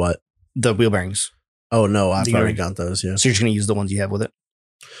 With what? What? The wheel bearings. Oh, no, I've already got those, yeah. So you're just going to use the ones you have with it?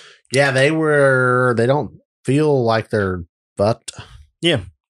 Yeah, they don't feel like they're fucked. Yeah.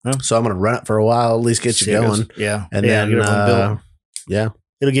 Well, so I'm going to run it for a while, at least get you going. Yeah. And then get built. Yeah.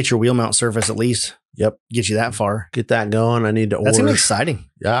 It'll get your wheel mount surface at least. Yep. Get you that far. Get that going. I need to order. That's going to be exciting.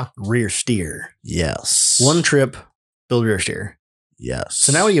 Yeah. Rear steer. Yes. One trip, build rear steer. Yes.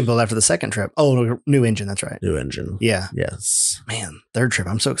 So now we can build after the second trip. Oh, new engine. That's right. New engine. Yeah. Yes. Man, third trip.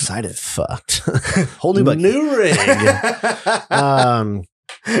 I'm so excited. Fucked. Whole new bucket. New rig. I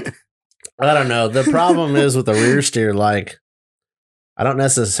don't know. The problem is with the rear steer, like, I don't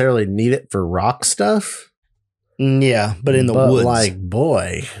necessarily need it for rock stuff. Yeah, but in the woods. Like,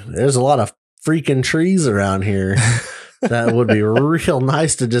 boy, there's a lot of freaking trees around here. That would be real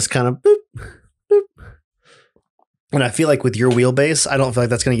nice to just kind of boop, boop. And I feel like with your wheelbase, I don't feel like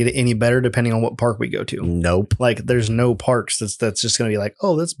that's going to get it any better depending on what park we go to. Nope. Like there's no parks that's just going to be like,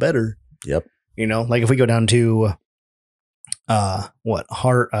 oh, that's better. Yep. Like if we go down to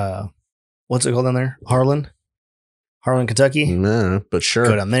what's it called down there? Harlan, Kentucky. No, but sure.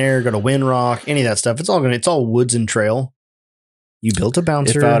 Go down there, go to Windrock, any of that stuff. It's all woods and trail. You built a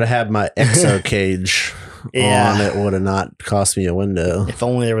bouncer. If I would have had my exo cage on, it would have not cost me a window. If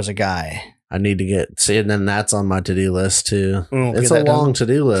only there was a guy. I need to and then that's on my to-do list too. It's a long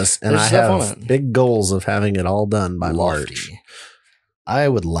to-do list, and I have big goals of having it all done by March. I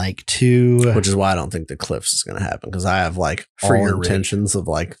would like to, which is why I don't think the Cliffs is going to happen, because I have like all intentions of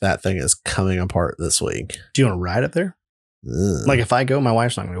like that thing is coming apart this week. Do you want to ride up there? Like if I go, my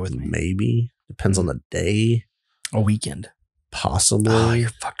wife's not going to go with me. Maybe depends on the day. A weekend. Possibly. Oh, you're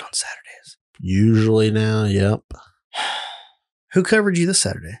fucked on Saturdays. Usually now, yep. Who covered you this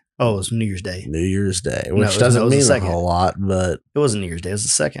Saturday? Oh, it was New Year's Day. New Year's Day, which doesn't mean a whole lot, but it wasn't New Year's Day. It was the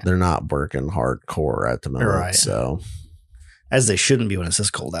second. They're not working hardcore at the moment, right. So as they shouldn't be when it's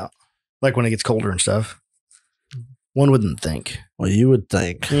this cold out, like when it gets colder and stuff. One wouldn't think. Well, you would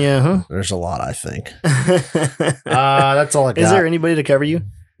think. Yeah, huh? There's a lot, I think. That's all I got. Is there anybody to cover you?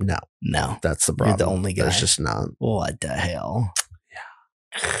 No, that's the problem. You're the only guy. There's just none. What the hell? Yeah.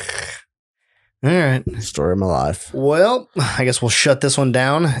 All right. Story of my life. Well, I guess we'll shut this one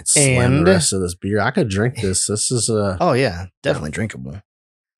down. And the rest of this beer. I could drink this. This is oh, yeah. Definitely drinkable.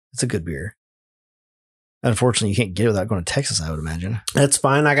 It's a good beer. Unfortunately, you can't get it without going to Texas, I would imagine. That's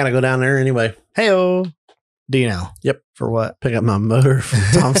fine. I got to go down there anyway. Hey-o. Do you now? Yep. For what? Pick up my motor from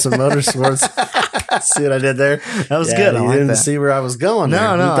Thompson Motorsports. See what I did there? That was good. You didn't see where I was going.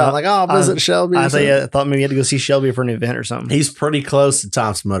 No. You thought like, oh, I'll visit Shelby. I thought maybe you had to go see Shelby for an event or something. He's pretty close to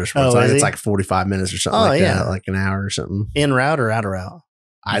Thompson Motorsports. It's like 45 minutes or something that, like an hour or something. In route or out of route?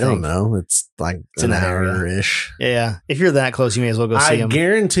 I don't know. It's like an hour-ish. Yeah. If you're that close, you may as well go see him. I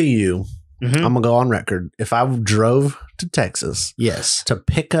guarantee you, I'm going to go on record. If I drove to Texas to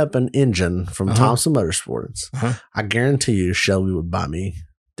pick up an engine from Thompson Motorsports, I guarantee you Shelby would buy me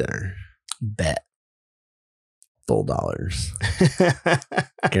dinner. Bet. Full dollars.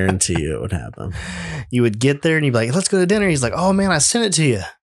 Guarantee you it would happen. You would get there and you'd be like, let's go to dinner. He's like, oh man, I sent it to you.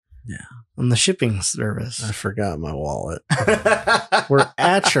 Yeah. On the shipping service. I forgot my wallet. We're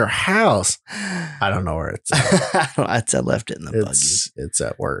at your house. I don't know where it's at. I left it in the buggy. It's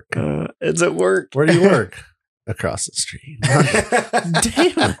at work. It's at work. Where do you work? Across the street.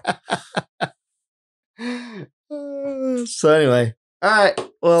 Damn it. So anyway. All right.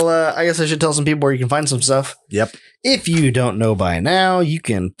 Well, I guess I should tell some people where you can find some stuff. Yep. If you don't know by now, you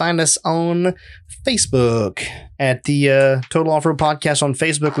can find us on Facebook at the Total Off-Road Podcast on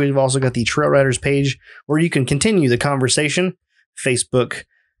Facebook. We've also got the Trail Riders page where you can continue the conversation. Facebook,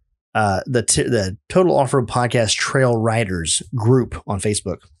 the Total Off-Road Podcast Trail Riders group on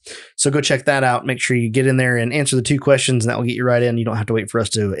Facebook. So go check that out. Make sure you get in there and answer the 2 questions, and that will get you right in. You don't have to wait for us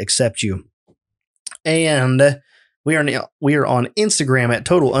to accept you. And we are on Instagram at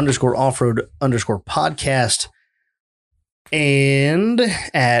total_offroad_podcast. And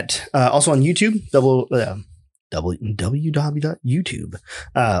at also on YouTube, www.youtube.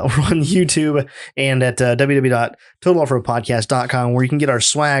 We're on YouTube and at www.totaloffroadpodcast.com, where you can get our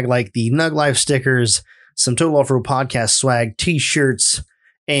swag like the Nug Life stickers, some Total Off-Road Podcast swag, t-shirts,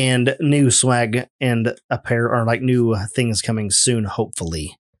 and new swag and a pair or like new things coming soon,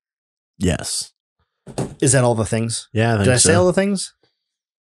 hopefully. Yes. Is that all the things? Yeah. Did I say all the things?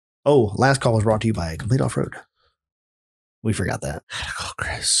 Oh, last call was brought to you by Complete Off-Road. We forgot that. I gotta call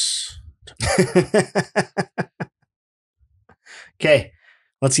Chris. Okay,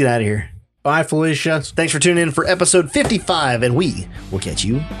 let's get out of here. Bye, Felicia. Thanks for tuning in for episode 55, and we will catch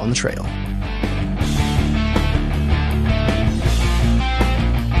you on the trail.